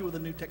 especially with the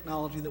new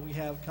technology that we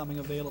have coming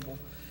available.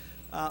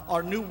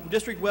 Our new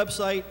district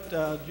website,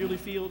 Julie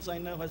Fields, I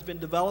know, has been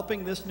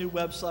developing this new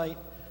website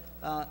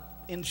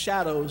in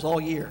shadows all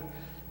year.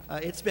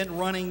 It's been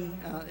running,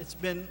 it's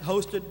been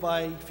hosted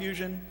by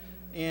Fusion,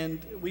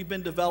 and we've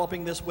been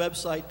developing this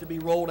website to be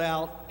rolled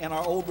out and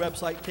our old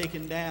website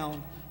taken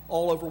down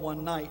all over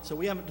one night. So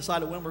we haven't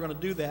decided when we're going to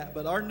do that,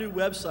 but our new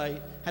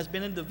website has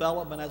been in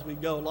development as we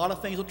go. A lot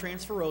of things will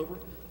transfer over,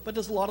 but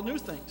there's a lot of new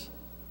things.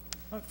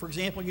 For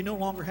example, you no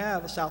longer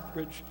have a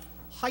Southbridge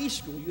High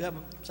School, you have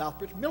a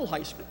Southbridge Middle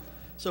High School.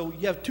 So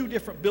you have two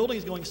different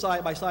buildings going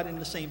side by side in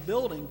the same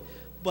building,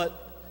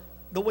 but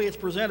the way it's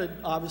presented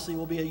obviously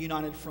will be a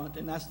united front,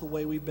 and that's the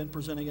way we've been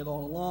presenting it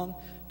all along.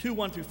 2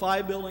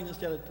 1-5 buildings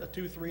instead of a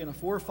 2 3 and a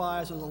 4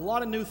 5. So there's a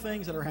lot of new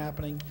things that are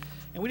happening,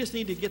 and we just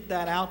need to get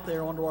that out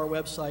there onto our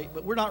website,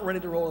 but we're not ready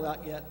to roll it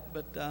out yet.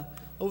 But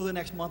over the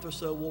next month or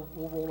so,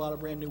 we'll roll out a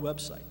brand new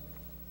website.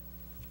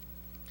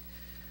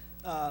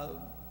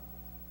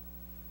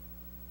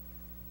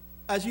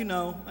 As you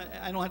know,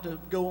 I don't have to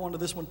go on to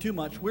this one too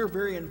much. We're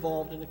very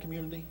involved in the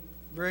community,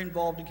 very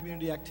involved in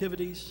community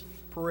activities,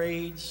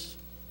 parades,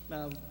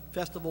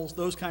 festivals,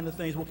 those kind of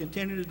things. We'll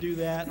continue to do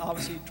that, and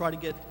obviously try to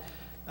get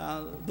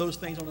those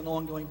things on an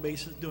ongoing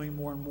basis, doing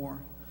more and more.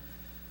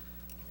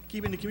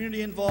 Keeping the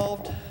community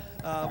involved.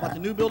 About the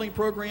new building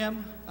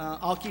program,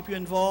 I'll keep you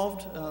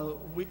involved.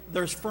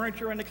 There's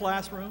furniture in the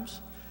classrooms.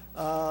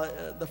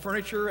 The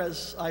furniture,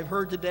 as I've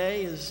heard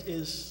today,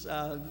 is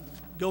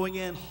going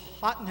in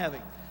hot and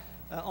heavy.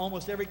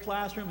 Almost every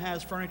classroom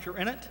has furniture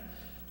in it.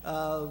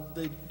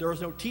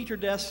 There's no teacher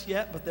desks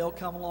yet, but they'll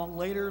come along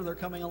later. They're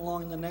coming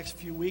along in the next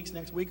few weeks,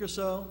 next week or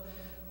so.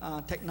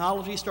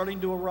 Technology is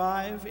starting to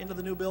arrive into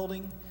the new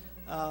building.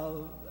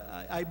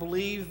 I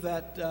believe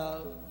that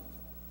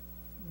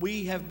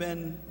we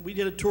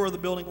did a tour of the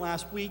building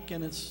last week,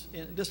 and it's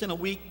just in a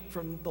week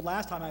from the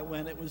last time I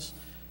went, it was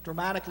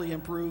dramatically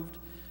improved.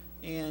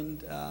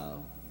 And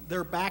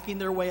they're backing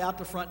their way out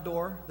the front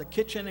door. The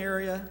kitchen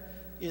area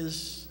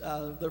is,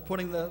 they're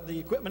putting the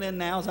equipment in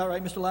now. Is that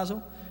right, Mr.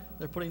 Lazo?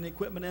 They're putting the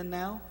equipment in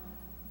now,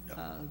 yep.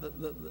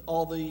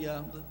 All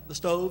the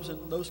stoves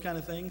and those kind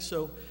of things.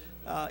 So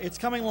it's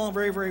coming along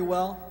very, very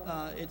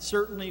well. It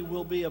certainly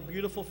will be a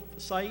beautiful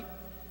site.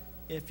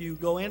 If you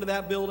go into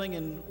that building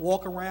and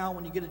walk around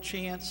when you get a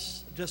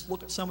chance, just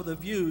look at some of the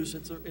views.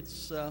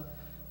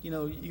 You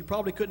know, you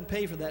probably couldn't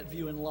pay for that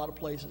view in a lot of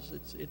places.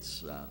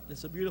 It's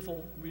a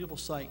beautiful, beautiful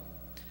site.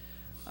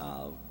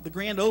 The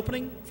grand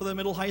opening for the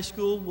middle high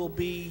school will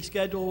be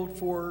scheduled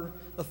for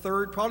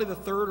probably the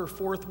third or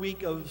fourth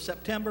week of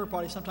September,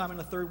 probably sometime in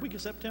the third week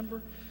of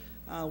September.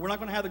 We're not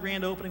going to have the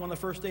grand opening on the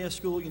first day of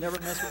school. You never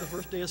mess with the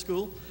first day of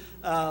school.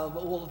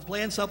 But we'll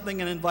plan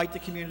something and invite the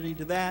community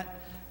to that.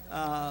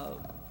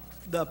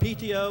 The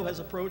PTO has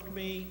approached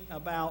me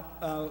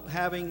about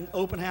having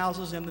open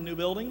houses in the new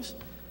buildings.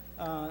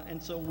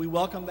 And so we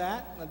welcome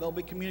that. They'll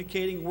be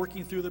communicating,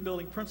 working through the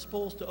building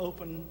principals to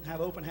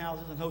have open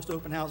houses and host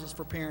open houses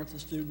for parents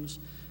and students,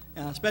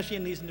 especially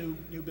in these new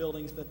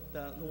buildings, the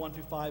 1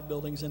 through 5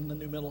 buildings and the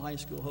new middle high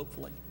school,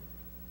 hopefully.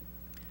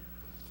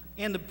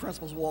 And the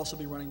principals will also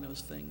be running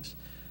those things.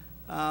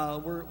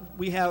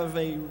 We have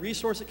a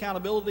resource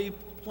accountability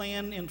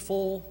plan in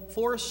full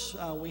force.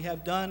 We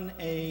have done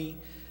a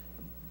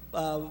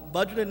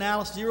budget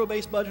analysis,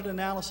 zero-based budget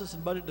analysis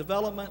and budget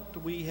development.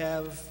 We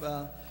have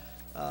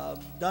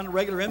done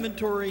regular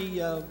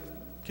inventory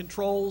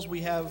controls.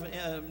 We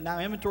have now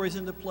inventories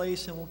into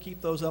place, and we'll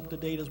keep those up to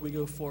date as we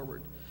go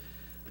forward.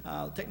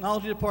 The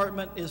technology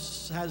department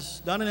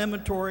has done an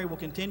inventory. We'll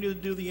continue to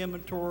do the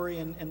inventory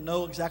and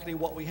know exactly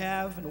what we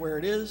have and where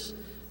it is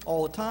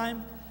all the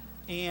time.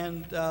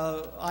 And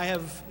I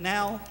have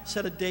now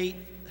set a date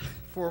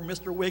for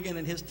Mr. Wiggin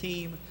and his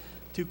team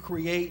to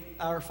create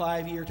our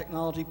 5-year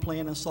technology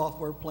plan and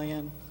software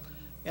plan.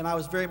 And I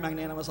was very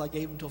magnanimous. I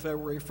gave them until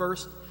February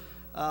 1st.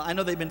 I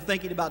know they've been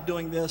thinking about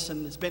doing this,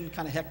 and it's been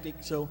kind of hectic.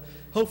 So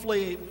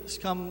hopefully, it's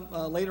come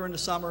later in the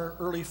summer,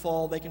 early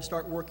fall, they can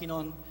start working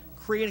on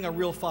creating a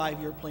real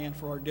 5-year plan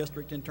for our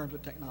district in terms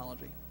of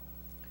technology.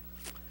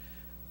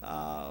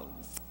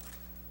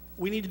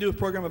 We need to do a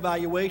program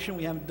evaluation.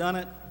 We haven't done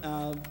it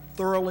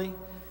thoroughly.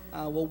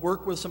 We'll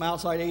work with some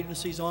outside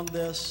agencies on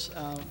this.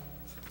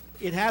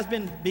 It has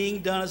been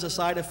being done as a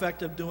side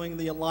effect of doing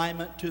the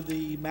alignment to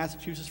the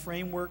Massachusetts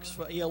frameworks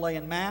for ELA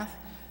and math.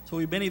 So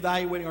we've been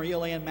evaluating our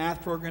ELA and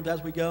math programs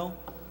as we go,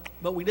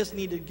 but we just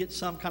need to get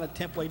some kind of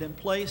template in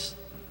place.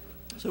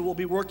 So we'll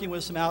be working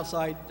with some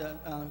outside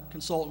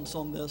consultants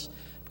on this,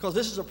 because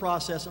this is a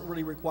process that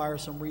really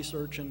requires some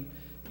research and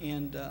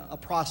a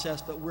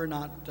process that we're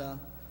not,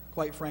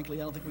 quite frankly,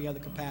 I don't think we have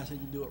the capacity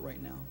to do it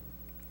right now.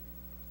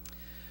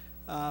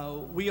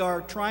 We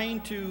are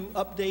trying to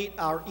update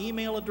our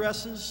email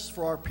addresses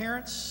for our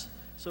parents.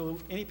 So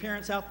any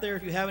parents out there,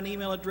 if you have an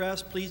email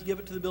address, please give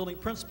it to the building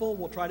principal.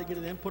 We'll try to get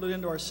it inputted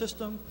into our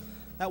system.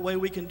 That way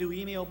we can do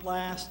email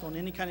blast on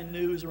any kind of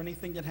news or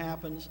anything that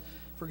happens.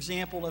 For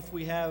example, if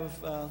we have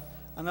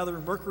another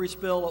mercury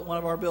spill at one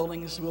of our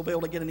buildings, we'll be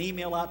able to get an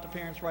email out to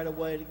parents right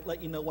away to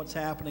let you know what's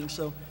happening.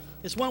 So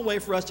it's one way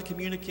for us to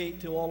communicate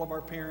to all of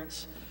our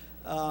parents.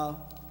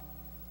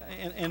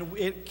 And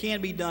it can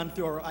be done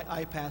through our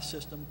iPass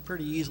system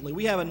pretty easily.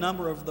 We have a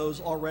number of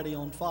those already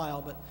on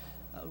file, but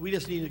we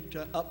just need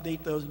to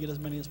update those and get as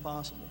many as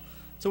possible.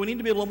 So we need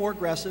to be a little more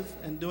aggressive,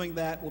 and doing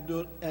that, we'll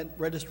do it at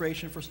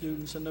registration for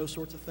students and those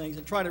sorts of things,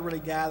 and try to really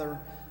gather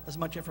as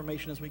much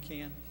information as we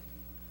can.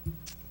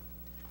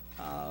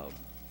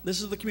 This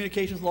is the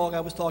communications log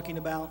I was talking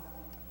about.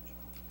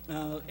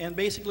 And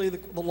basically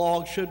the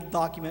log should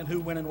document who,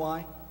 when, and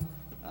why,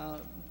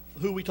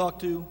 who we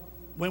talked to,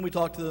 when we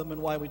talked to them,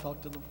 and why we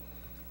talked to them.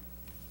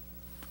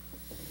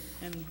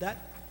 And that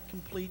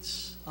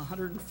completes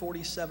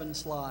 147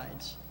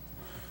 slides.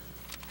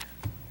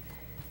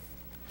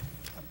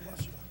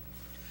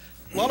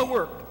 A lot of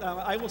work.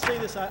 I will say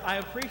this, I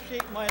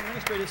appreciate my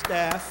administrative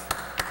staff.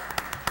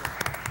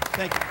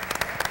 Thank you.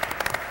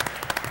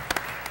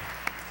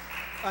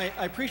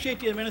 I appreciate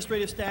the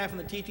administrative staff and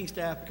the teaching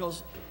staff,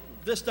 because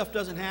this stuff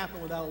doesn't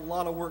happen without a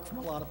lot of work from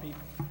a lot of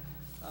people.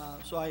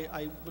 So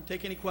I would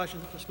take any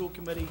questions that the school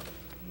committee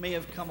may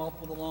have come up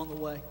with along the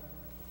way.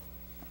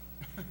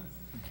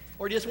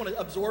 Or you just want to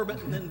absorb it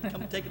and then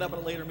come take it up at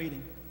a later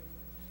meeting.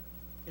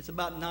 It's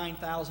about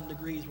 9,000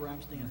 degrees where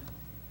I'm standing.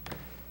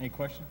 Any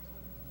questions?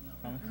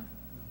 No.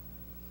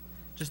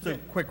 Just a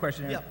quick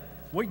question. Yeah.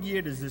 What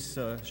year does this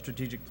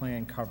strategic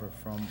plan cover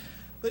from?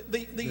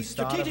 The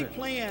strategic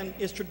plan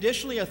is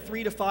traditionally a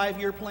 3 to 5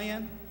 year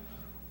plan.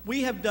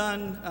 We have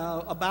done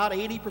about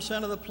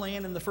 80% of the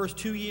plan in the first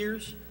 2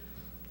 years.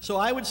 So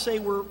I would say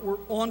we're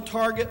on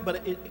target,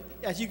 but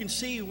as you can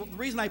see, the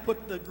reason I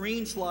put the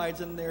green slides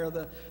in there,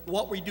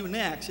 what we do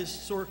next, is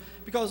sort of,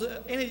 because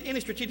any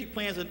strategic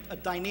plan is a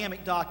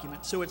dynamic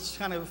document, so it's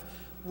kind of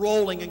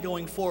rolling and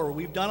going forward.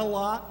 We've done a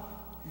lot.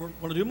 We're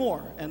going to do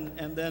more,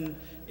 and then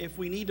if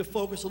we need to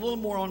focus a little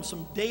more on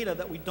some data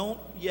that we don't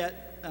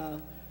yet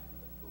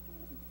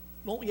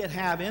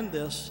have in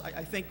this,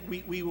 I think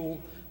we will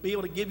be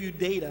able to give you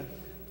data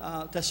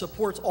that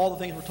supports all the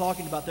things we're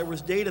talking about. There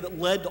was data that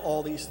led to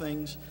all these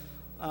things.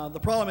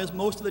 The problem is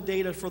most of the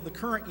data for the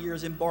current year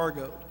is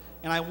embargoed,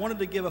 and I wanted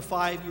to give a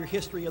 5-year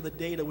history of the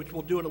data, which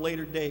we'll do at a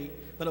later date,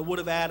 but it would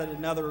have added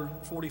another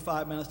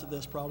 45 minutes to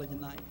this probably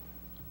tonight.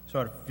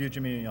 So at a future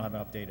meeting, you'll have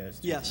an update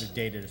as to Yes. the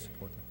data to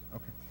support this.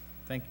 Okay.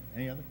 Thank you.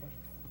 Any other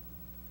questions?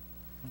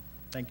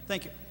 Thank you.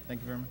 Thank you.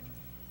 Thank you very much.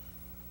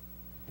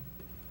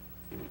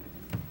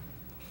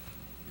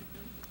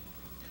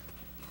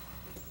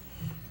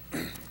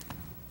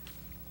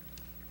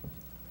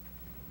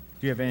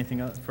 Do you have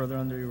anything further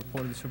under your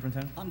report of the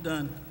superintendent? I'm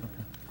done.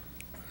 Okay.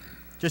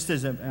 Just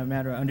as a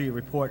matter under your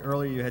report,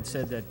 earlier you had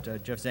said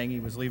that Jeff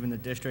Zangi was leaving the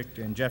district,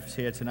 and Jeff is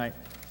here tonight.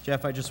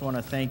 Jeff, I just want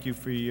to thank you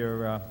for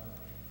your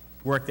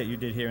work that you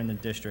did here in the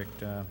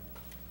district.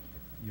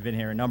 You've been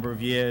here a number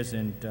of years,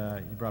 and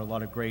you brought a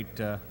lot of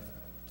great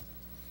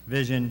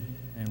vision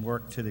and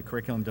work to the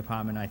curriculum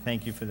department. I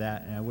thank you for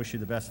that, and I wish you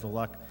the best of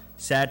luck.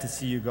 Sad to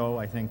see you go.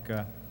 I think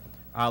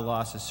our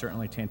loss is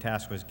certainly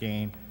Tantasco's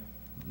gain.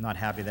 I'm not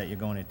happy that you're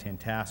going to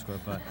Tantasco,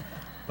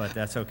 but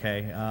that's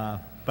okay.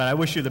 But I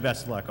wish you the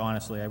best of luck,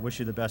 honestly. I wish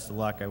you the best of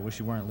luck. I wish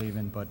you weren't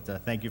leaving, but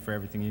thank you for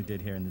everything you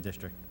did here in the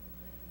district.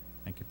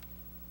 Thank you.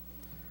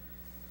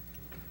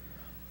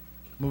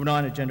 Moving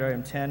on, agenda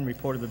item 10,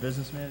 report of the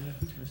business manager.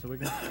 Mr.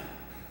 Wiggins.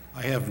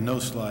 I have no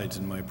slides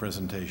in my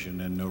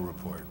presentation and no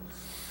report.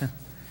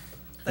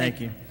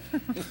 Thank you.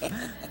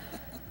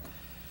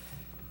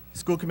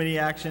 School committee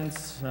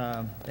actions.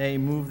 A,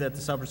 move that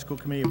the Southbridge School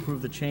Committee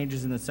approve the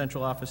changes in the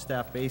central office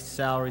staff base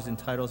salaries and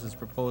titles as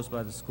proposed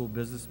by the school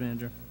business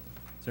manager.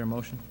 Is there a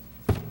motion?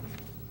 Is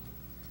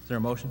there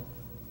a motion?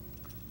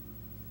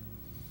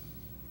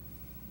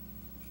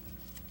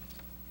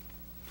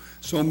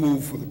 So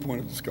move for the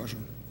point of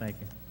discussion. Thank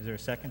you. Is there a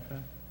second for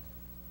that?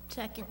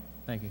 Second.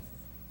 Thank you.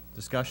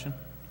 Discussion?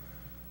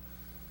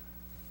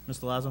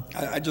 Mr. Lazo?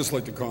 I'd just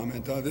like to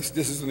comment. This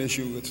is an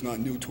issue that's not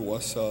new to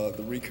us, the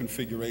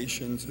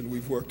reconfigurations, and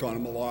we've worked on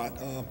them a lot.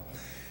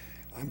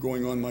 I'm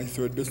going on my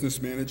third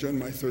business manager and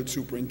my third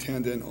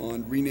superintendent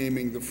on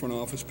renaming the front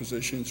office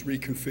positions,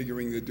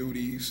 reconfiguring the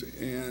duties,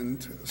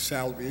 and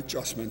salary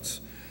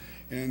adjustments.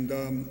 And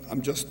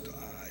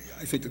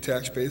I think the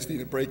taxpayers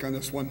need a break on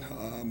this one.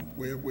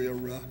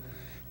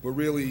 We're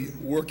really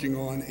working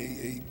on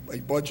a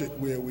budget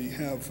where we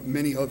have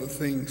many other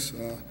things,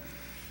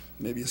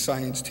 maybe a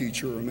science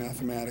teacher or a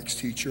mathematics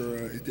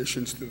teacher,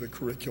 additions to the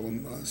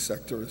curriculum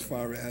sector as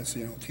far as,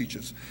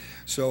 teachers.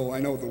 So I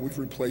know that we've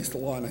replaced a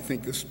lot, and I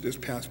think this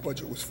past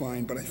budget was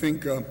fine, but I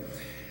think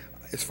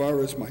as far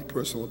as my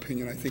personal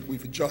opinion, I think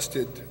we've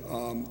adjusted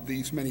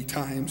these many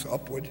times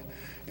upward,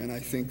 and I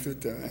think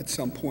that at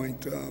some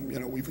point,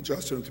 we've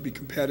adjusted them to be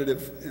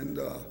competitive, and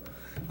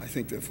I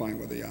think they're fine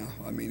where they are.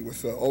 I mean,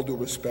 with all due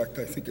respect,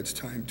 I think it's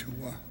time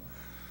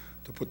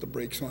to put the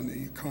brakes on.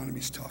 The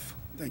economy's tough.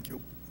 Thank you.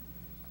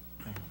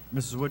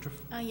 Mrs. Woodruff?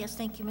 Yes,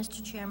 thank you,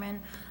 Mr. Chairman.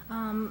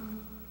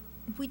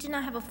 We did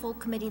not have a full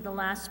committee the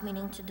last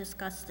meeting to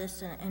discuss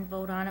this and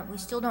vote on it. We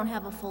still don't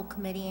have a full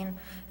committee,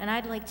 and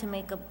I'd like to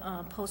make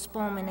a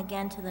postponement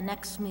again to the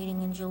next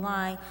meeting in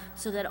July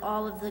so that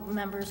all of the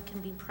members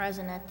can be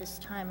present at this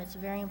time. It's a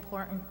very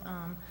important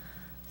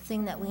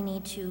thing that we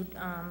need to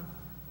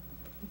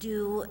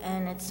do,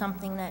 and it's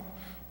something that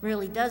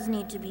really does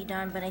need to be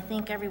done, but I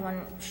think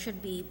everyone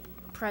should be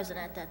present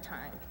at that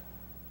time.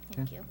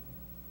 Thank you.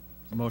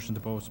 A motion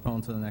to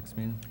postpone to the next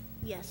meeting?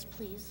 Yes,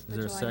 please. Is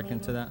there a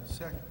second to that?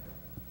 Second.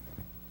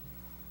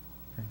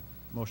 Okay.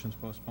 Motion to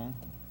postpone?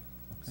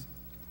 Okay.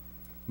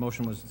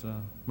 Motion was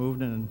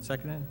moved and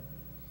seconded.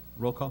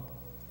 Roll call?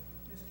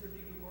 Mr.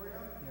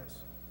 DiGregorio? Yes.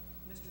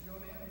 Mr.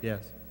 Jovan?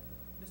 Yes.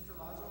 Mr.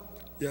 Lazo?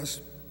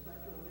 Yes?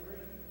 Dr. O'Leary?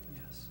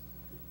 Yes.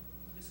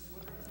 Mrs.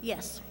 Woodruff?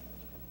 Yes.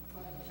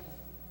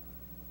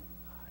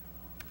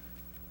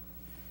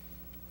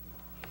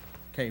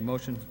 Okay,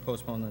 motion to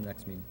postpone to the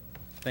next meeting.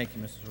 Thank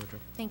you, Mrs.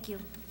 Woodruff. Thank you.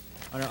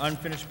 Under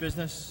unfinished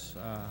business,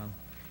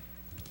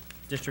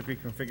 district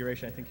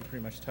reconfiguration, I think you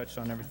pretty much touched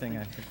on everything.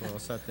 I think we're all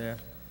set there.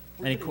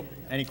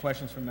 Any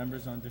questions from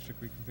members on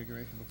district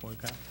reconfiguration before we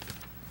pass?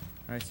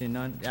 All right, seeing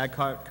none. Ad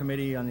hoc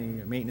committee on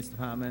the maintenance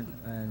department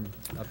and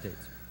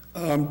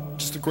updates.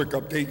 Just a quick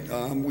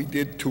update. We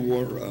did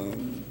tour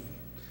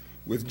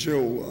with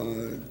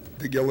Jill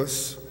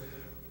DeGillis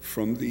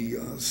from the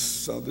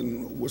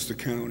Southern Worcester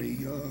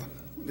County,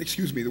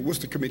 the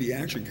Worcester Committee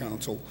Action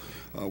Council.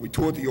 We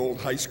toured the old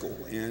high school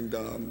and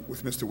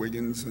with Mr.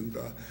 Wiggins, and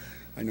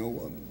I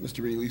know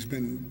Mr. Ely's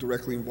been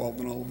directly involved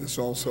in all of this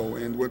also.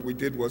 And what we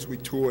did was we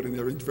toured, and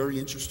they're very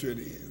interested.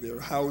 They're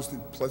housed in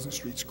Pleasant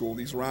Street School.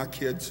 These are our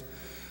kids.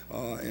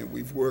 And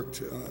we've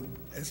worked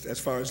as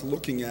far as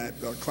looking at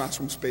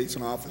classroom space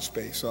and office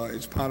space.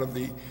 It's part of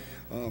the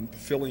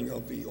filling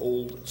of the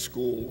old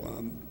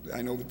school.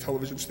 I know the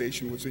television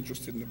station was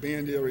interested in the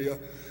band area.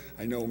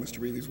 I know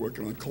Mr. Ely's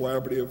working on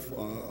collaborative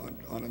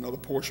on another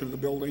portion of the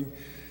building.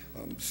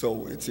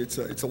 So it's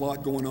a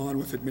lot going on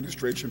with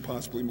administration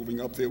possibly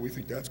moving up there. We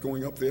think that's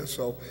going up there.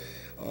 So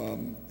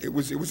it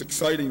was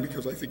exciting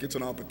because I think it's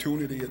an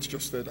opportunity. It's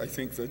just that I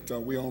think that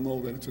we all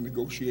know that it's a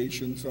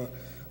negotiations,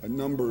 a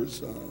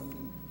numbers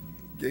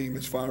game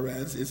as far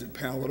as is it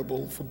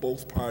palatable for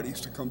both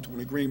parties to come to an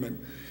agreement.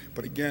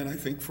 But again, I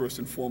think first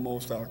and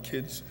foremost our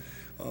kids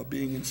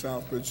being in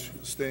Southbridge,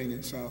 staying in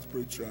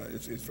Southbridge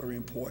is very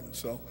important.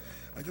 So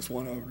I just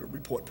want to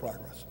report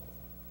progress.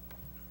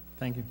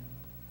 Thank you.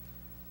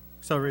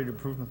 Accelerated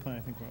improvement plan, I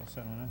think we're all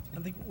set on that.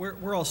 I think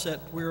we're all set.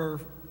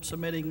 We're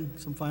submitting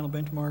some final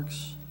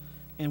benchmarks,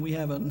 and we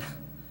have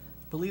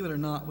believe it or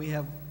not, we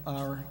have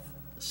our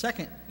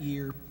second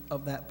year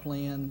of that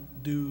plan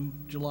due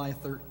July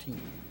 13th.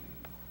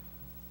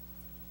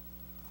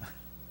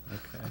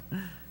 Okay.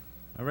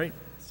 All right,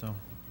 so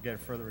we'll get a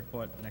further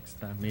report next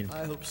meeting.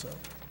 I hope so.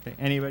 Okay,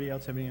 anybody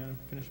else have any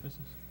unfinished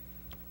business?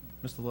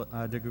 Mr.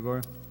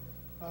 DeGregorio?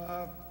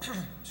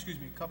 Excuse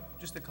me,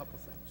 just a couple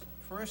things.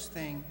 First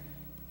thing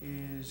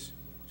is,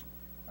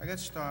 I got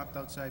stopped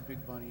outside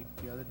Big Bunny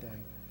the other day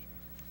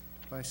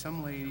by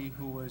some lady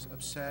who was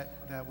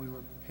upset that we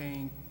were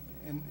paying,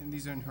 and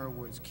these are in her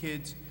words,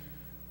 kids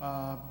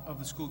of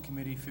the school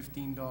committee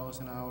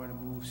 $15 an hour to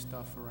move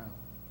stuff around.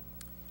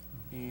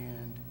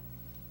 And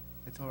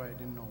I told her I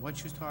didn't know what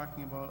she was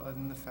talking about, other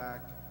than the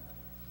fact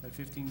that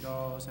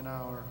 $15 an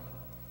hour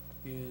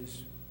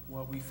is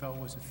what we felt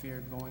was a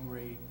fair going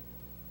rate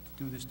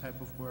to do this type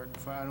of work.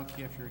 For, I don't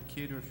care if you're a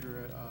kid or if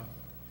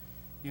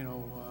you're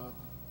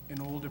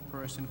an older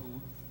person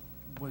who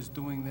was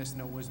doing this and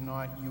it was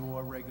not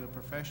your regular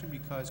profession,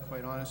 because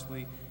quite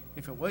honestly,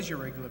 if it was your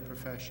regular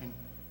profession,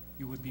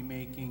 you would be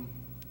making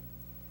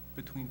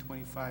between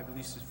 25, at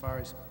least as far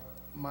as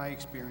my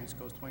experience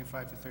goes,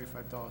 $25 to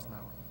 $35 an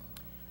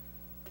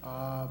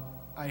hour.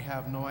 I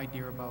have no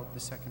idea about the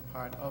second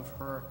part of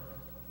her,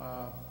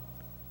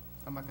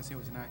 I'm not gonna say it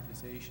was an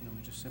accusation, it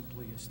was just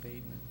simply a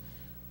statement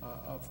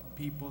of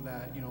people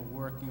that,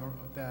 working or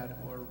that,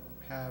 or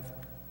have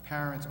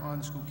parents on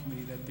the school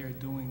committee that they're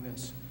doing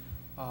this.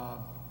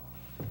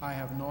 I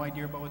have no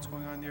idea about what's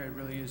going on there. It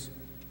really is,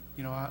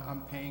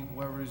 I'm paying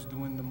whoever is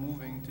doing the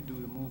moving to do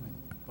the moving,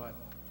 but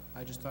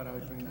I just thought I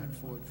would bring that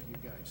forward for you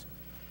guys.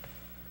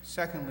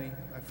 Secondly,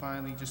 I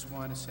finally just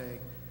want to say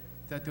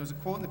that there was a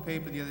quote in the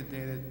paper the other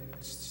day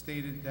that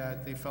stated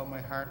that they felt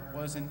my heart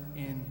wasn't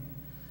in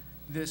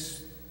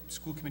this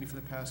school committee for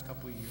the past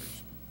couple of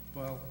years.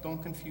 Well,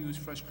 don't confuse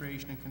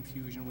frustration and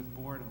confusion with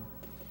boredom.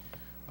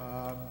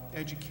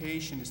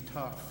 Education is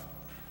tough,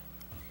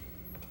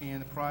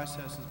 and the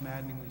process is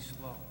maddeningly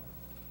slow,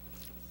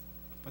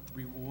 but the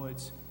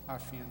rewards are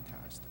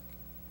fantastic.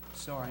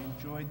 So I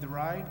enjoyed the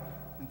ride,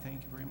 and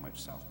thank you very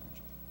much, Southbridge.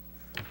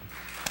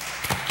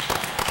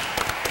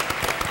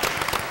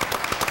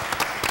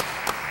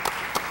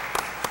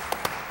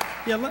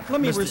 Yeah, let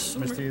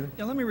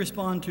me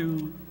respond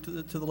to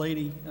the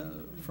lady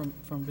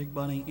from Big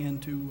Bunny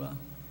and to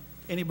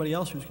anybody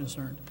else who's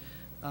concerned.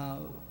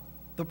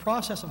 The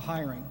process of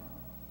hiring,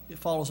 it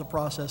follows a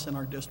process in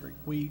our district.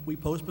 We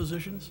post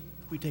positions,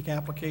 we take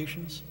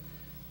applications,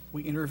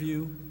 we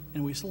interview,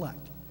 and we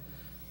select.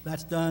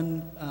 That's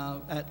done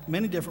at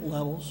many different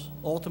levels.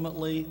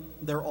 Ultimately,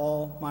 they're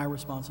all my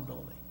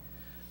responsibility.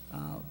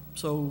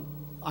 So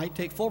I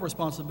take full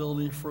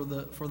responsibility for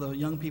the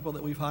young people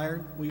that we've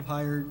hired. We've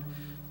hired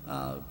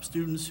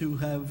students who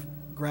have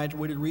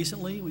graduated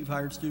recently. We've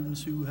hired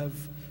students who have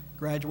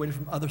graduated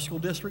from other school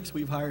districts.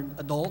 We've hired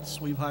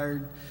adults. We've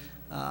hired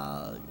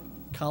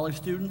college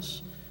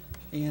students.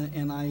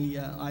 And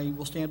I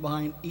will stand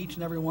behind each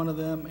and every one of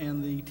them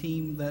and the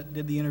team that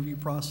did the interview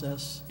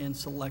process and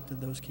selected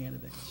those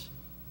candidates.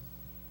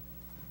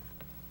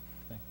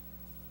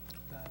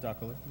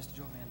 Dr. Lee? Mr.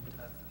 Jovan,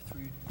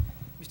 through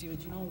Mr. Steele,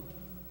 do you know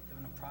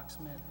an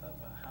approximate of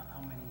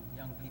how many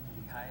young people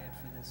we hired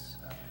for this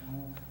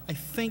move? I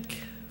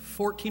think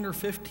 14 or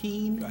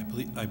 15.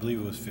 I believe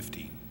it was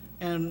 15.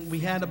 And we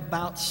had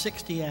about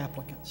 60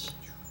 applicants.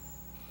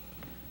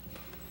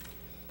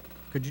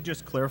 Could you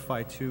just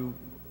clarify, too,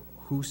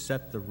 who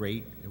set the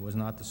rate? It was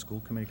not the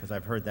school committee, because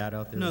I've heard that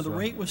out there. No, as the well.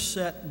 rate was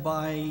set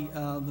by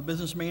the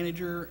business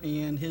manager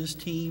and his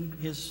team,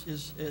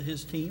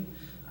 his team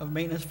of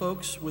maintenance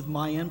folks with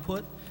my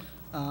input.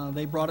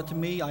 They brought it to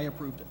me. I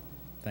approved it.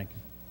 Thank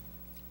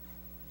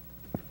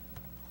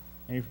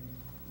you.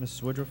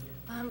 Mrs. Woodruff?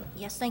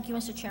 Yes, thank you,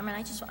 Mr. Chairman.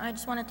 I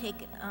just want to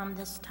take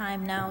this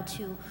time now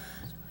to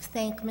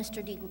thank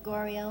Mr.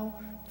 DiGregorio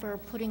for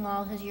putting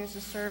all his years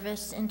of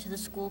service into the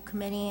school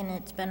committee, and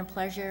it's been a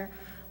pleasure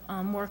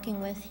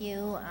working with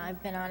you.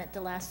 I've been on it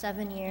the last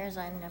 7 years,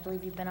 and I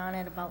believe you've been on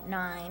it about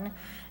 9.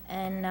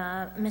 And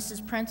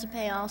Mrs.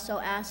 Principe also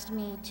asked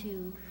me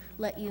to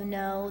let you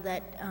know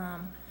that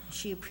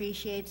she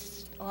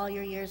appreciates all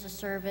your years of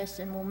service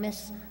and will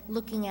miss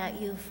looking at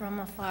you from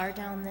afar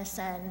down this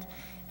end.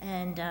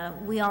 And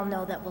we all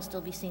know that we'll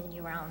still be seeing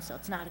you around, so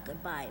it's not a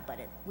goodbye, but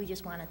we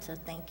just wanted to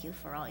thank you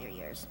for all your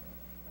years.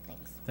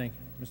 Thanks. Thank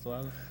you. Mr.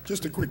 Lowry?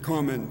 Just a quick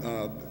comment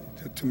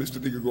to Mr.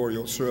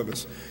 DiGregorio's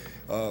service.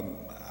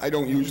 I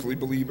don't usually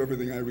believe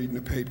everything I read in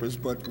the papers,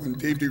 but when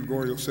Dave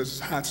DiGregorio says his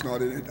heart's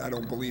not in it, I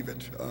don't believe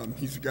it.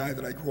 He's a guy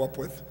that I grew up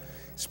with,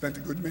 spent a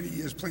good many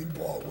years playing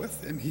ball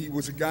with, and he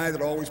was a guy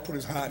that always put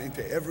his heart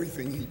into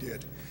everything he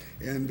did.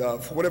 And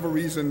for whatever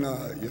reason,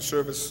 your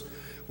service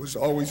was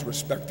always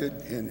respected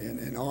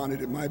and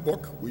honored in my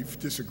book. We've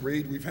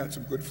disagreed. We've had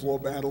some good floor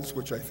battles,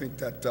 which I think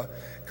that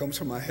comes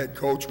from our head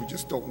coach. We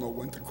just don't know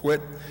when to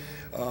quit.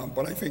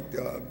 But I think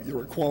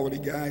you're a quality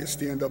guy, a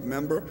stand-up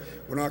member.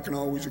 We're not going to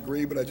always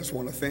agree, but I just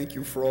want to thank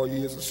you for all your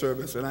years of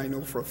service, and I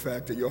know for a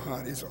fact that your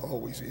heart is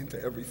always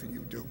into everything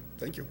you do.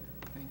 Thank you.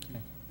 Thank you.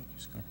 Thank you,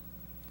 Scott.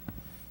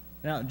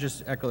 Now,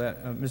 just echo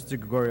that, Mr.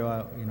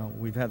 Gregorio,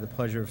 we've had the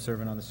pleasure of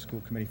serving on the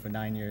school committee for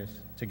 9 years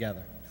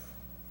together.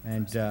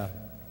 And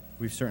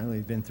we've certainly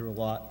been through a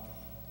lot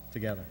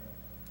together.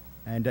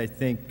 And I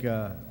think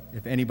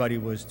if anybody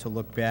was to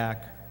look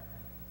back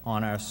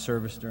on our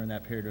service during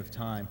that period of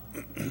time,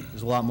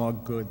 there's a lot more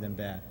good than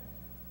bad.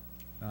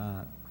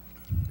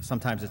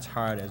 Sometimes it's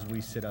hard as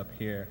we sit up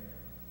here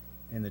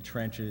in the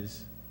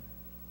trenches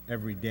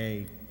every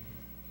day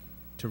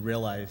to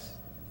realize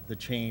the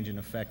change and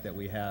effect that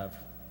we have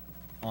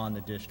on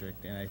the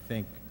district. And I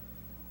think,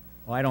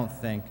 well, I don't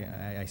think,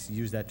 I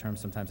use that term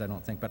sometimes, I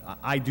don't think, but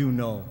I do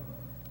know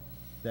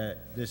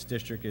that this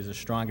district is a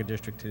stronger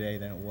district today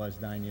than it was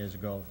 9 years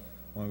ago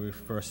when we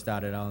first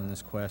started out on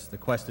this quest. The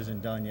quest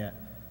isn't done yet.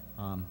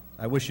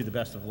 I wish you the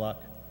best of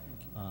luck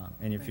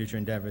in your future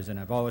endeavors, and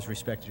I've always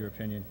respected your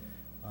opinion.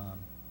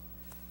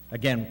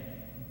 Again,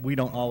 we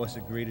don't always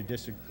agree to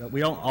disagree. We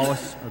don't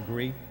always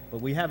agree,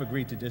 but we have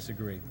agreed to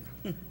disagree.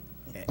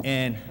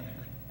 And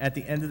at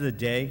the end of the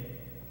day,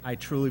 I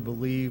truly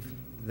believe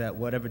that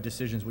whatever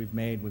decisions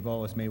we've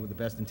always made with the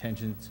best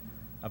intentions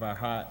of our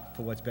heart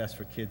for what's best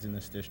for kids in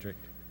this district.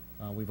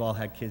 We've all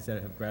had kids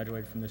that have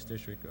graduated from this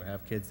district or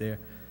have kids there.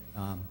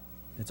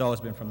 It's always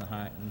been from the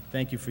heart. And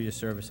thank you for your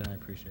service, and I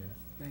appreciate it.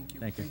 Thank you.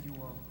 Thank you. Thank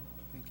you all.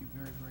 Thank you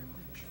very, very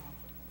much.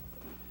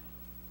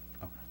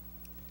 Okay.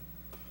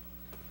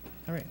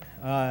 All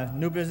right.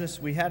 New business.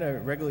 We had a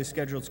regularly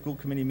scheduled school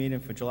committee meeting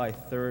for July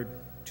 3rd,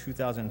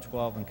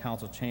 2012 in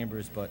council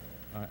chambers, but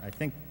I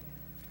think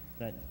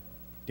that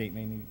date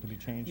may need to be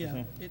changed. Yeah,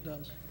 isn't it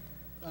does.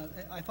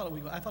 I thought it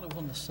was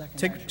on the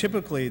second. it? actually.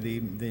 Typically, the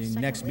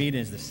next Second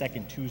meeting is the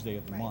second Tuesday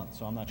of the Right. month,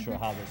 so I'm not sure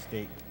how this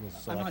date was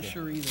I'm selected. not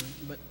sure either,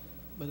 but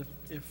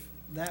if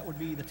that would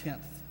be the 10th.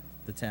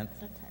 The 10th.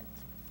 The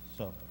 10th.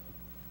 So,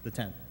 the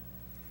 10th.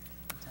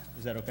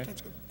 Is that okay?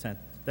 That's good. 10th.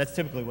 That's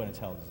typically when it's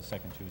held, is the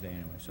second Tuesday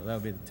anyway, so that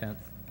would be the 10th.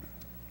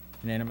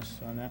 Unanimous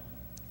on that?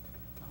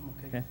 I'm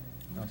okay. Okay?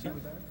 All set?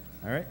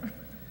 All right.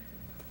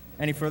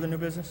 Any further new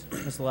business?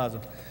 Mr.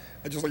 Lazo?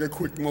 I'd just like a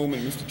quick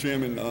moment, Mr.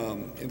 Chairman,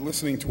 in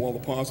listening to all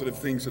the positive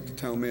things that the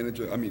town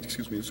manager,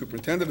 the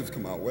superintendent has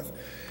come out with,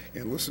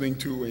 and listening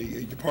to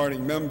a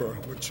departing member,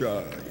 which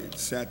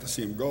it's sad to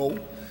see him go.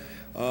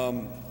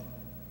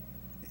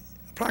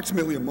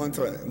 Approximately a month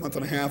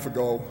and a half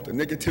ago, the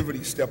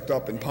negativity stepped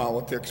up in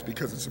politics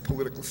because it's a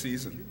political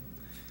season.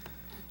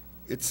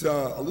 It's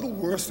a little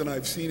worse than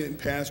I've seen it in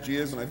past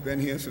years, and I've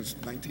been here since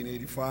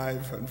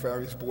 1985 on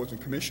various boards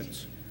and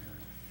commissions.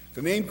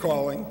 The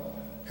name-calling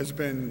has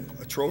been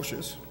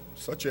atrocious,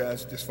 such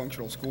as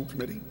dysfunctional school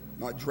committee,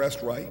 not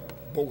dressed right,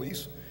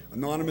 bullies,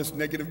 anonymous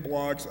negative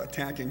blogs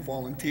attacking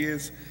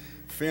volunteers,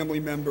 family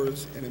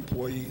members, and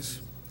employees.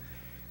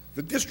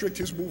 The district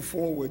has moved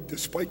forward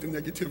despite the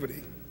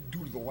negativity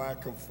due to the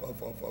lack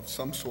of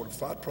some sort of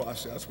thought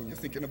process when you're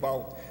thinking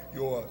about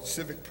your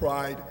civic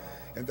pride,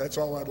 and that's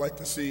all I'd like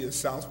to see is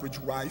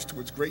Southbridge rise to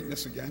its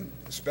greatness again,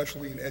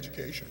 especially in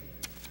education.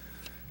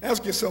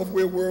 Ask yourself,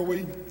 where were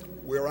we?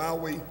 Where are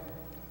we?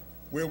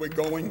 Where we're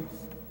going?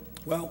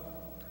 Well,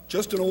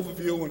 just an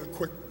overview and a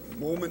quick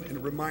moment and a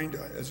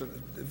reminder as a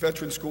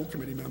veteran school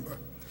committee member.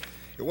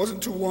 It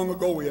wasn't too long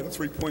ago we had a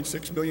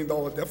 $3.6 million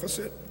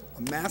deficit,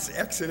 a mass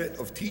exodus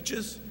of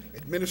teachers,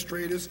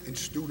 administrators, and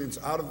students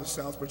out of the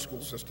Southbridge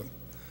school system.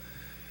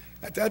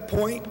 At that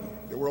point,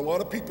 there were a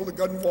lot of people that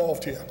got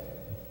involved here.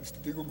 Mr.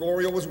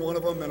 DiGregorio was one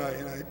of them, and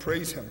I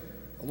praise him,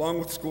 along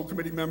with school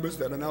committee members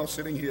that are now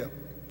sitting here.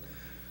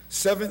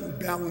 7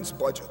 balanced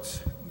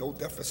budgets, no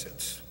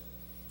deficits.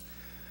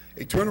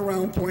 A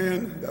turnaround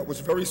plan that was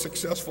very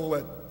successful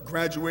that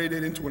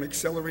graduated into an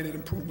accelerated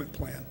improvement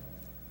plan.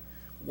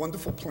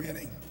 Wonderful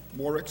planning,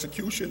 more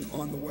execution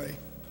on the way.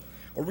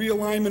 A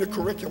realignment of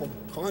curriculum,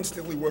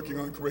 constantly working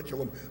on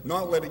curriculum,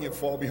 not letting it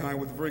fall behind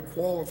with a very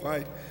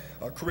qualified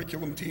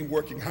curriculum team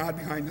working hard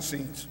behind the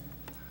scenes.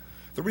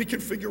 The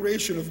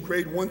reconfiguration of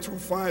grade 1 through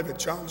 5 at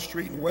Charles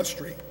Street and West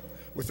Street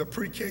with a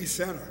pre-K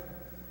center.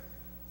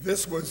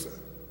 This was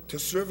to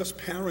service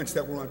parents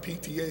that were on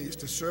PTAs,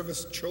 to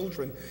service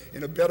children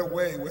in a better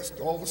way, where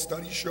all the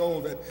studies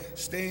show that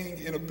staying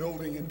in a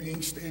building and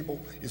being stable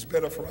is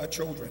better for our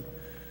children.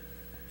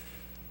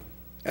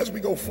 As we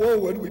go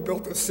forward, we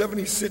built a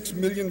 $76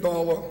 million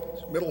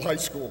middle high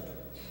school.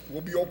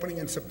 We'll be opening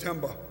in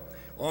September,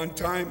 on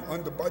time,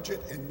 under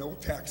budget, and no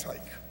tax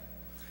hike.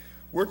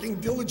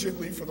 Working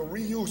diligently for the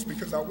reuse,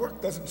 because our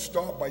work doesn't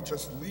stop by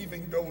just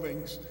leaving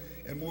buildings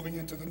and moving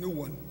into the new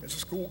one. As a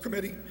school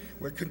committee,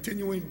 we're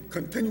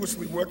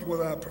continuously working with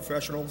our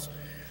professionals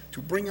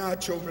to bring our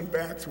children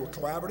back to a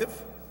collaborative,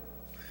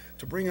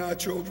 to bring our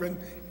children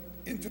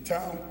into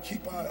town,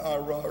 keep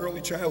our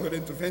early childhood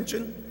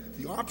intervention.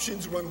 The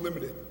options are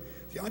unlimited.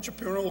 The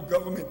entrepreneurial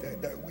government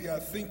that we are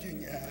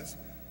thinking as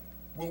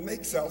will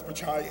make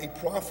Southbridge High a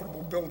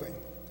profitable building.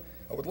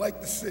 I would like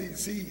to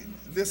see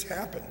this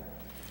happen.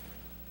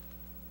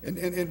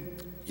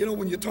 And you know,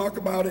 when you talk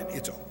about it,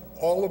 it's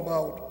all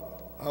about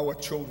our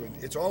children.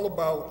 It's all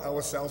about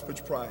our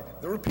Southbridge pride.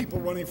 There are people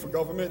running for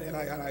government, and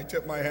I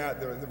tip my hat.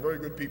 They're very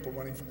good people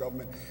running for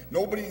government.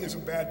 Nobody is a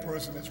bad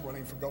person that's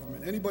running for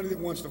government. Anybody that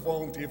wants to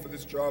volunteer for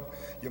this job,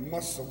 you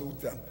must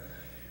salute them.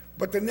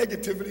 But the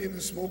negativity and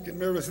the smoke and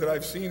mirrors that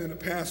I've seen in the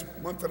past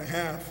month and a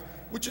half,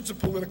 which it's a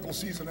political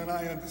season, and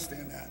I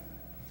understand that.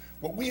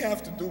 What we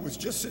have to do is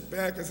just sit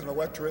back as an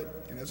electorate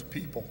and as a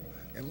people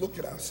and look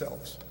at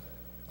ourselves.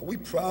 Are we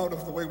proud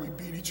of the way we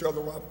beat each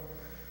other up?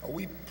 Are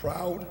we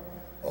proud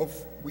of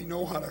we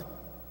know how to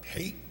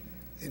hate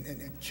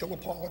and kill a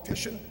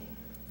politician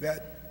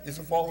that is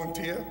a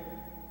volunteer?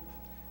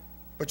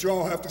 But you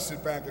all have to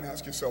sit back and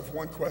ask yourself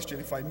one question.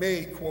 If I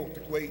may quote the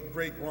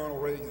great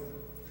Ronald Reagan,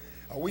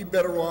 are we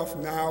better off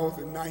now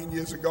than 9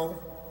 years ago?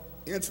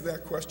 Answer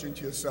that question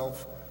to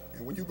yourself,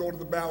 and when you go to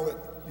the ballot,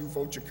 you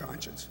vote your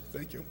conscience.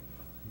 Thank you.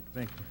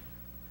 Thank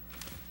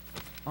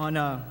you. On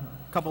a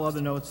couple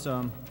other notes,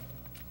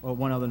 well,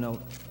 one other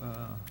note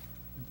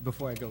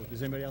before I go.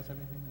 Does anybody else have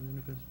anything on the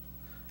new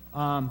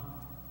business?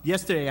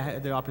 Yesterday, I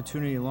had the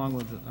opportunity, along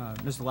with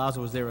Mr.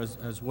 Lazo was there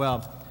as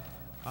well.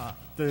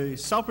 The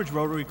Southbridge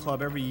Rotary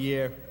Club every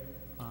year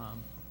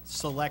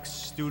selects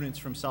students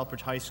from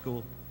Southbridge High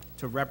School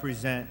to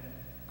represent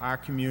our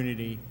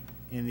community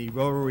in the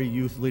Rotary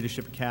Youth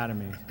Leadership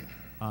Academy,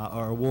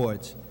 or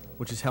awards,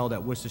 which is held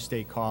at Worcester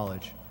State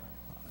College.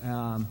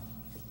 And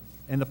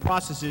the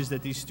process is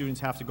that these students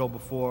have to go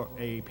before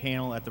a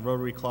panel at the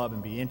Rotary Club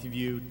and be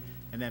interviewed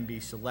and then be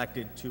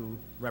selected to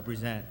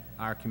represent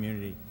our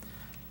community.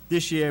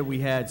 This year we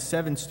had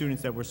 7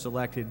 students that were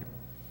selected.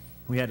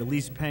 We had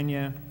Elise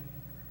Pena,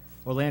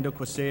 Orlando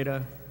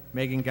Quaseda,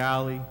 Megan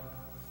Galley,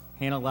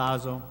 Hannah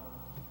Lazo,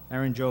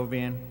 Erin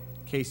Jovan,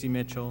 Casey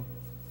Mitchell,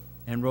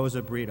 and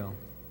Rosa Brito.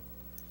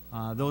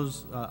 Out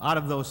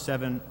of those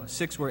 7,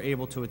 6 were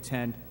able to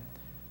attend.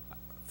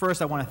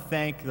 First, I want to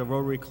thank the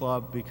Rotary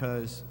Club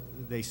because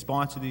they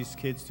sponsor these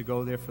kids to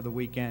go there for the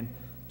weekend,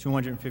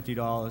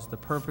 $250. The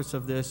purpose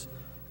of this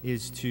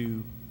is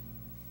to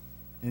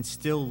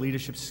instill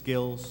leadership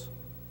skills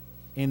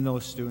in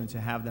those students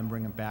and have them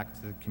bring them back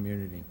to the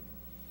community.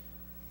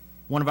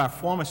 One of our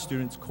former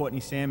students,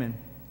 Courtney Salmon,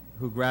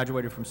 who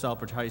graduated from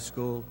Southbridge High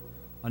School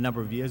a number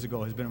of years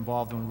ago, has been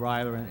involved in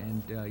Ryler,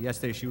 and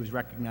yesterday she was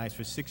recognized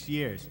for 6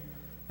 years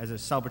as a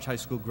Southbridge High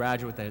School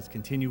graduate that has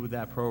continued with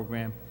that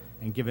program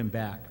and given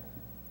back.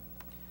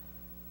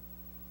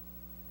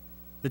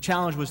 The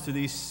challenge was to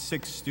these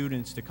 6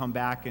 students to come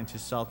back into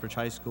Southbridge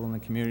High School in the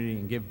community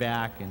and give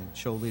back and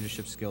show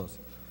leadership skills.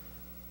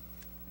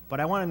 But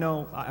I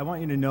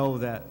want you to know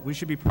that we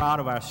should be proud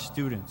of our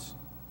students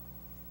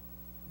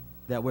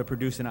that we're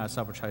producing out of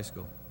Southbridge High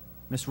School.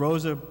 Miss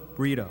Rosa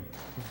Brito,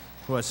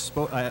 who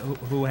has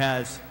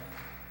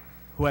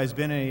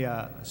been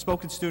a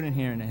spoken student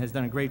here and has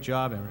done a great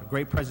job and a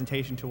great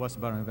presentation to us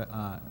about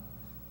a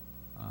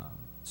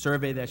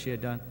survey that she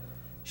had done.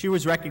 She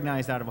was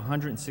recognized out of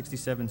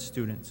 167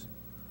 students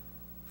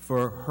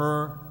for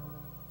her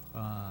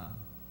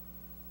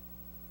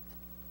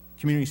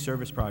community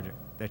service project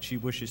that she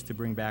wishes to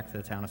bring back to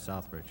the town of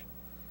Southbridge.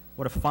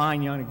 What a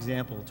fine young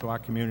example to our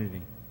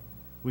community.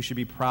 We should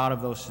be proud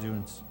of those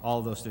students, all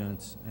of those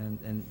students,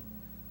 and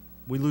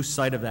we lose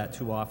sight of that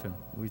too often.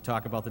 We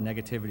talk about the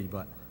negativity,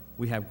 but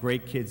we have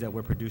great kids that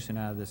we're producing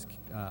out of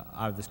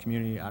this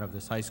community, out of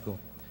this high school.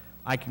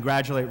 I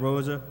congratulate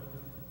Rosa,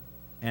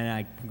 and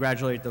I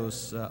congratulate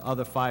those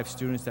other 5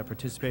 students that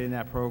participated in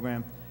that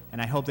program,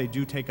 and I hope they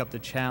do take up the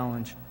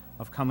challenge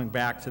of coming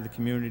back to the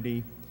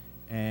community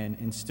and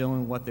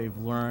instilling what they've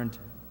learned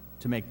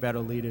to make better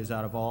leaders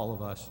out of all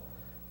of us,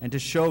 and to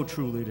show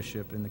true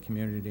leadership in the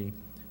community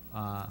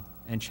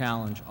and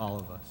challenge all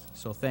of us.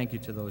 So thank you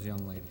to those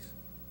young ladies.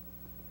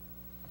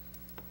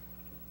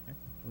 Okay.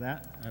 With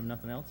that, I have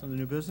nothing else on the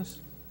new business.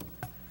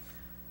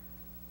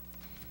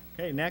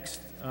 Okay,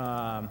 next,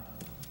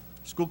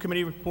 school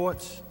committee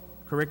reports,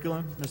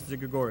 curriculum, Mr.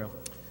 Gregorio.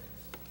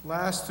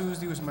 Last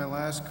Tuesday was my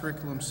last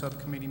curriculum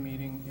subcommittee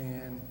meeting,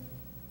 and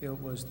it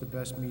was the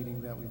best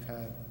meeting that we've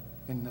had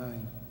in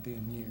 9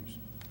 damn years.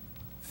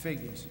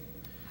 Figures.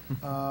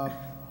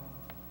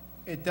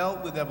 It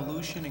dealt with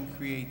evolution and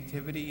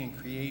creativity and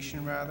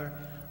creation, rather,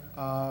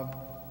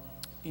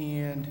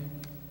 and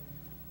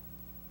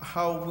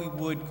how we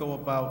would go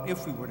about,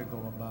 if we were to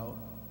go about,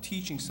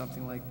 teaching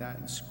something like that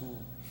in school.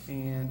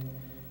 And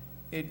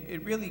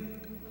it really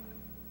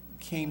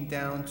came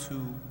down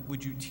to,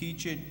 would you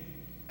teach it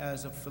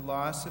as a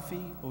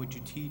philosophy, or would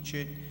you teach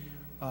it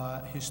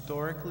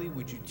historically?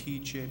 Would you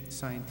teach it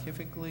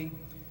scientifically?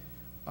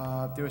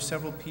 There were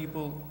several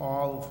people,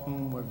 all of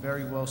whom were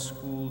very well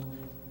schooled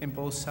in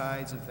both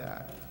sides of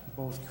that,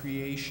 both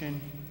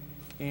creation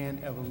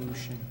and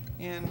evolution,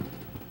 and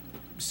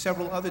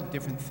several other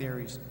different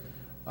theories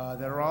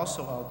that are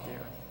also out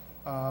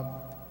there.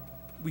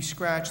 We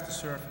scratched the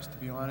surface, to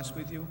be honest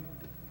with you.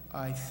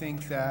 I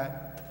think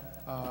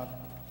that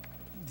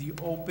the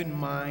open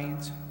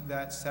minds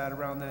that sat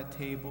around that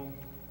table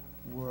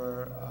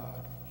were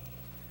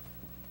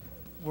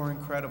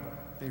incredible.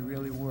 They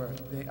really were.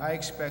 I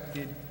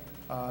expected,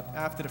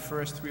 after the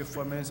first 3 or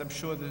 4 minutes, I'm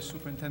sure the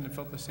superintendent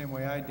felt the same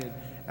way I did.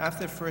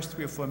 After the first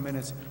 3 or 4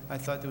 minutes, I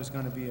thought there was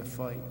going to be a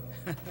fight.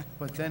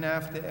 But then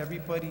after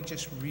everybody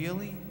just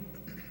really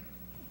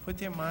put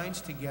their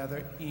minds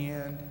together,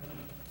 and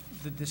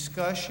the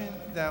discussion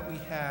that we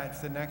had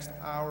for the next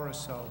hour or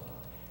so,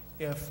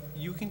 if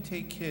you can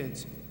take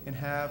kids and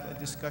have a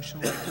discussion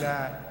like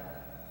that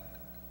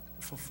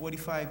for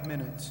 45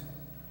 minutes,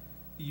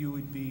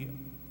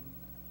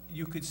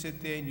 you could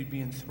sit there and you'd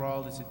be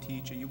enthralled as a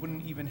teacher. You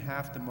wouldn't even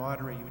have to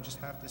moderate. You would just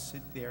have to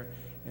sit there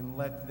and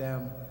let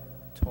them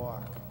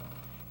talk.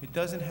 It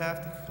doesn't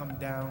have to come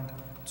down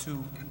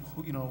to,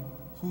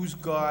 whose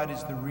God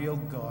is the real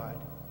God.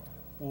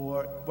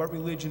 or what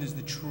religion is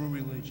the true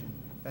religion.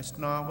 That's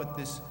not what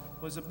this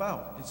was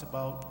about. It's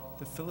about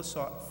the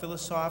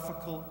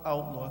philosophical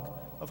outlook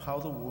of how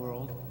the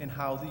world and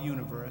how the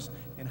universe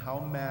and how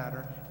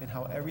matter and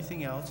how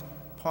everything else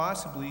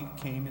possibly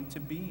came into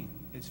being.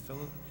 It's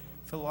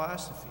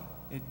philosophy.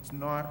 It's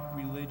not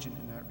religion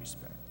in that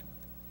respect.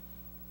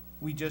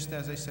 We just,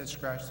 as I said,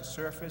 scratched the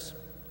surface.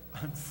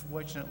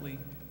 Unfortunately,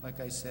 like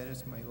I said,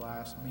 it's my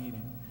last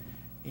meeting.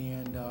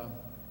 And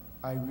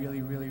I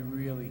really, really,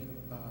 really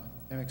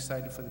am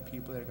excited for the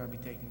people that are going to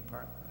be taking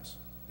part in this.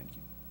 Thank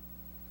you.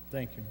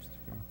 Thank you, Mr.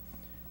 Perreault.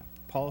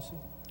 Policy,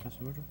 Ms.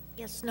 Woodruff?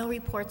 Yes, no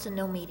reports and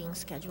no meetings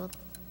scheduled.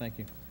 Thank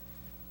you.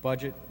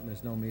 Budget,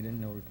 there's no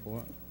meeting, no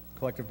report.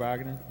 Collective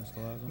bargaining, Mr.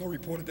 Lazo? No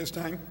report at this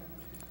time.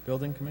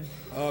 Building committee?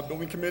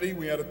 Building committee,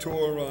 we had a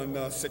tour on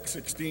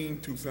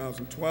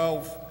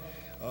 6/16/2012.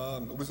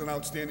 It was an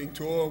outstanding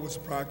tour. It was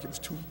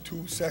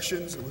two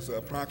sessions. It was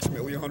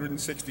approximately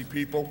 160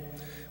 people.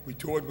 We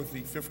toured with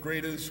the fifth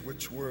graders,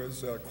 which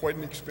was quite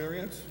an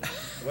experience.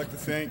 I'd like to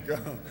thank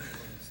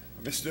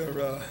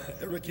Mr.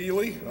 Eric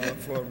Ely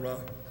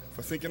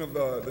for thinking of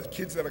the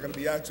kids that are going to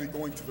be actually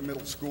going to the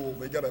middle school.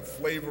 They got a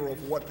flavor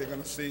of what they're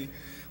going to see,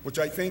 which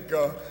I think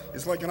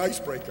is like an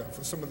icebreaker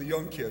for some of the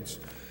young kids.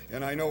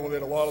 And I know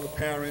that a lot of the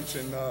parents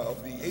and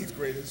of the eighth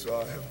graders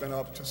have been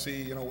up to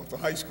see, what the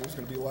high school is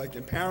going to be like.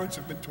 And parents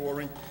have been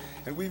touring,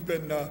 and we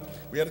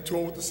had a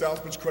tour with the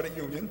Southbridge Credit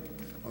Union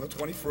on the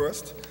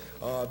 21st.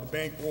 The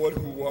bank board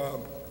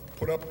who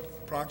put up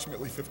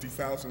approximately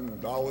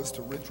 $50,000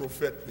 to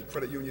retrofit the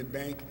credit union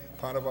bank,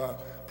 part of our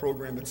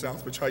program at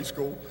Southbridge High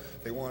School.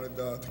 They wanted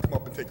to come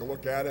up and take a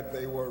look at it.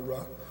 They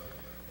were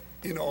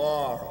in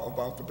awe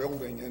about the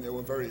building, and they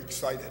were very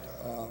excited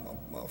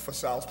for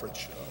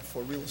Southbridge,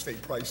 for real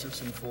estate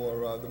prices, and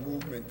for the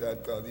movement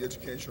that the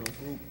educational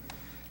group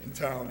in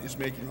town is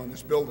making on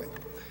this building.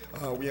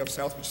 We have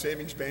Southbridge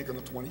Savings Bank on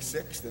the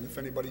 26th, and if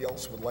anybody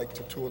else would like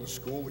to tour the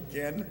school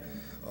again,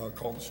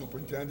 call the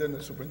superintendent.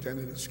 The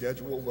superintendent is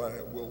scheduled.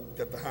 We'll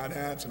get the hard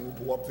hats, and we'll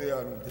go up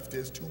there, and if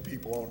there's 2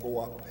 people, I'll go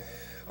up.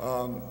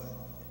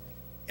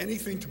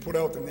 Anything to put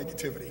out the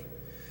negativity.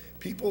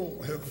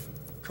 People have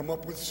come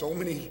up with so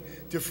many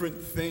different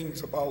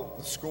things about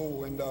the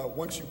school, and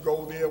once you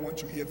go there,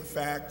 once you hear the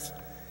facts,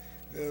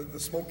 the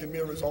smoke and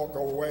mirrors all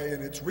go away,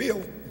 and it's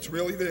real. It's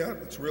really there.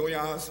 It's really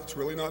ours. It's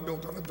really not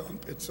built on a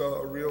dump. It's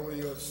really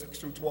a 6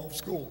 through 12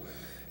 school.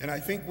 And I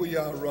think we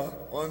are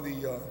on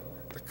the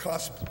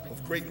cusp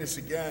of greatness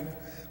again,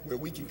 where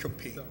we can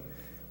compete.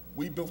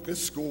 We built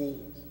this school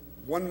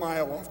 1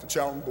 mile off the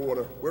Charlton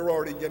border. We're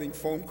already getting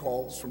phone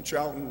calls from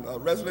Charlton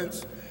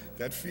residents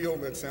that feel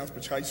that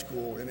Southbridge High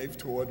School, and they've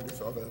toured with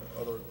other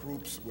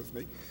groups with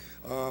me,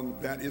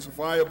 that is a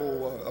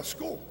viable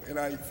school. And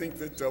I think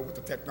that with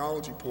the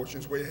technology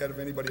portions, way ahead of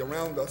anybody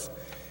around us.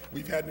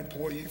 We've had an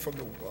employee from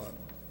the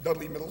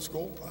Dudley Middle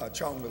School,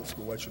 Charlton Middle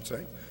School, I should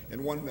say,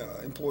 and one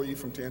employee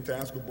from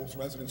Tantasco. Both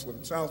residents live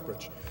in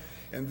Southbridge.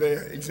 And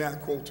their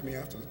exact quote to me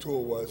after the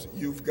tour was,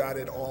 "You've got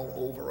it all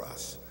over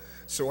us."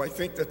 So I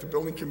think that the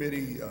building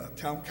committee,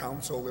 town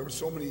council, there were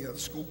so many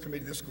school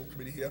committee, this school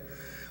committee here,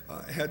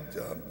 had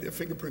their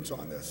fingerprints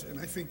on this. And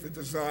I think the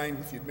design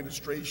with the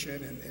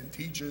administration and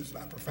teachers and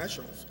our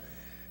professionals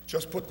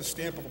just put the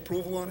stamp of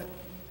approval on it.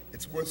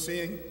 It's worth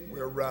seeing.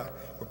 We're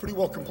pretty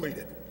well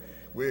completed.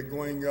 We're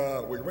going,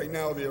 right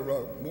now they're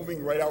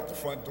moving right out the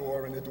front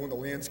door, and they're doing the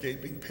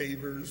landscaping,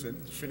 pavers,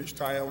 and finished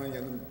tiling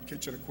and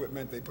kitchen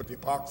equipment. They put the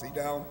epoxy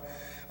down.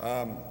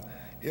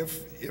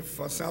 If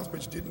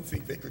Southbridge didn't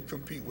think they could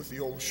compete with the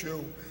old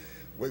shoe,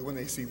 wait when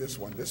they see this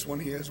one. This one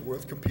here is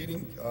worth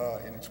competing,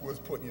 and it's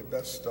worth putting your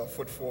best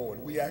foot forward.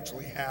 We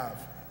actually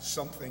have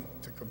something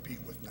to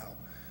compete with now.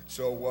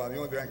 So the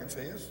only thing I can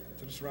say is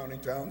to the surrounding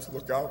towns,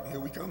 look out, here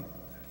we come.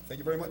 Thank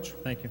you very much.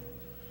 Thank you.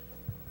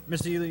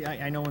 Mr. Ely,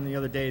 I know on the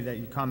other day that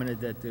you commented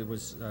that there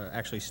was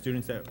actually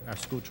students that are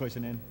school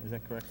choicing in. Is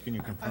that correct? Can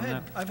you confirm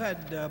that? I've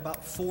had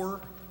about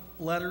 4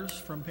 letters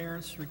from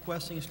parents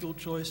requesting a school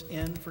choice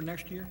in for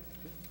next year,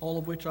 all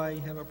of which I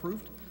have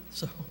approved.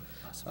 So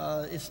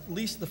it's at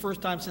least the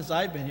first time since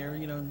I've been here,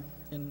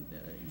 in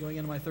going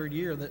into my 3rd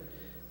year,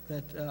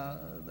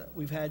 that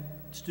we've had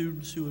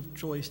students who have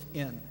choiced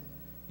in.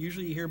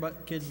 Usually you hear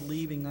about kids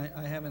leaving.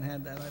 I haven't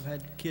had that. I've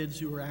had kids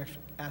who were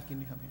actually asking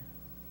to come here.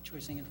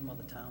 Choicing it from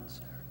other towns,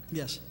 Eric?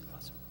 Yes.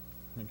 Awesome.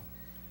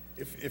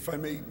 If I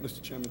may,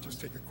 Mr. Chairman,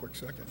 just take a quick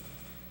second.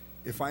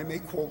 If I may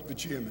quote the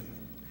chairman,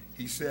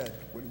 he said,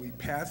 "When we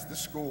pass the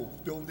school,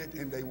 build it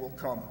and they will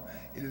come."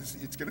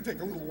 It's going to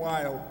take a little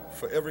while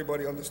for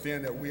everybody to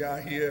understand that we are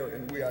here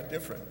and we are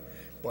different,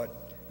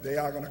 but they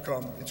are going to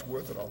come. It's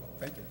worth it all.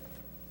 Thank you.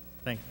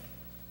 Thank you.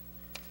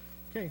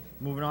 Okay,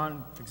 moving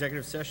on,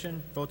 executive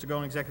session. Vote to go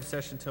in executive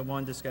session till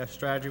 1, discuss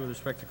strategy with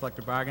respect to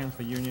collective bargaining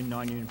for union,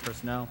 non-union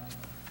personnel.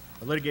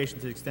 A litigation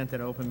to the extent that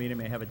an open meeting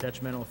may have a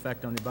detrimental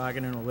effect on the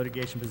bargaining or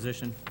litigation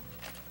position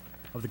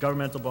of the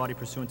governmental body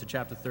pursuant to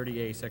Chapter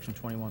 30A, Section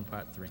 21,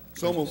 Part 3.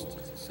 So moved.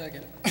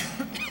 Second.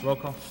 Roll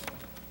call.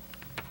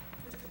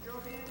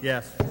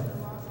 Yes.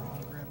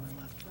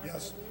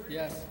 Yes.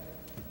 Yes.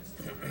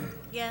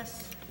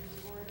 Yes.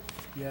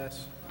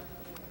 Yes.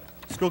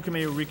 School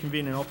committee will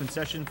reconvene in open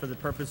session for the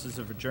purposes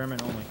of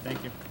adjournment only.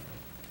 Thank you.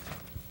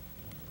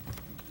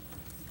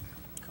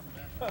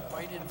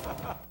 Right in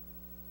front.